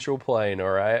presidential plane,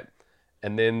 all right?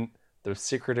 And then the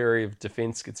Secretary of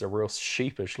Defense gets a real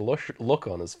sheepish look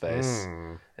on his face.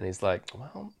 And he's like,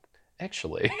 well,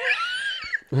 actually,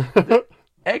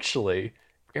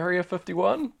 Area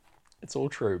 51, it's all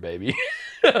true, baby.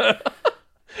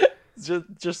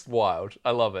 Just wild. I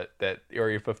love it that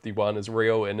Area 51 is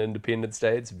real in Independence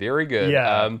Day. It's very good.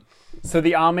 Yeah. So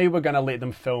the army were going to let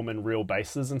them film in real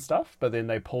bases and stuff, but then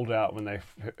they pulled out when they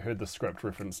heard the script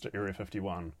reference to Area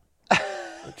 51.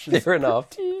 Which is Fair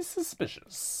enough. Pretty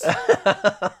suspicious.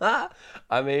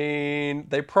 I mean,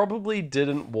 they probably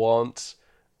didn't want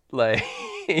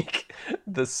like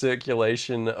the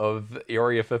circulation of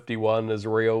Area 51 is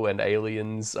real and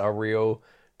aliens are real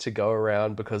to go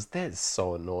around, because that's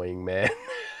so annoying, man.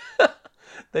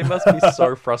 They must be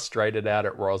so frustrated out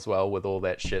at Roswell with all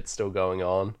that shit still going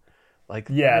on. Like,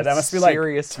 yeah, that must be like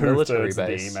serious military base.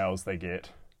 Of the emails they get.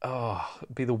 Oh,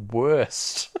 it'd be the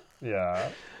worst. Yeah.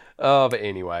 Oh, but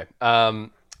anyway,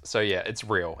 so yeah, it's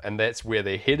real, and that's where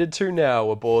they're headed to now,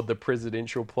 aboard the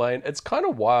presidential plane. It's kind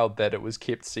of wild that it was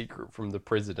kept secret from the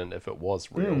president if it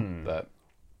was real, but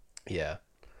yeah,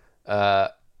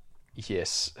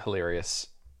 yes, hilarious.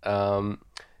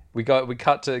 We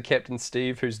cut to Captain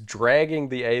Steve, who's dragging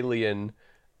the alien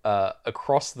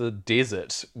across the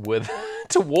desert with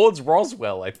towards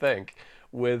Roswell, I think,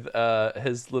 with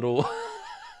his little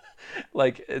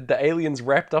like the alien's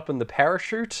wrapped up in the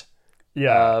parachute.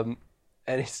 Yeah.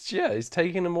 And he's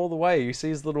taking him all the way. You see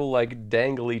his little like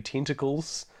dangly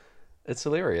tentacles. It's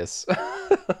hilarious.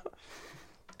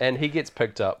 And he gets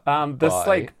picked up. This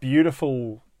like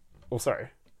beautiful. Oh, sorry.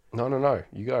 No.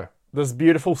 You go. This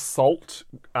beautiful salt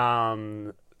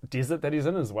desert that he's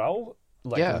in as well.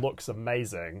 Like, it looks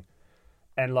amazing,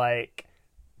 and like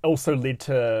also led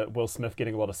to Will Smith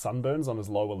getting a lot of sunburns on his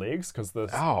lower legs because the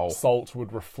salt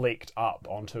would reflect up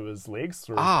onto his legs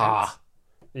through his pants.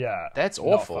 Yeah, that's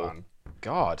awful.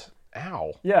 God,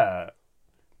 ow. Yeah,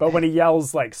 but when he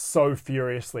yells like so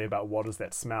furiously about what is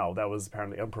that smell, that was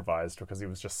apparently improvised because he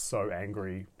was just so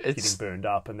angry getting burned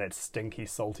up in that stinky,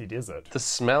 salty desert. The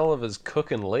smell of his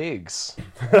cooking legs.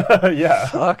 Yeah.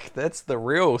 Fuck, that's the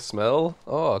real smell.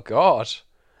 Oh, God.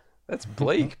 That's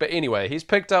bleak. But anyway, he's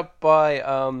picked up by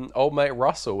old mate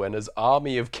Russell and his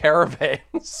army of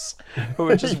caravans who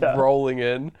are just rolling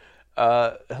in.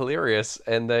 Hilarious.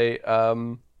 And they...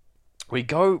 We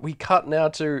cut now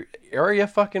to Area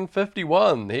fucking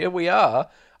 51. Here we are.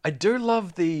 I do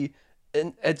love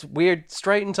it's weird,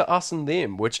 straight into Us and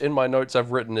Them, which in my notes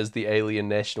I've written as the Alien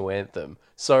National Anthem.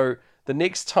 So the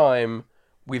next time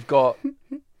we've got,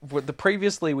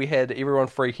 previously we had everyone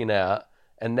freaking out,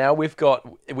 and now we're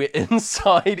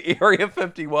inside Area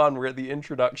 51. We're at the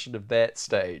introduction of that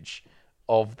stage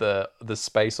of the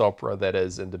space opera that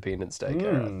is Independence Day,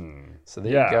 Gareth. So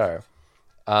there you go.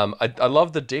 I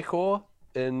love the decor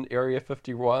in Area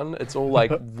 51. It's all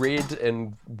like red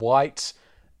and white,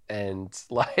 and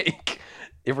like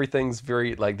everything's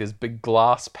very like there's big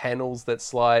glass panels that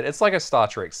slide. It's like a Star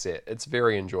Trek set. It's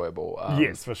very enjoyable.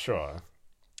 Yes, for sure.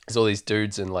 There's all these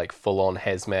dudes in like full-on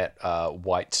hazmat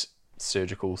white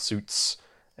surgical suits,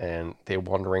 and they're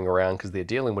wandering around because they're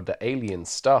dealing with the alien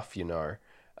stuff, you know.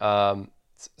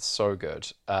 So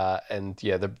good. And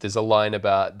yeah, there's a line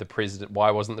about the president.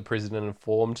 Why wasn't the president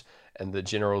informed? And the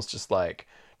general's just like,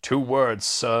 2 words,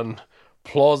 son.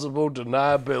 Plausible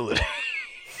deniability.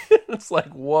 It's like,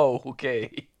 whoa,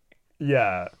 okay.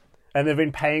 Yeah. And they've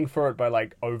been paying for it by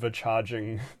like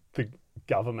overcharging the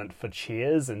government for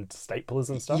chairs and staplers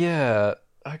and stuff. Yeah,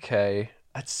 okay.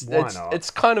 It's Why it's not? it's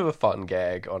kind of a fun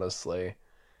gag, honestly.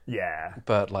 Yeah.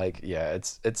 But like, yeah,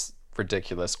 it's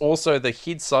ridiculous. Also, the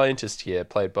head scientist here,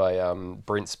 played by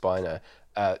Brent Spiner,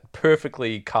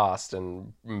 perfectly cast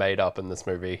and made up in this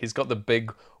movie. He's got the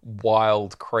big,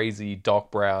 wild, crazy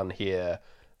Doc Brown hair,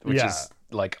 which Yeah. is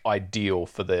like ideal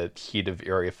for the head of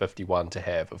Area 51 to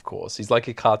have. Of course, he's like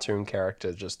a cartoon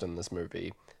character just in this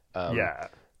movie. Yeah.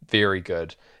 Very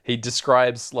good. He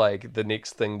describes like the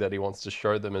next thing that he wants to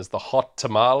show them is the hot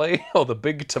tamale or the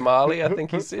big tamale, I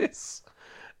think he says,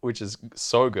 which is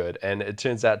so good. And it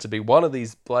turns out to be one of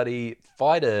these bloody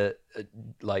fighter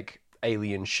like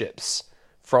alien ships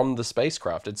from the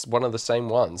spacecraft. It's one of the same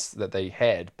ones that they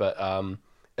had, but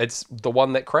it's the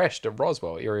one that crashed at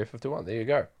Roswell, Area 51. There you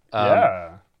go.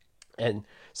 Yeah. And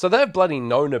so they've bloody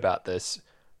known about this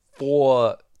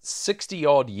for 60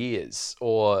 odd years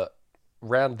or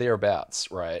round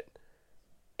thereabouts, right?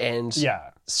 And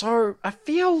Yeah. so I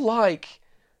feel like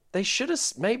they should have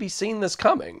maybe seen this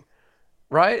coming,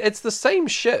 right? It's the same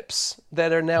ships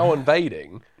that are now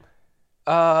invading.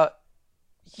 Yeah,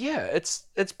 it's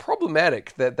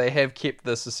problematic that they have kept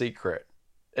this a secret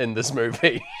in this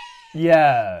movie.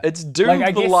 Yeah. It's doomed Like,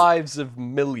 I the guess- lives of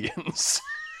millions.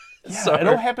 Yeah, So- it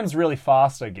all happens really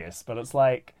fast, I guess, but it's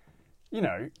like,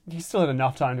 you still had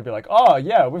enough time to be like, oh,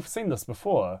 yeah, we've seen this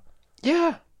before.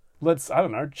 Yeah. Let's, I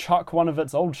don't know, chuck one of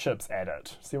its old ships at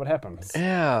it. See what happens.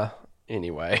 Yeah.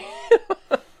 Anyway.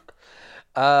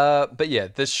 But yeah,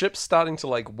 the ship's starting to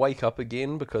like wake up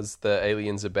again because the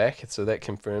aliens are back, so that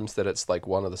confirms that it's like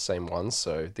one of the same ones,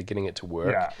 so they're getting it to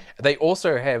work. Yeah. They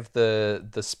also have the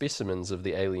specimens of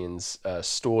the aliens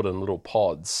stored in little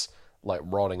pods, like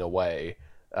rotting away.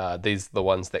 These are the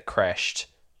ones that crashed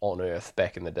on Earth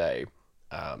back in the day.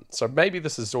 So maybe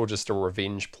this is all just a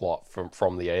revenge plot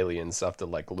from the aliens after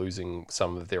like losing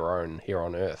some of their own here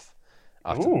on Earth.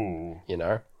 After, Ooh.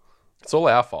 it's all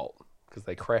our fault because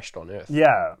they crashed on Earth.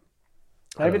 Yeah.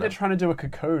 Maybe know. they're trying to do a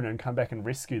cocoon and come back and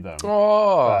rescue them.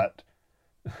 Oh,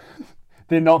 But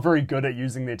they're not very good at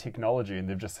using their technology and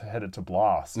they've just hit it to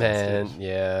blast. man, instead.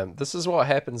 yeah. This is what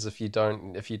happens if you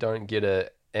don't get a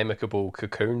amicable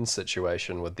cocoon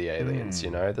situation with the aliens.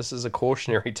 This is a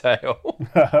cautionary tale.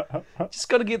 Just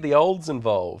got to get the olds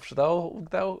involved. They'll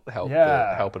help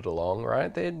Yeah. help it along,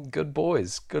 right? They're good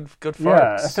boys, good Yeah,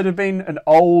 folks. if it had been an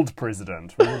old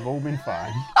president, we would have all been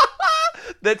fine.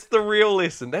 That's the real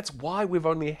lesson. That's why we've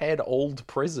only had old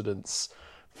presidents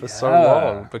for so Yeah.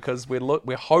 long, because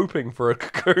we're hoping for a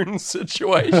cocoon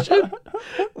situation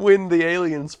when the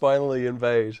aliens finally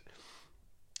invade.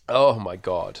 Oh my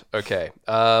god. Okay.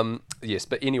 Yes,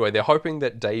 but anyway, they're hoping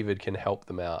that David can help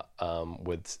them out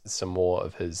with some more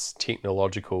of his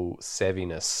technological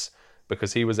savviness,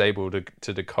 because he was able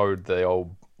to decode the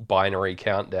old binary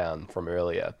countdown from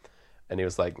earlier. And he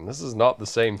was like, this is not the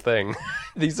same thing.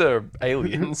 These are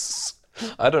aliens.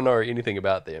 I don't know anything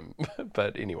about them.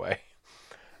 But anyway.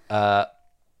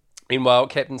 Meanwhile,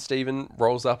 Captain Stephen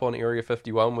rolls up on Area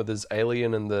 51 with his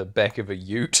alien in the back of a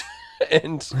ute.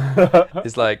 And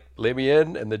he's like, let me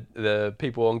in. And the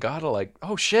people on guard are like,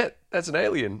 oh shit, that's an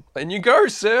alien. And you go,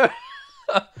 sir.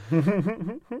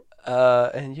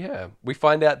 And yeah, we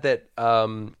find out that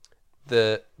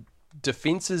the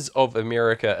defenses of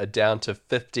America are down to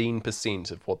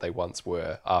 15% of what they once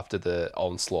were after the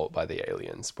onslaught by the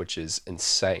aliens, which is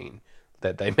insane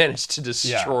that they managed to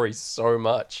destroy so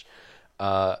much.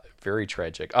 Very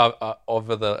tragic.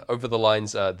 Over the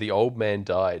lines, the old man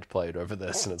died played over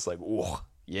this, and it's like, oh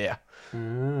yeah,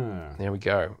 there we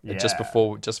go. And just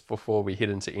Yeah. before we head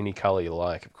into any color you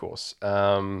like, of course.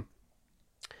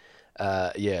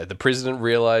 Yeah, the president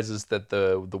realizes that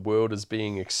the world is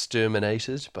being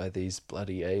exterminated by these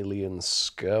bloody alien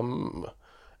scum,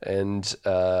 and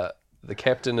the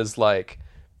captain is like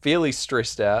fairly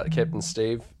stressed out. Captain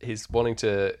Steve, he's wanting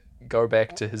to go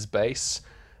back to his base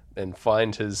and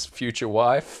find his future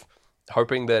wife,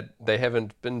 hoping that they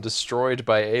haven't been destroyed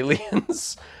by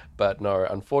aliens. But no,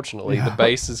 unfortunately, the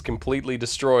base is completely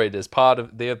destroyed as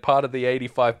they're part of the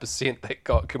 85% that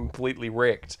got completely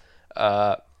wrecked.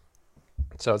 So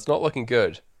it's not looking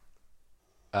good.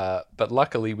 But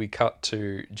luckily, we cut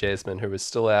to Jasmine, who is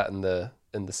still out in the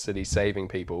city saving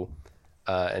people,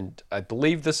 and I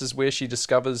believe this is where she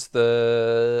discovers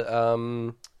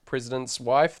the president's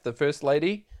wife, the first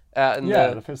lady, out in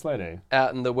The First Lady.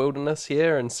 out in the wilderness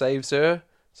here, and saves her.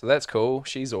 So that's cool.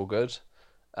 She's all good.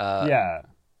 Yeah.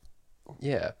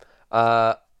 Yeah.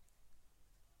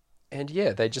 And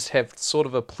yeah, they just have sort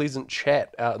of a pleasant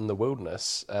chat out in the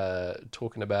wilderness,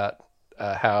 talking about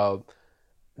how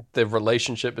the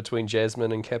relationship between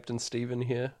Jasmine and Captain Stephen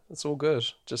here. It's all good.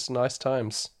 Just nice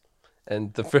times.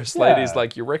 And the First Lady's Yeah.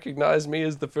 like, you recognize me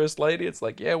as the First Lady? It's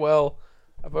like, yeah, well,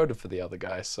 I voted for the other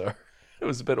guy, so it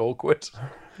was a bit awkward.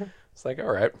 It's like,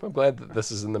 all right, I'm glad that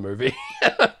this is in the movie.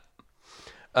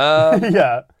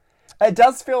 Yeah. It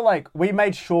does feel like we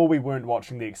made sure we weren't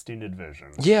watching the extended version.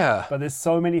 Yeah. But there's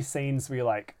so many scenes where you're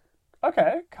like,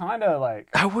 okay, kind of like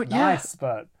I would, yeah. nice,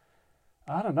 but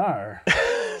I don't know.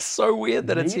 So weird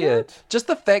that it's Need here. it? Just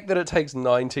the fact that it takes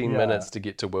 19 Yeah. minutes to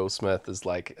get to Will Smith is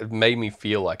like, it made me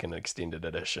feel like an extended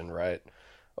edition, right?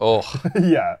 Oh,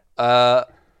 Yeah.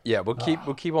 yeah, we'll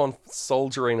keep on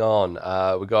soldiering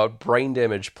on. We got Brain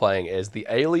Damage playing as the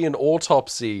alien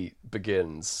autopsy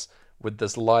begins with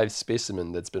this live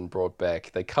specimen that's been brought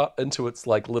back. They cut into its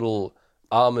like little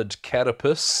armored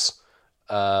carapace,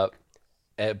 but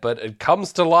it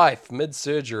comes to life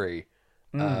mid-surgery.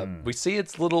 We see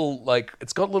its little like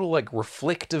it's got little like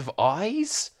reflective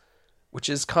eyes, which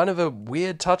is kind of a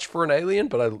weird touch for an alien,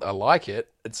 but I like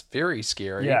it. It's very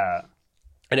scary. Yeah.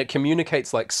 And it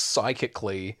communicates like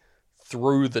psychically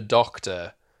through the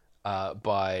doctor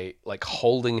by like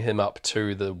holding him up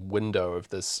to the window of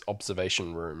this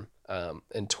observation room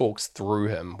and talks through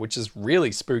him, which is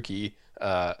really spooky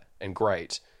and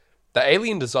great. The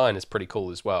alien design is pretty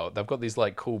cool as well. They've got these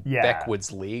like cool Yeah.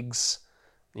 backwards legs,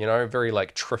 you know, very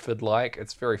like Triffid-like.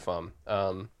 It's very fun.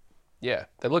 Yeah,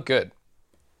 they look good.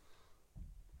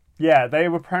 Yeah, they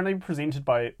were apparently presented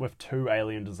with two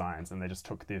alien designs, and they just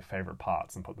took their favorite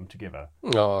parts and put them together.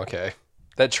 Oh, okay.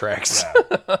 That tracks.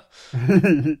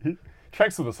 Yeah.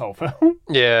 Tracks with this whole film.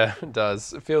 Yeah, it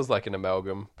does. It feels like an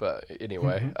amalgam, but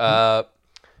anyway. But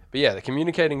yeah, the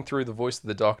communicating through the voice of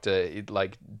the Doctor, it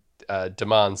like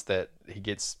demands that he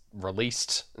gets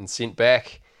released and sent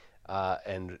back,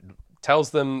 and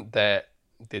tells them that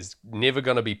there's never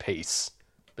going to be peace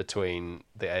between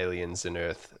the aliens and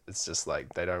Earth. It's just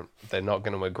like they're not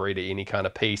going to agree to any kind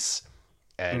of peace.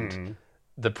 And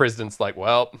the president's like,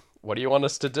 well, what do you want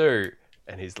us to do?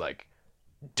 And he's like,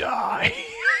 die.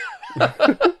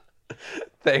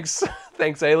 Thanks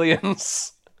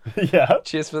aliens. Yeah.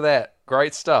 Cheers for that.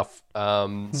 Great stuff.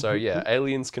 So yeah,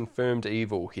 aliens confirmed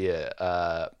evil here.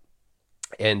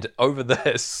 And over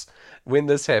this, when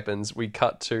this happens, we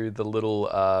cut to the little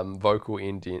vocal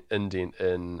indent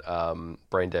in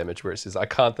Brain Damage where it says, I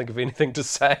can't think of anything to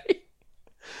say.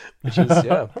 Which is,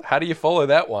 yeah, how do you follow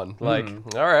that one? Like,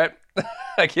 all right,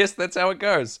 I guess that's how it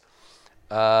goes.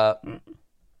 Oh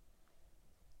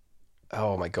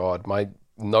my God, my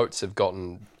notes have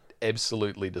gotten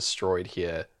absolutely destroyed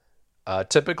here.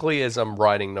 Typically, as I'm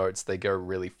writing notes, they go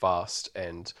really fast,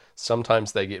 and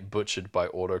sometimes they get butchered by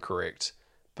autocorrect.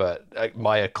 But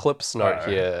my Eclipse note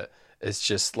here is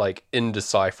just like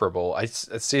indecipherable. It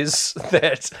says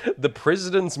that the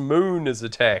president's moon is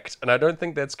attacked, and I don't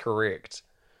think that's correct.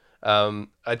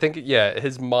 I think, yeah,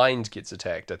 his mind gets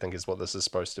attacked, I think is what this is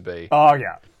supposed to be. Oh,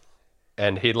 yeah.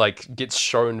 And he like gets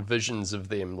shown visions of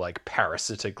them like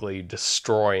parasitically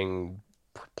destroying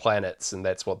planets, and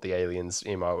that's what the aliens'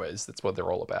 MO is. That's what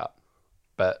they're all about.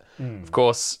 But of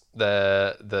course,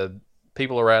 the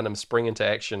people around him spring into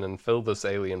action and fill this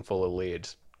alien full of lead,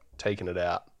 taking it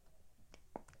out.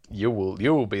 You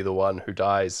will be the one who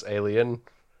dies, alien.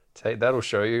 That'll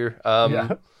show you.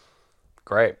 Yeah.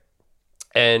 Great.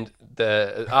 And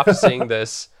after seeing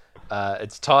this,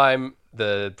 it's time.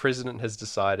 The president has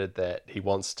decided that he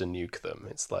wants to nuke them.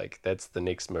 It's like that's the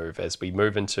next move as we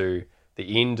move into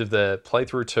the end of the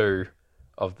playthrough 2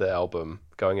 of the album,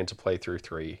 going into playthrough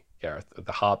 3. Gareth,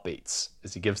 the heartbeats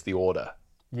as he gives the order.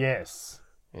 Yes.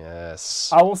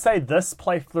 Yes. I will say this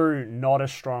playthrough not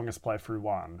as strong as playthrough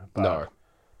 1. But No.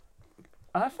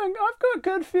 I think I've got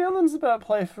good feelings about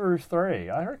playthrough 3.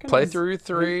 I reckon Playthrough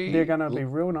 3. they're going to be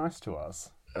real nice to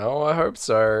us. Oh, I hope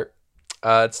so.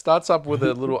 It starts up with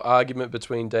a little argument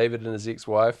between David and his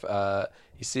ex-wife.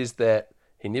 He says that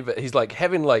he's like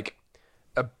having like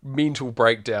a mental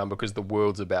breakdown because the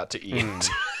world's about to end.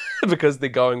 Because they're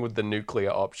going with the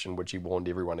nuclear option, which he warned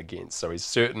everyone against. So he's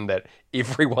certain that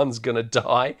everyone's going to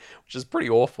die, which is pretty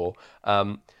awful.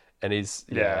 And he's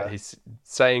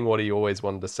saying what he always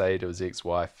wanted to say to his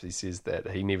ex-wife. He says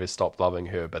that he never stopped loving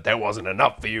her, but that wasn't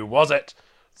enough for you, was it?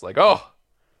 It's like, oh,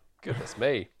 goodness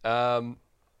me.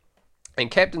 And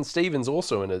Captain Stephen's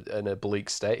also in a bleak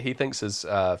state. He thinks his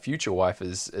future wife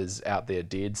is out there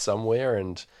dead somewhere,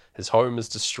 and his home is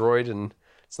destroyed, and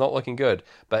it's not looking good.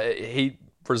 But he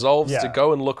resolves to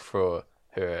go and look for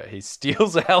her. He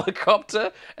steals a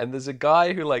helicopter, and there's a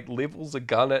guy who like levels a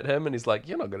gun at him, and he's like,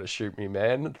 "You're not gonna shoot me,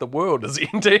 man. The world is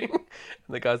ending." And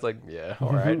the guy's like, "Yeah,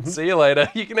 all right. See you later.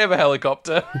 You can have a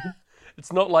helicopter."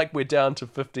 It's not like we're down to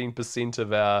 15%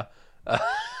 of our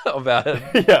of our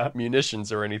Yeah.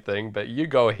 munitions or anything. But you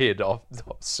go ahead,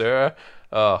 sir.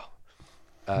 Oh.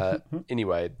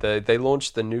 Anyway, they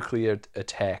launched the nuclear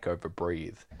attack over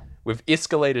Breathe. We've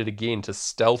escalated again to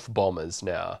stealth bombers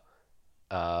now.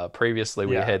 Previously,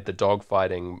 we had the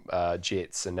dogfighting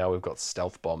jets, and now we've got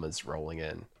stealth bombers rolling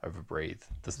in over Breathe.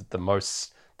 This is the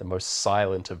most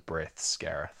silent of breaths,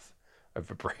 Gareth,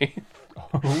 over Breathe.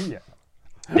 Oh yeah.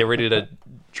 They're ready to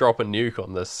drop a nuke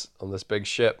on this big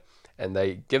ship, and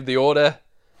they give the order,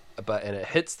 and it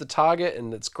hits the target,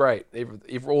 and it's great.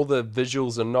 All the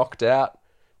visuals are knocked out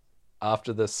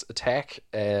after this attack,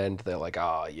 and they're like,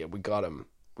 "Oh yeah, we got him.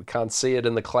 We can't see it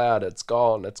in the cloud. It's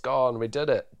gone. It's gone. We did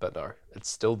it." But no, it's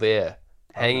still there,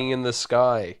 hanging in the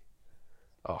sky.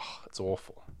 Oh, it's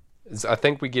awful. I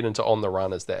think we get into On the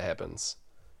Run as that happens.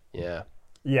 Yeah.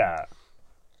 Yeah.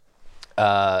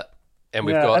 And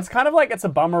we've got... It's kind of like, it's a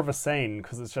bummer of a scene,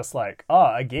 because it's just like,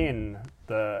 oh, again,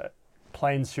 the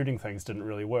planes shooting things didn't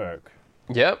really work.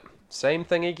 Yep. Same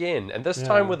thing again. And this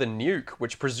time with a nuke,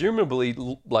 which presumably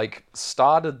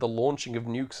started the launching of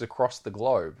nukes across the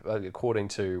globe, according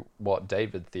to what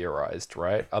David theorized,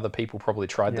 right? Other people probably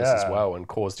tried this as well and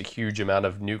caused a huge amount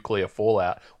of nuclear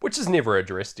fallout, which is never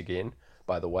addressed again,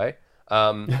 by the way.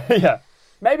 Yeah.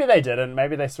 Maybe they didn't.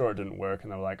 Maybe they saw it didn't work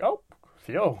and they were like, oh,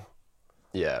 phew.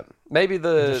 Yeah. Maybe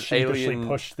the just alien...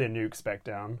 pushed their nukes back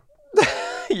down.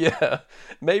 Yeah,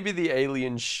 maybe the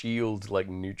alien shield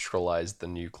neutralized the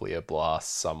nuclear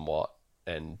blast somewhat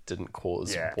and didn't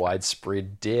cause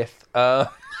widespread death.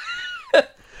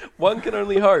 One can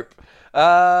only hope.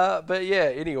 But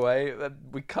yeah, anyway,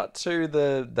 we cut to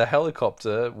the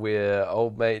helicopter where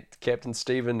old mate Captain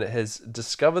Stephen has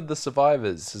discovered the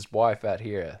survivors, his wife out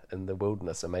here in the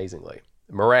wilderness,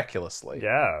 miraculously.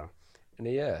 Yeah. And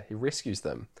he rescues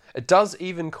them. It does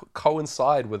even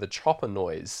coincide with a chopper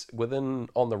noise within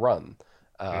On the Run,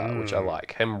 which I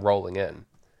like, him rolling in.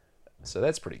 So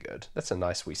that's pretty good. That's a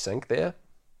nice wee sync there.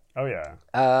 Oh, yeah.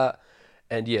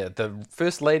 And yeah, the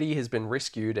First Lady has been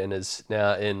rescued and is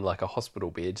now in a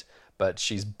hospital bed, but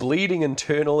she's bleeding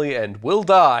internally and will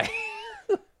die,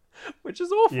 which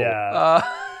is awful. Yeah.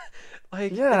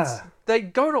 They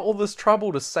go to all this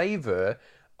trouble to save her,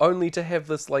 only to have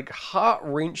this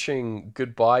heart-wrenching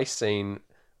goodbye scene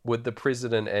with the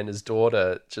president and his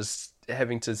daughter just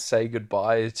having to say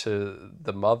goodbye to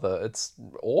the mother. It's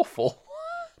awful.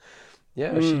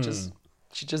 Yeah,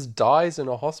 she just dies in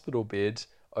a hospital bed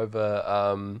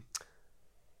over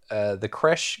the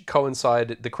crash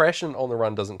coincided. The crash and On the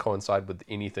Run doesn't coincide with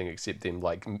anything except them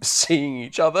seeing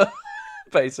each other,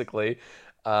 basically.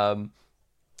 And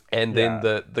then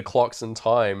the clocks in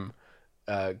time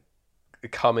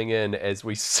coming in as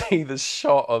we see the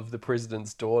shot of the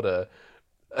president's daughter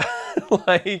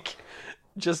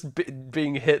just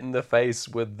being hit in the face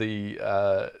with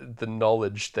the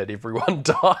knowledge that everyone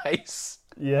dies.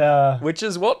 Yeah. Which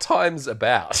is what time's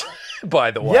about,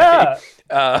 by the way. Yeah.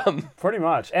 Pretty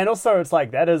much. And also it's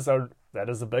that is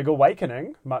a big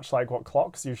awakening, much like what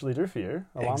clocks usually do for you.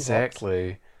 Alarm exactly.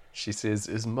 Clocks. She says,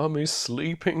 "Is Mummy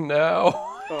sleeping now?"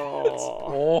 Oh. It's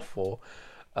awful.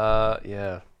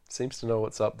 Yeah. Seems to know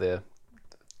what's up there.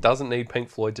 Doesn't need Pink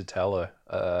Floyd to tell her.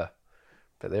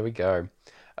 But there we go.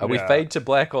 We fade to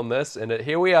black on this, and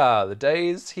here we are. The day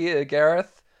is here,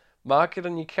 Gareth. Mark it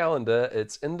on your calendar.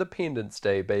 It's Independence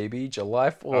Day, baby. July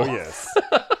 4th. Oh, yes.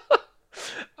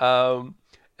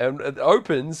 And it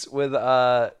opens with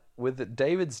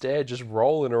David's dad just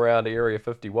rolling around Area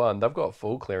 51. They've got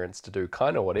full clearance to do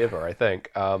kind of whatever, I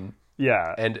think.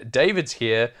 Yeah. And David's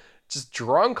here, just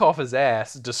drunk off his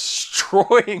ass,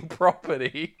 destroying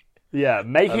property. Yeah,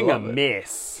 making a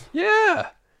mess. Yeah.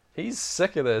 He's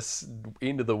sick of this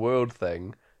end of the world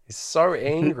thing. He's so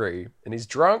angry, and he's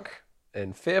drunk,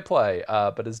 and fair play.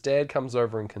 But his dad comes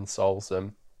over and consoles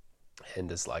him,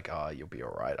 and is like, "Oh, you'll be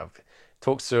all right."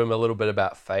 Talks to him a little bit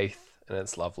about faith, and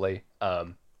it's lovely.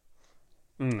 And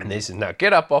he says, "Now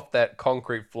get up off that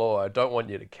concrete floor. I don't want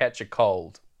you to catch a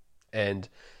cold." And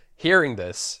hearing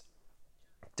this,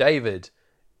 David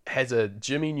has a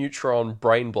Jimmy Neutron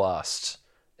brain blast.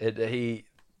 He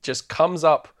just comes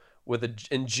up with an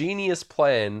ingenious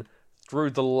plan through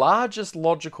the largest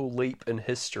logical leap in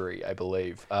history, I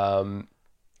believe. Oh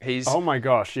my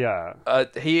gosh, yeah.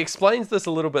 He explains this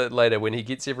a little bit later when he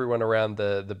gets everyone around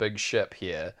the big ship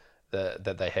here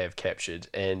that they have captured.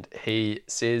 And he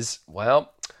says,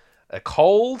 well,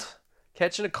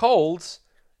 catching a cold,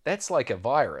 that's like a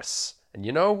virus. And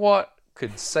you know what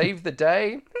could save the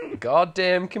day?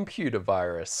 Goddamn computer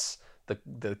virus.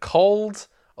 The cold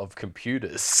of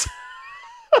computers.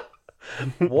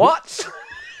 What?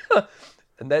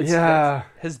 And that's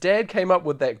his dad came up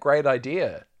with that great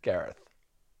idea, Gareth.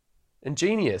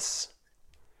 Ingenious.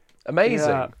 Amazing.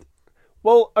 Yeah.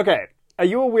 Well, okay. Are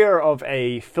you aware of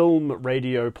a film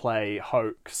radio play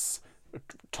hoax,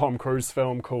 Tom Cruise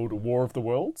film called War of the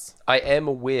Worlds? I am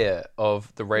aware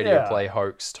of the radio play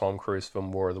hoax Tom Cruise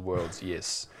film War of the Worlds,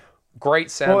 yes. Great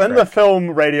soundtrack. Well, in the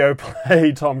film radio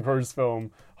play Tom Cruise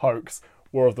film hoax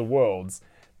War of the Worlds,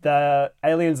 the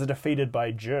aliens are defeated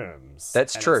by germs.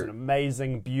 That's true. It's an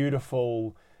amazing,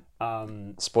 beautiful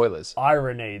spoilers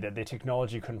irony that their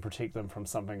technology couldn't protect them from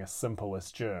something as simple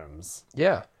as germs.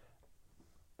 Yeah.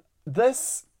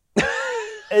 This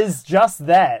is just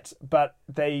that, but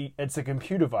it's a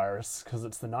computer virus because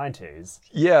it's the 90s.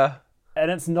 Yeah. And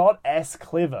it's not as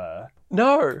clever.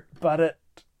 No. But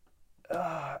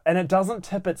it doesn't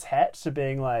tip its hat to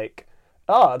being like,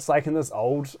 oh, it's like in this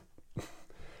old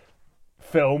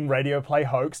film radio play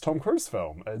hoax Tom Cruise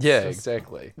film. It's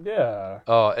exactly. Yeah.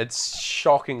 Oh, it's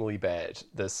shockingly bad.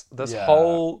 This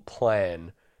whole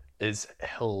plan is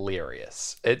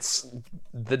hilarious. It's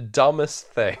the dumbest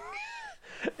thing.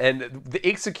 And the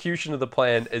execution of the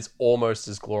plan is almost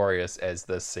as glorious as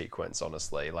this sequence,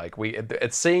 honestly. Like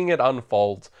it's seeing it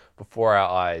unfold before our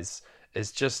eyes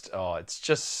is just it's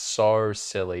just so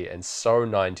silly and so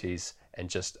 90s and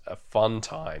just a fun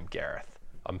time, Gareth.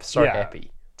 I'm so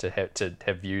happy to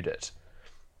have viewed it.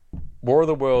 War of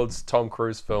the Worlds, Tom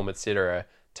Cruise film, etc.,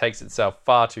 takes itself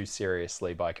far too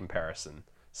seriously by comparison.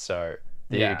 So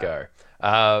there you go.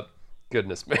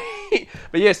 Goodness me.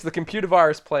 But yes, the computer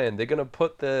virus plan. They're going to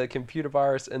put the computer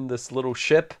virus in this little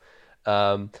ship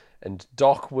and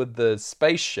dock with the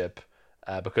spaceship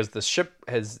because the ship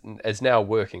is now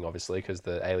working, obviously, because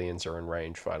the aliens are in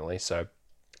range finally. So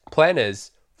plan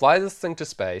is, fly this thing to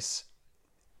space,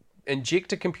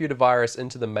 inject a computer virus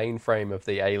into the mainframe of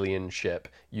the alien ship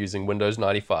using Windows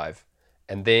 95,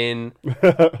 and then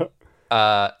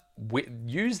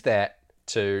use that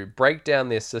to break down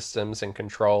their systems and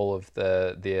control of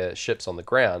their ships on the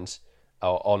ground,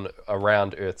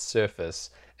 around Earth's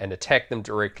surface, and attack them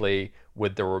directly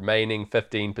with the remaining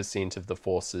 15% of the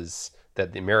forces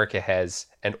that America has,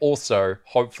 and also,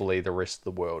 hopefully, the rest of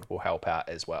the world will help out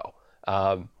as well.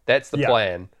 That's the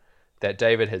plan that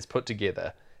David has put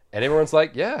together. And everyone's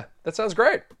like, yeah, that sounds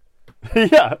great.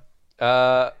 Yeah.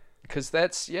 Because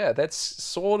that's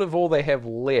sort of all they have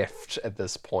left at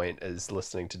this point is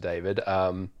listening to David.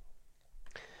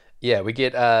 We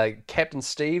get Captain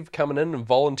Steve coming in and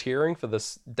volunteering for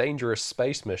this dangerous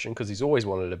space mission because he's always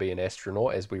wanted to be an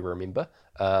astronaut, as we remember.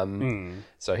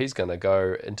 So he's going to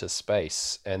go into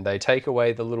space, and they take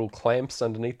away the little clamps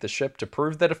underneath the ship to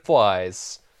prove that it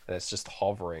flies, and it's just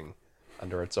hovering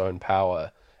under its own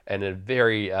power. And a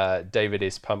very David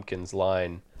S. Pumpkins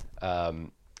line,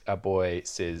 our boy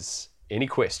says, "Any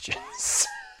questions?"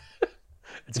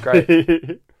 It's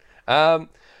great. But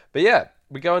yeah,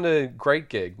 we go into great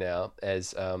gig now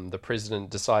as the president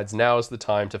decides now is the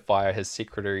time to fire his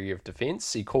Secretary of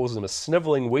Defense. He calls him a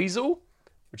sniveling weasel,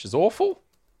 which is awful.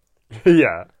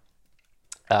 Yeah.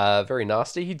 Very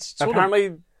nasty. He's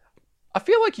apparently. I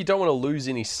feel like you don't want to lose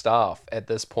any staff at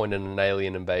this point in an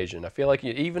alien invasion. I feel like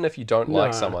even if you don't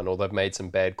like someone or they've made some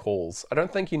bad calls, I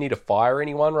don't think you need to fire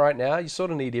anyone right now. You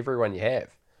sort of need everyone you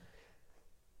have.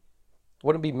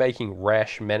 Wouldn't be making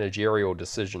rash managerial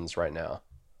decisions right now.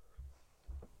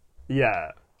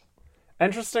 Yeah.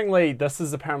 Interestingly, this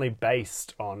is apparently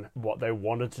based on what they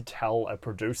wanted to tell a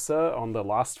producer on the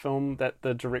last film that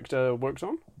the director worked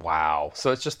on. Wow.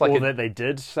 So it's just like... that they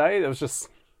did say. It was just...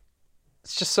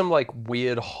 It's just some like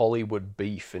weird Hollywood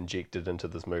beef injected into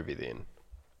this movie then.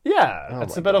 Yeah,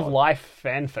 it's a bit of life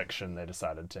fan fiction they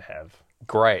decided to have.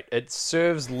 Great. It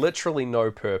serves literally no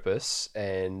purpose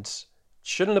and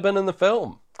shouldn't have been in the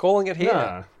film. Calling it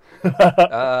here.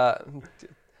 Not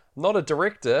a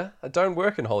director. I don't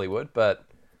work in Hollywood, but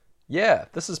yeah,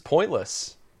 this is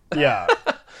pointless. Yeah.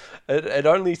 It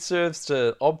only serves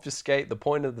to obfuscate the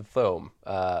point of the film.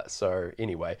 So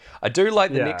anyway, I do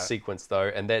like the next sequence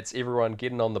though, and that's everyone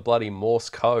getting on the bloody Morse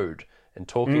code and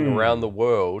talking around the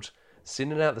world,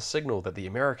 sending out the signal that the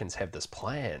Americans have this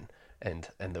plan, and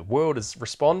the world is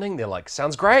responding. They're like,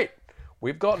 "Sounds great.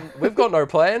 We've got no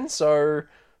plan, so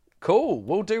cool.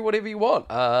 We'll do whatever you want."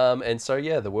 And so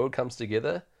yeah, the world comes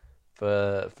together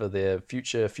for their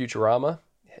Futurama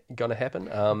gonna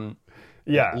happen.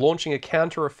 Launching a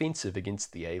counter-offensive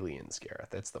against the aliens,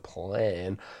 Gareth. That's the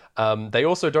plan. They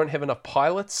also don't have enough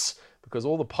pilots because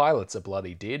all the pilots are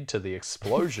bloody dead to the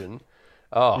explosion.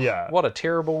 What a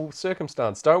terrible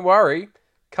circumstance. Don't worry.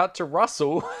 Cut to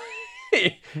Russell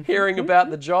hearing about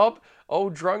the job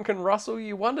old drunken Russell,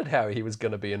 you wondered how he was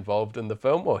going to be involved in the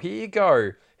film. Well, here you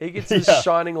go. He gets his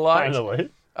shining light.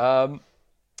 Finally.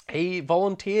 He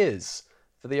volunteers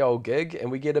for the old gig, and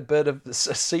we get a bit of a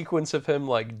sequence of him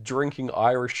like drinking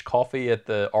Irish coffee at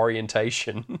the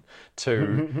orientation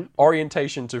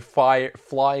to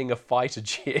flying a fighter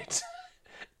jet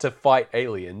to fight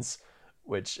aliens,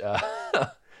 which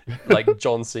like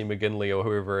John C. McGinley or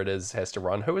whoever it is has to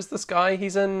run. Who is this guy?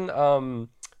 He's in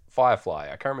Firefly.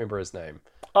 I can't remember his name.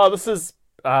 Oh, this is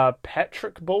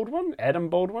Patrick Baldwin? Adam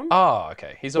Baldwin? Oh,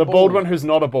 okay. He's the Baldwin who's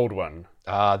not a Baldwin.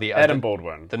 The Adam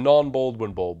Baldwin. The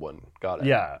non-Baldwin Baldwin. Got it.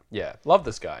 Yeah. Yeah. Love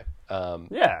this guy.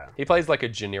 Yeah. He plays like a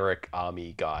generic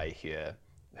army guy here.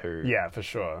 Yeah, for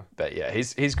sure. But yeah,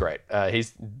 he's great.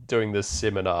 He's doing this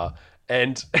seminar,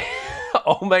 and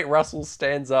old mate Russell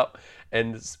stands up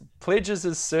and pledges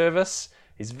his service.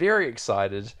 He's very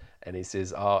excited, and he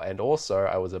says, "Oh, and also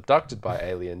I was abducted by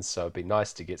aliens, so it'd be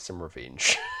nice to get some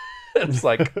revenge." It's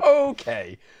like,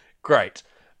 okay, great.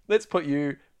 Let's put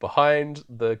you behind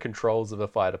the controls of a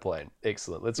fighter plane.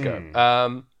 Excellent. Let's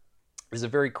go. There's a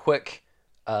very quick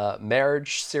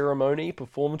marriage ceremony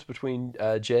performed between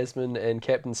Jasmine and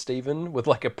Captain Stephen with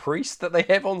like a priest that they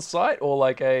have on site, or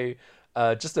like a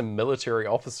just a military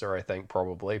officer, I think,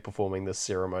 probably performing this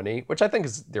ceremony, which I think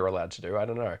is they're allowed to do. I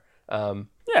don't know.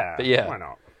 But yeah, why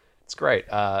not? It's great.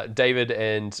 David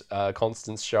and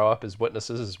Constance show up as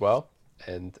witnesses as well.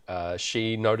 And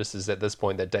she notices at this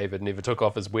point that David never took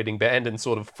off his wedding band and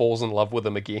sort of falls in love with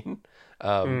him again.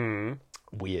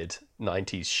 Weird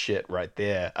 90s shit right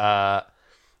there.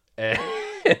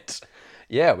 And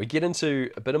yeah, we get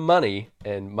into a bit of Money,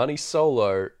 and Money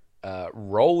Solo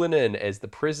rolling in as the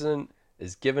president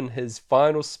is given his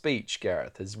final speech,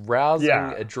 Gareth, his rousing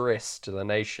address to the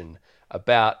nation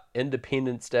about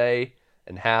Independence Day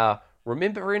and how,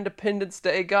 remember Independence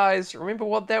Day, guys? Remember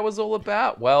what that was all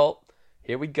about? Well,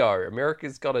 here we go.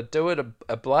 America's got to do it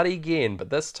a bloody again,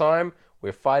 but this time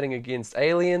we're fighting against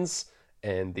aliens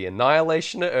and the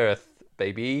annihilation of Earth,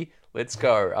 baby. Let's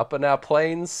go. Up in our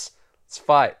planes, let's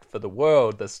fight for the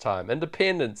world this time.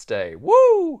 Independence Day.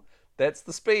 Woo! That's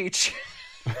the speech.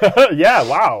 Yeah,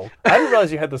 wow. I didn't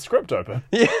realize you had the script open.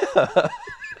 Yeah.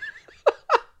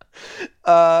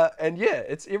 And yeah,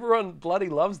 it's everyone bloody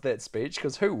loves that speech,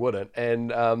 because who wouldn't?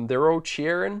 And they're all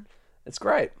cheering. It's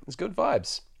great. It's good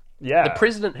vibes. Yeah. The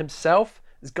president himself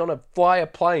is gonna fly a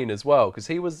plane as well, because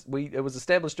it was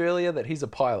established earlier that he's a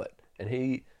pilot, and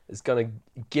he is gonna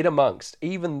get amongst,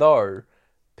 even though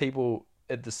people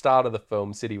at the start of the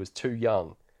film said he was too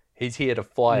young. He's here to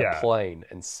fly a plane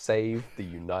and save the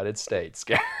United States.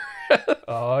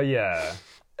 Oh yeah.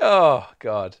 Oh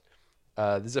god.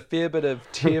 There's a fair bit of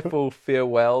tearful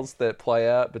farewells that play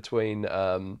out between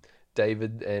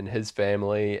David and his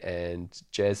family and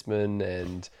Jasmine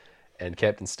and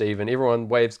Captain Stephen. Everyone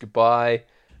waves goodbye,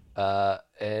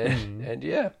 and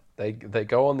yeah, they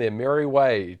go on their merry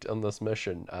way on this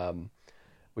mission.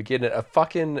 We get a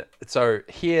fucking, so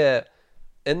here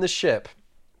in the ship,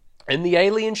 in the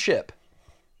alien ship,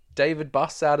 David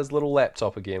busts out his little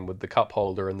laptop again with the cup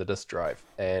holder and the disc drive,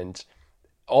 and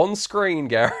on screen,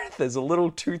 Gareth, there's a little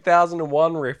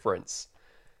 2001 reference.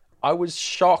 I was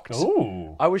shocked.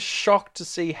 Ooh. I was shocked to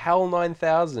see HAL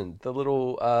 9000, the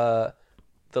little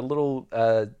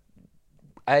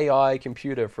AI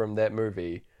computer from that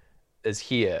movie, is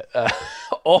here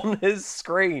on his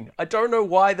screen. I don't know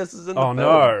why this is in the film.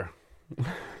 Oh no.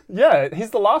 Yeah,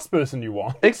 he's the last person you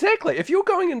want. Exactly. If you're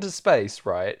going into space,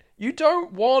 right, you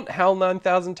don't want HAL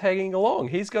 9000 tagging along.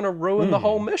 He's going to ruin the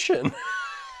whole mission.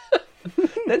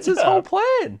 That's his whole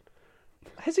plan.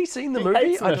 Has he seen the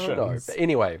movie? I don't know. But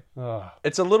anyway,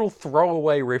 it's a little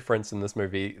throwaway reference in this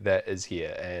movie that is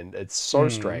here, and it's so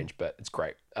strange, but it's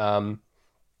great.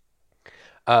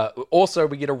 Also,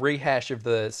 we get a rehash of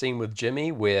the scene with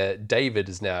Jimmy where David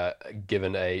is now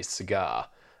given a cigar,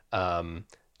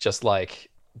 just like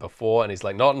before, and he's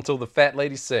like, not until the fat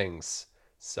lady sings.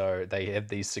 So they have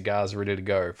these cigars ready to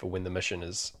go for when the mission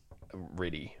is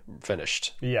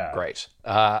finished. Yeah. Great.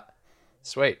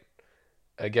 Sweet.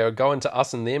 Go into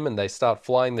Us and Them, and they start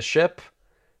flying the ship.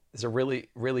 There's a really,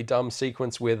 really dumb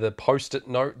sequence where the post-it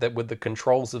note that with the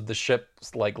controls of the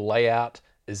ship's like layout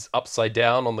is upside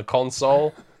down on the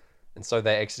console, and so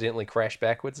they accidentally crash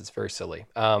backwards. It's very silly.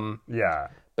 Yeah.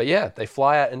 But yeah, they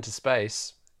fly out into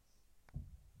space,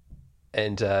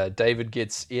 and David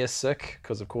gets air sick,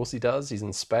 because of course he does. He's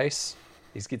in space.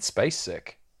 He gets space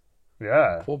sick.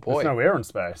 Yeah. Poor boy. There's no air in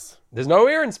space. There's no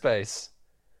air in space.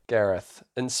 Gareth,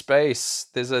 in space,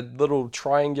 there's a little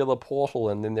triangular portal,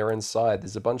 and then they're inside.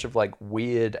 There's a bunch of like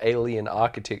weird alien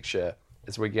architecture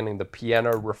as we're getting the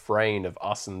piano refrain of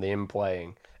Us and Them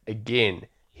playing again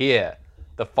here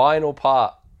the final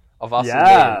part of Us and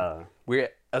Yeah. Them. We're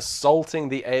assaulting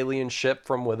the alien ship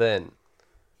from within.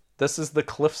 This is the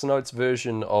Cliff's Notes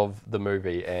version of the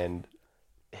movie, and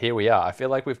here we are. I feel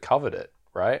like we've covered it,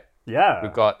 right? Yeah.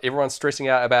 We've got everyone stressing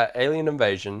out about alien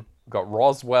invasion. We've got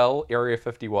Roswell, Area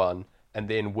 51, and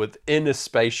then within a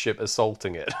spaceship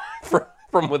assaulting it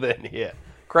from within here.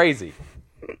 Crazy.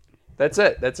 That's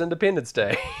it. That's Independence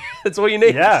Day. That's all you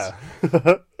need. Yeah.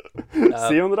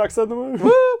 See you on the dark side of the moon.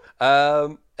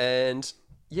 Woo! And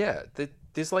yeah,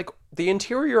 there's like the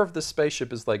interior of the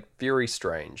spaceship is like very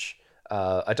strange.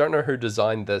 I don't know who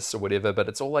designed this or whatever, but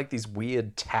it's all like these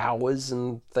weird towers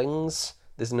and things.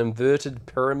 There's an inverted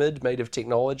pyramid made of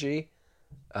technology.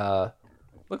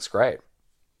 Looks great.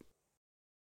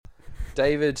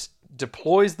 David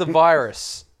deploys the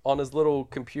virus on his little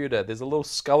computer. There's a little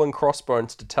skull and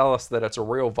crossbones to tell us that it's a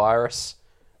real virus.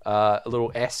 A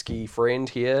little ASCII friend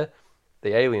here.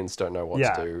 The aliens don't know what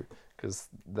to do because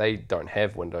they don't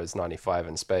have Windows 95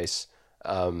 in space.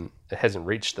 It hasn't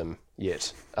reached them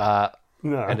yet.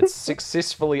 No. And it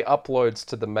successfully uploads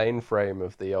to the mainframe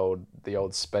of the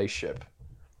old spaceship.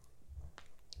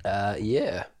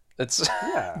 It's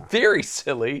very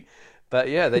silly, but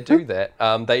yeah, they do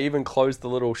that. They even close the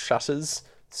little shutters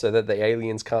so that the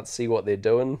aliens can't see what they're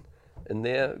doing in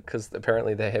there, because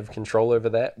apparently they have control over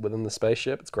that within the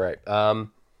spaceship. It's great.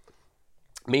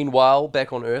 Meanwhile,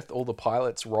 back on Earth, all the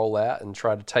pilots roll out and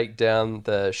try to take down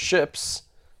the ships,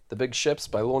 the big ships,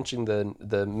 by launching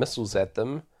the missiles at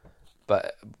them.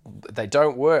 But they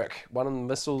don't work. One of the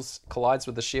missiles collides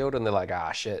with the shield, and they're like,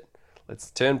 ah, shit,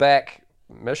 let's turn back.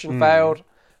 Mission failed.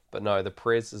 But no, the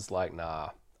Prez is like, nah,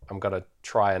 I'm going to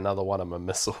try another one of my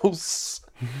missiles.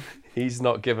 He's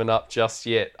not given up just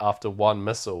yet after one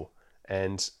missile.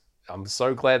 And I'm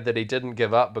so glad that he didn't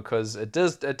give up, because it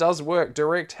does work.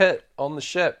 Direct hit on the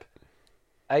ship.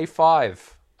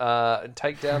 A5.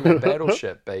 Take down that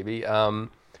battleship, baby.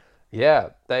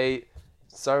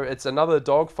 So it's another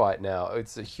dogfight now.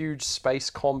 It's a huge space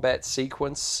combat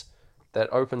sequence that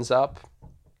opens up.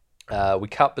 We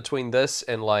cut between this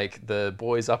and like the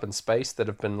boys up in space that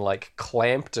have been like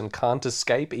clamped and can't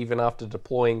escape even after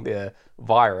deploying their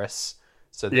virus.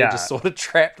 So they're just sort of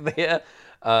trapped there.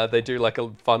 They do like a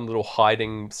fun little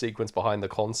hiding sequence behind the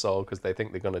console because they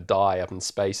think they're going to die up in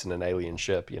space in an alien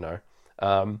ship, you know.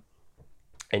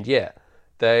 And yeah,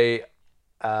 they...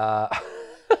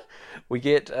 we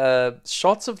get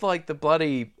shots of like the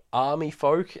bloody army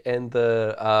folk and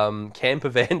the camper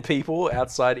van people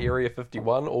outside Area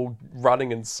 51 all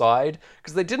running inside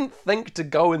because they didn't think to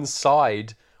go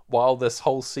inside while this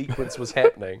whole sequence was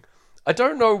happening. I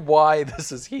don't know why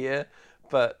this is here,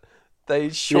 but they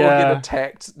sure get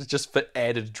attacked just for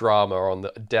added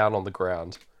drama down on the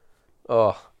ground.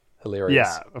 Oh, hilarious.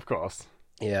 Yeah, of course.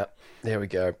 Yeah, there we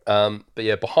go. But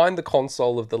yeah, behind the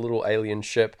console of the little alien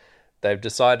ship, they've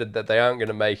decided that they aren't going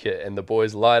to make it, and the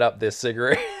boys light up their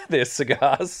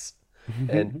cigars,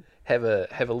 and have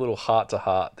a little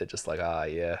heart-to-heart. They're just like,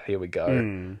 here we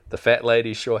go. The fat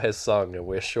lady sure has sung, and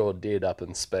we're sure dead up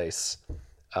in space.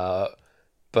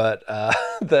 But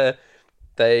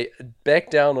they back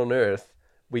down on Earth.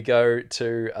 We go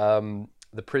to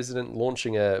the president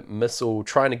launching a missile,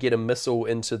 trying to get a missile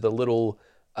into the little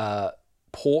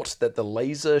port that the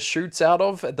laser shoots out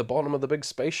of at the bottom of the big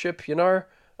spaceship, you know?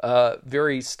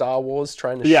 Very Star Wars,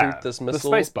 trying to shoot this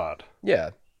missile. The space bud. Yeah,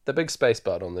 the big space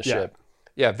bud on the ship.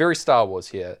 Yeah, very Star Wars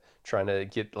here, trying to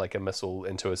get like a missile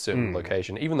into a certain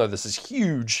location, even though this is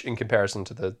huge in comparison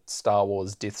to the Star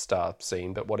Wars Death Star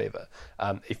scene, but whatever.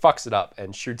 He fucks it up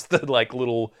and shoots the like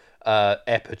little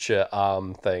aperture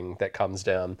arm thing that comes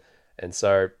down, and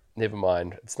so never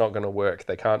mind, it's not going to work.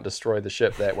 They can't destroy the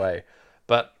ship that way.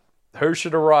 But who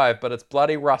should arrive but it's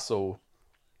bloody Russell.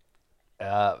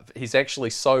 He's actually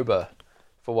sober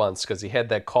for once because he had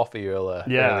that coffee earlier,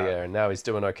 and now he's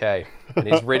doing okay. And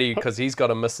he's ready because he's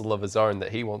got a missile of his own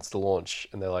that he wants to launch.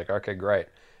 And they're like, okay, great.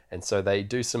 And so they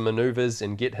do some maneuvers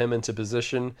and get him into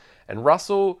position. And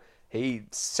Russell, he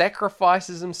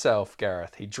sacrifices himself,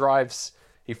 Gareth. He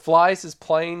flies his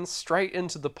plane straight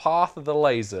into the path of the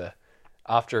laser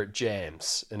after it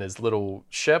jams in his little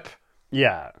ship.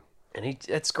 Yeah. And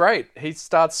it's great. He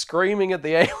starts screaming at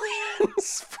the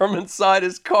aliens from inside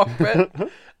his cockpit.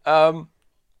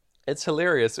 It's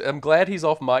hilarious. I'm glad he's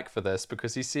off mic for this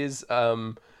because he says,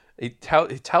 he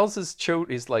tells his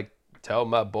children, he's like, tell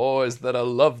my boys that I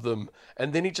love them.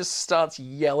 And then he just starts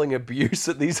yelling abuse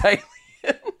at these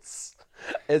aliens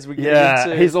as we get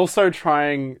into... He's also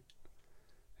trying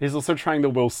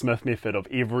the Will Smith method of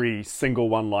every single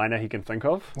one-liner he can think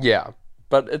of. Yeah.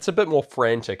 but it's a bit more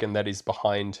frantic in that he's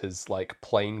behind his like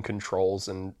plane controls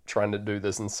and trying to do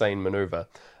this insane maneuver.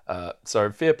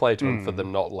 So fair play to him for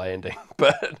them not landing.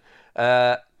 But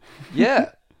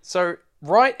yeah, so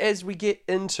right as we get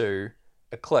into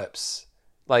Eclipse,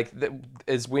 like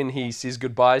is when he says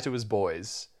goodbye to his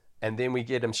boys, and then we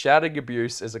get him shouting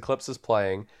abuse as Eclipse is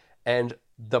playing, and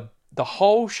the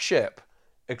whole ship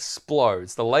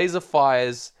explodes. The laser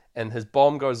fires, and his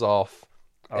bomb goes off.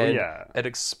 And it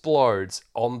explodes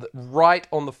right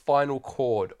on the final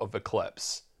chord of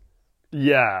Eclipse.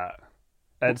 Yeah,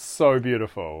 it's so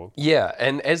beautiful. Yeah,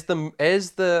 and as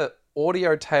the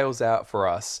audio tails out for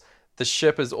us, the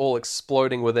ship is all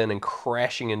exploding within and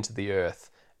crashing into the earth,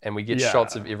 and we get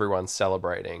shots of everyone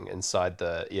celebrating inside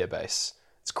the airbase.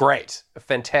 It's great, a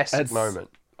fantastic moment.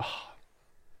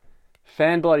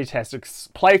 Fan bloody tastic.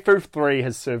 Playthrough 3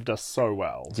 has served us so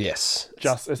well. Yes,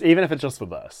 Even if it's just for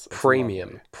this,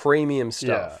 premium stuff.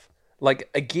 Yeah. Like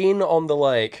again on the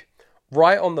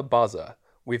right on the buzzer,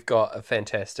 we've got a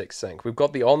fantastic sync. We've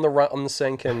got the on the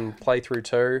sync in playthrough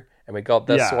 2, and we got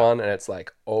this one, and it's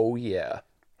like, oh yeah,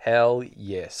 hell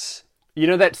yes. You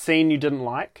know that scene you didn't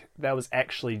like? That was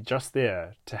actually just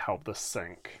there to help the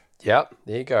sync. Yep,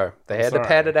 there you go. They had to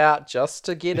pad it out just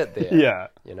to get it there. Yeah,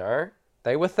 you know.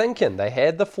 They were thinking. They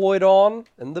had the Floyd on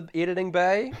in the editing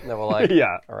bay, and they were like,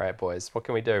 all right, boys, what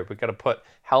can we do? We've got to put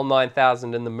HAL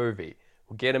 9000 in the movie.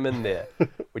 We'll get him in there.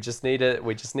 We just need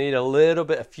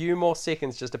a few more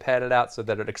seconds just to pad it out so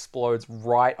that it explodes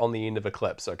right on the end of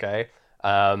Eclipse, okay?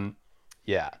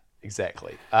 Yeah,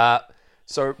 exactly.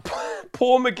 So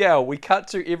poor Miguel, we cut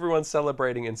to everyone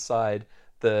celebrating inside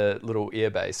the little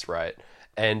airbase, right?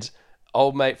 And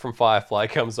old mate from Firefly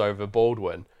comes over,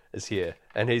 Baldwin is here,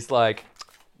 and he's like,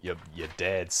 your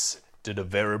dad's did a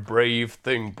very brave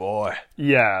thing, boy.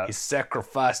 Yeah. He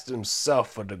sacrificed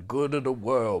himself for the good of the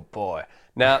world, boy.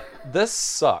 Now, this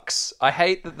sucks. I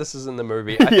hate that this is in the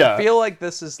movie. I feel like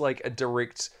this is like a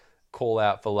direct call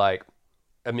out for like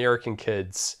American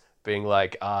kids being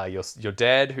like, your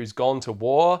dad who's gone to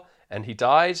war and he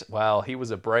died, well, he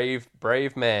was a brave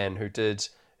man who did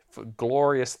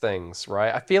glorious things,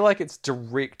 right? I feel like it's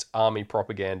direct army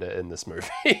propaganda in this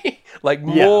movie. Like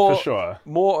more, for sure.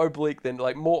 More oblique than,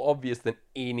 like more obvious than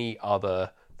any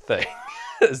other thing.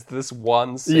 Is this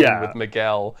one scene with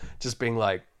Miguel just being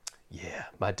like, yeah,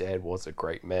 my dad was a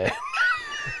great man.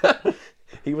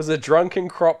 He was a drunken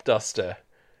crop duster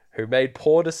who made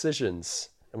poor decisions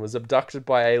and was abducted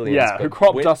by aliens. Yeah, who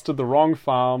crop dusted the wrong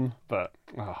farm, but...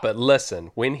 Oh. But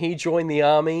listen, when he joined the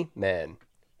army, man,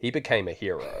 he became a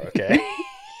hero, okay?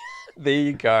 There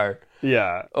you go.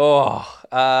 Yeah. Oh,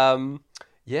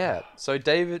 yeah. So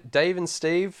Dave and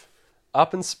Steve,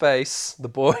 up in space, the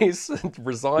boys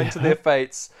resigned to their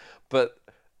fates. But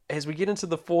as we get into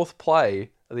the fourth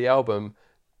play of the album,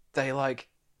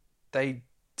 they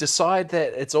decide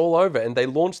that it's all over, and they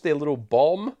launch their little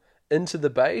bomb into the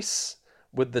base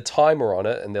with the timer on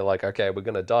it, and they're like, okay, we're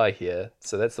going to die here.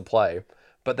 So that's the play.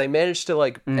 But they managed to,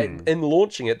 in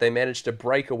launching it, they managed to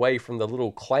break away from the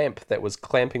little clamp that was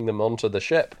clamping them onto the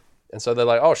ship. And so they're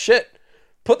like, oh shit,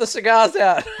 put the cigars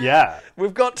out. Yeah.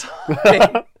 We've got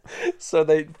time. So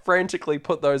they frantically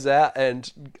put those out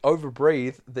and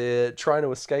overbreathe. They're trying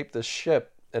to escape the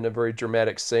ship in a very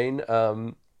dramatic scene,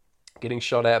 getting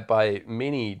shot at by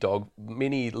many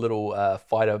little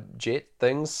fighter jet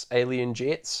things, alien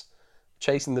jets,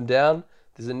 chasing them down.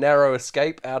 There's a narrow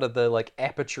escape out of the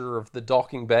aperture of the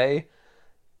docking bay,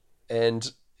 and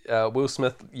Will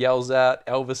Smith yells out,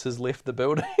 "Elvis has left the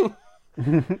building,"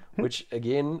 which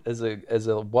again is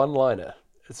a one-liner.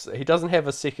 He doesn't have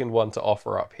a second one to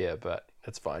offer up here, but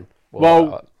it's fine.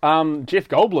 Jeff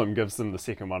Goldblum gives them the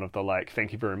second one of the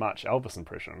 "Thank you very much" Elvis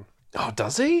impression. Oh,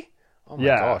 does he? Oh my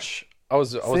gosh, I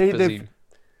was busy.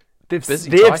 They've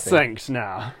synced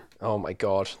now. Oh my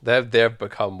god, they've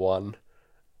become one.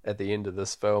 At the end of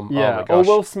this film. Yeah, oh my gosh.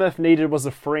 All Will Smith needed was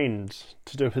a friend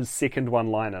to do his second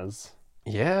one-liners.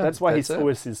 Yeah. That's why he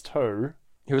always says two.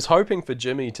 He was hoping for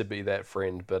Jimmy to be that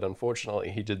friend, but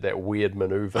unfortunately he did that weird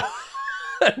maneuver.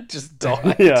 Just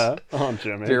died. Yeah. Oh,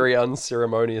 Jimmy. Very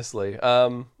unceremoniously.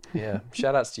 Yeah.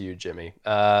 Shout outs to you, Jimmy.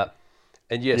 So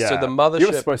the mothership... You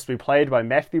were supposed to be played by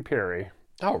Matthew Perry.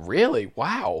 Oh, really?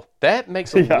 Wow. That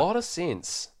makes a lot of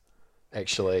sense,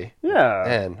 actually. Yeah.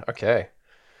 Man, okay.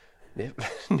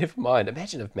 Never mind.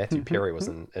 Imagine if Matthew Perry was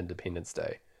in Independence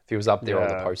Day. If he was up there on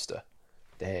the poster.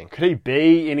 Dang. Could he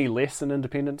be any less in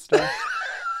Independence Day?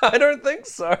 I don't think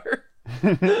so.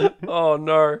 Oh,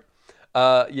 no.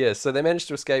 So they managed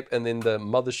to escape, and then the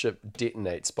mothership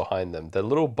detonates behind them. The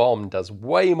little bomb does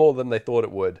way more than they thought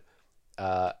it would.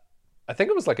 I think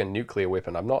it was like a nuclear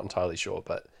weapon. I'm not entirely sure,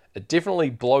 but it definitely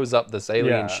blows up this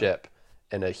alien ship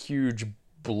in a huge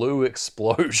blue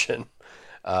explosion.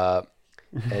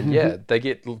 And yeah, they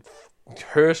get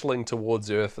hurtling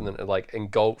towards Earth and then like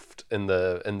engulfed in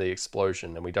the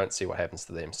explosion, and we don't see what happens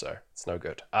to them, so it's no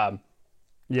good.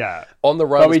 Yeah. On the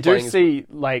Run, but we do see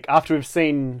like after we've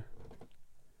seen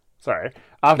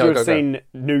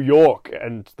New York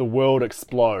and the world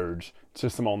explode to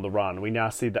some On the Run, we now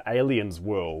see the aliens'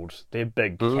 world, their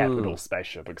big capital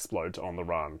spaceship explode to On the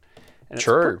Run. And it's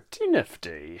pretty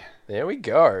nifty. There we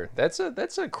go. That's a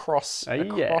cross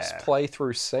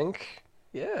playthrough sync.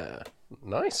 Yeah.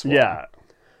 Nice one.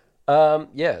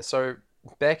 Yeah. So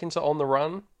back into On the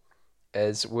Run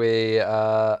as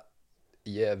we're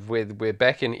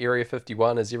back in Area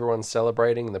 51 as everyone's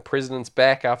celebrating. The president's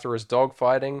back after his dog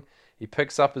fighting. He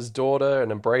picks up his daughter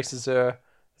and embraces her.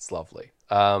 It's lovely.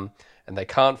 And they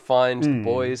can't find the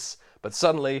boys, but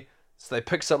suddenly they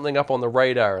pick something up on the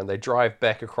radar and they drive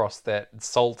back across that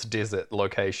salt desert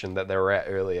location that they were at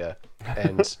earlier.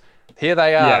 And here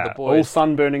they are, the boys. All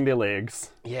sunburning their legs.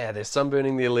 Yeah, they're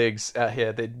sunburning their legs out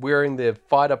here. They're wearing their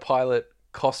fighter pilot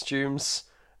costumes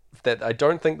that I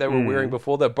don't think they were wearing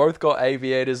before. They've both got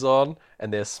aviators on,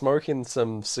 and they're smoking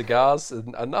some cigars,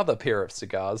 another pair of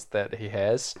cigars that he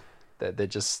has, that they're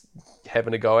just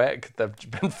having a go at. They've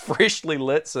been freshly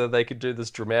lit so they could do this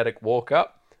dramatic walk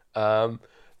up.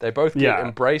 They both get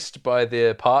embraced by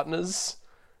their partners,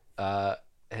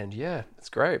 and yeah, it's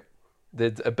great.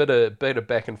 There's a bit of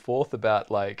back and forth about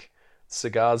like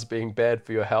cigars being bad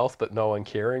for your health, but no one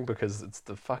caring because it's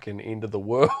the fucking end of the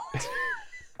world.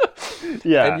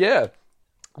 Yeah. And yeah,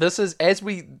 this is as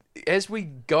we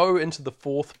go into the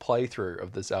fourth playthrough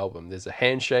of this album. There's a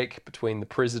handshake between the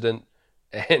president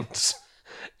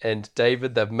and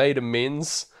David. They've made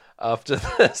amends after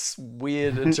this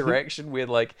weird interaction where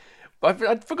like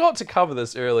I forgot to cover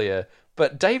this earlier,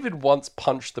 but David once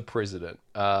punched the president.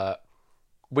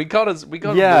 We got to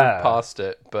move past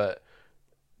it, but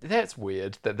that's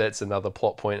weird that's another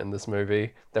plot point in this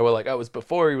movie. They were like, oh, it was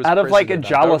before he was out of president. like a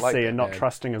jealousy and not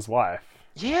trusting his wife.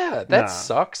 Yeah, that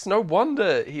sucks. No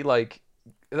wonder he like.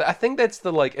 I think that's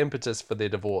the like impetus for their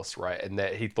divorce, right? And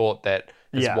that he thought that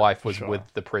his wife was with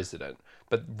the president,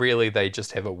 but really they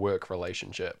just have a work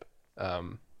relationship.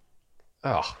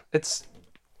 It's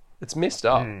messed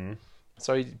up.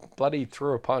 So he bloody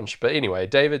threw a punch. But anyway,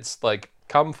 David's like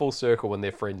come full circle when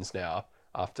they're friends now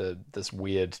after this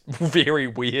weird, very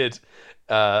weird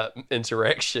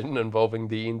interaction involving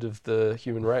the end of the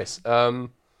human race. And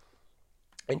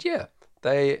yeah,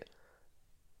 they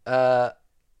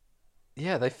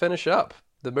finish up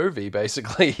the movie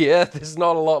basically. Yeah, there's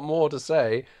not a lot more to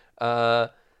say.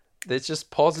 There's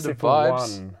just positive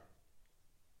vibes.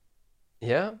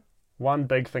 Yeah. One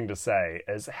big thing to say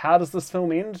is, how does this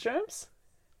film end, James?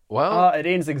 Well, it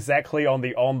ends exactly on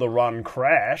the run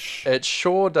crash. It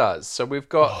sure does. So we've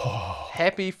got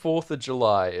Happy 4th of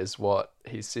July is what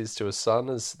he says to his son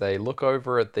as they look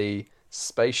over at the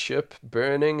spaceship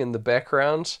burning in the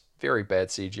background. Very bad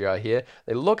CGI here.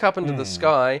 They look up into the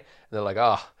sky and they're like,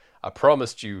 I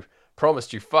promised you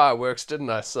fireworks, didn't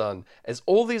I, son? As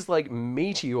all these like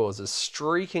meteors are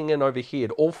streaking in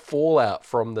overhead, all fallout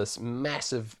from this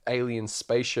massive alien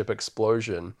spaceship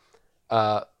explosion,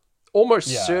 almost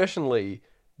certainly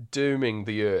dooming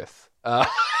the Earth.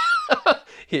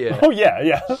 Here. Oh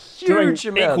yeah. Huge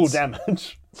Doing amounts, equal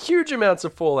damage. Huge amounts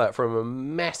of fallout from a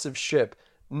massive ship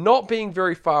not being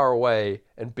very far away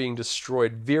and being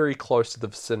destroyed very close to the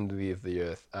vicinity of the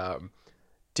Earth.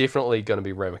 Definitely going to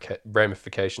be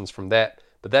ramifications from that.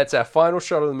 But that's our final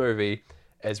shot of the movie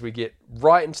as we get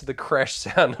right into the crash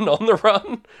sound and On the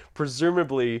Run,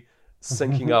 presumably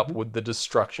syncing up with the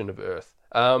destruction of Earth.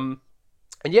 And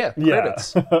yeah,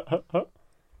 credits.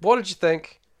 What did you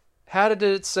think? How did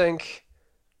it sync?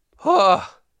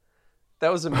 Oh,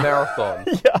 that was a marathon.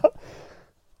 Yeah.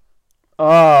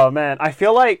 Oh, man. I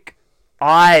feel like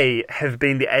I have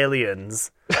been the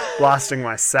aliens blasting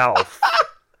myself.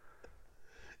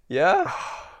 Yeah?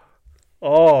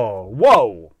 Oh,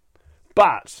 whoa.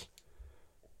 But,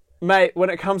 mate,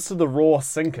 when it comes to the raw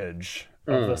sinkage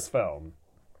of this film,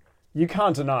 you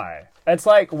can't deny. It's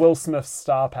like Will Smith's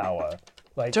star power.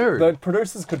 Like, dude, the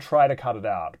producers could try to cut it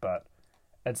out, but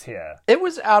it's here. It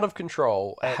was out of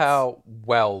control how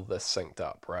well this synced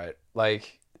up, right?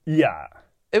 Like, yeah.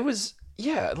 It was,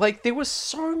 like, there were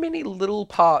so many little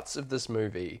parts of this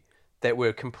movie that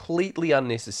were completely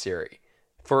unnecessary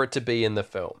for it to be in the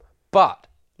film. But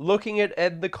looking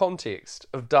at the context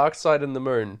of Dark Side of the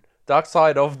Moon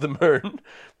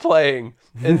playing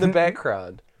in the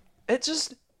background, it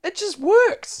just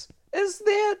works. is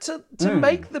there to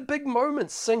make the big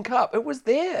moments sync up. It was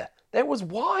there. That was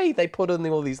why they put in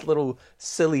all these little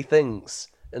silly things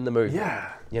in the movie.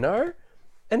 Yeah. You know?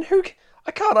 And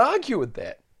I can't argue with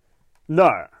that.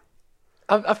 No.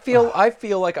 I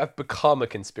feel like I've become a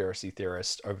conspiracy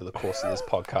theorist over the course of this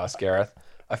podcast, Gareth.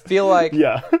 I feel like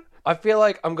Yeah. I feel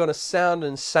like I'm going to sound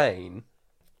insane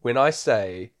when I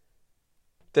say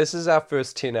this is our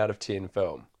first 10 out of 10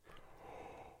 film.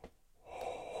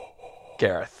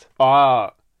 Gareth. Yeah.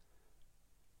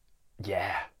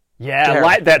 Gareth.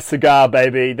 Light that cigar,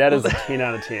 baby. That is a 10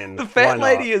 out of 10. The Fat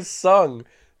Lady has sung.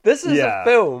 This is a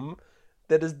film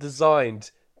that is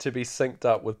designed to be synced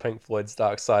up with Pink Floyd's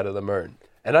Dark Side of the Moon.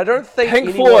 And I don't think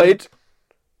Pink Floyd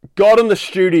got in the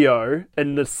studio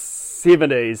in the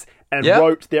 70s and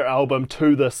wrote their album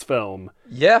to this film.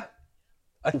 Yeah.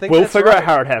 I think we'll that's figure right. out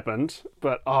how it happened,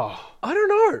 but I don't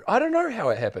know. I don't know how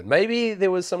it happened. Maybe there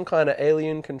was some kind of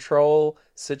alien control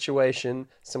situation,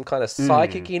 some kind of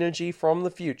psychic energy from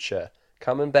the future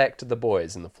coming back to the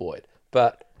boys in the Floyd.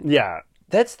 But yeah,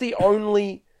 that's the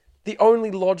only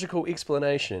logical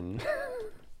explanation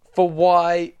for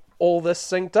why all this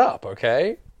synced up,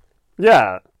 okay?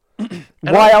 Yeah.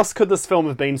 Why else could this film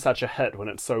have been such a hit when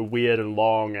it's so weird and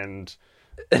long and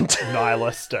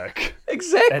nihilistic?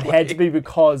 Exactly. It had to be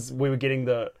because we were getting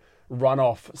the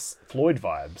runoff Floyd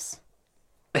vibes.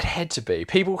 It had to be.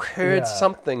 People heard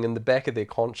something in the back of their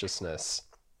consciousness.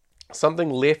 Something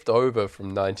left over from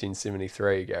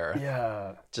 1973, Gareth.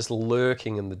 Yeah. Just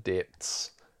lurking in the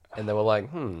depths. And they were like,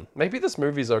 maybe this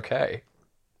movie's okay.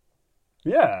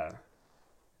 Yeah.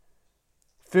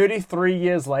 33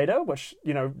 years later, which,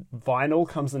 vinyl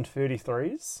comes in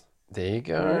 33s. There you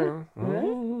go.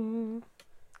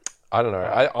 I don't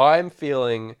know. I'm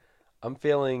feeling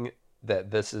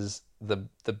that this is the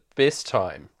best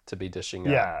time to be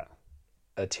dishing out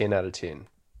a 10 out of 10.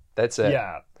 That's it.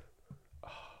 Yeah.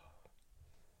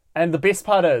 And the best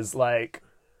part is,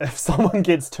 if someone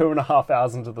gets 2.5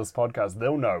 hours into this podcast,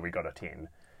 they'll know we got a 10.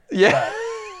 Yeah.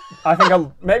 But I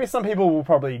think maybe some people will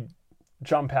probably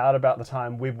jump out about the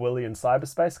time Web Willie in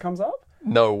cyberspace comes up.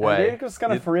 No way. And they're just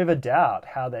going to forever doubt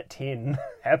how that 10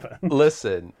 happened.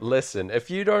 Listen. If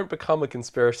you don't become a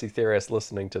conspiracy theorist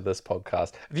listening to this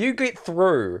podcast, if you get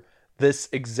through this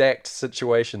exact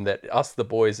situation that us, the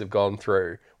boys, have gone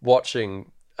through,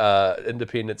 watching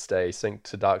Independence Day sync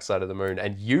to Dark Side of the Moon,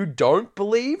 and you don't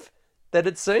believe that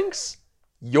it syncs,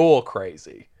 you're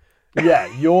crazy. Yeah,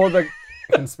 you're the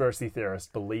conspiracy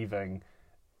theorist believing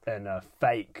in a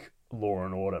fake Law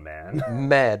and Order, man.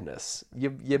 Madness.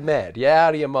 You're mad. You're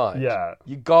out of your mind. Yeah.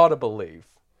 You gotta believe.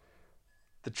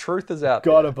 The truth is out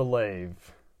there. Gotta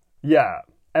believe. Yeah.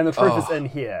 And the truth is in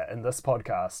here, in this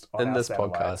podcast. In this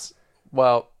podcast.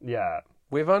 Well, yeah.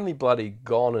 We've only bloody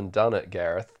gone and done it,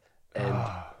 Gareth. And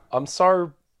I'm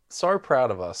so proud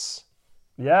of us.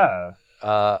 Yeah.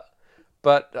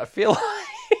 But I feel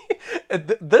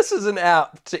like this isn't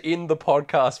out to end the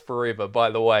podcast forever, by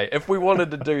the way. If we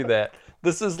wanted to do that,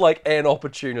 this is like an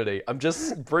opportunity. I'm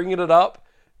just bringing it up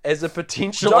as a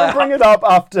potential Don't bring it up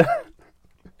after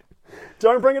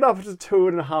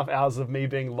 2.5 hours of me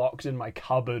being locked in my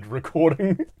cupboard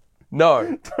recording.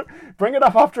 No. Bring it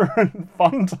up after a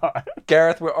fun time.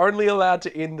 Gareth, we're only allowed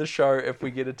to end the show if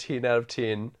we get a 10 out of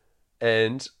 10.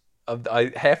 And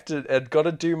I've got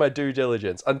to do my due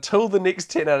diligence. Until the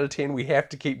next 10 out of 10, we have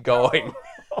to keep going.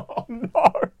 Oh,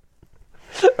 no.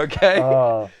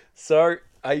 Okay? So,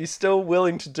 are you still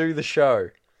willing to do the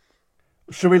show?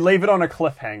 Should we leave it on a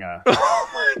cliffhanger?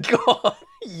 Oh my god,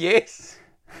 yes.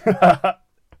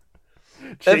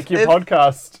 Check your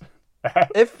podcast.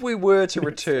 If we were to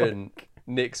return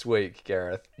next week,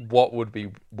 Gareth, what would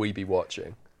we be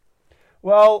watching?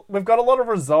 Well, we've got a lot of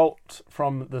result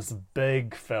from this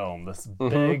big film, this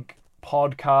big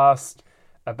podcast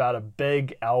about a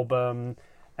big album,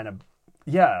 and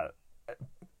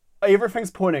everything's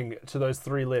pointing to those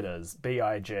three letters,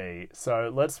 B-I-G.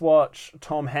 So let's watch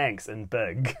Tom Hanks in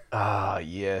Big. Ah,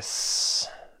 yes.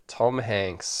 Tom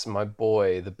Hanks, my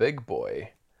boy, the big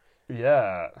boy.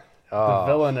 Yeah. The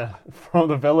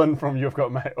villain from You've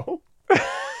Got Mail.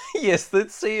 Yes,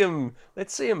 let's see him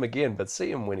again, but see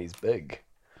him when he's big.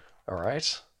 All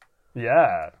right?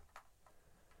 Yeah.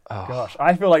 Oh. Gosh,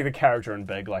 I feel like the character in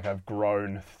Big, I've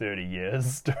grown 30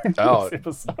 years doing this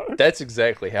episode. That's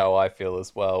exactly how I feel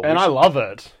as well. And I love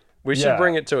it. We should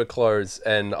bring it to a close,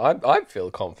 and I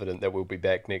feel confident that we'll be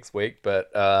back next week, but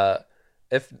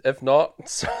if not,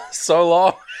 so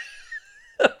long.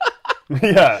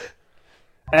 Yeah.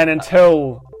 And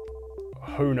until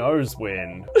who knows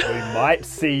when, we might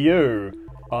see you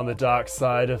on the dark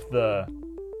side of the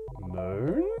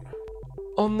moon?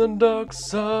 On the dark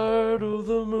side of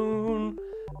the moon.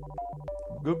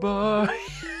 Goodbye.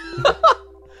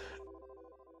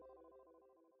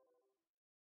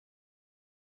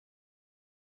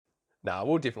 Nah,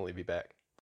 we'll definitely be back.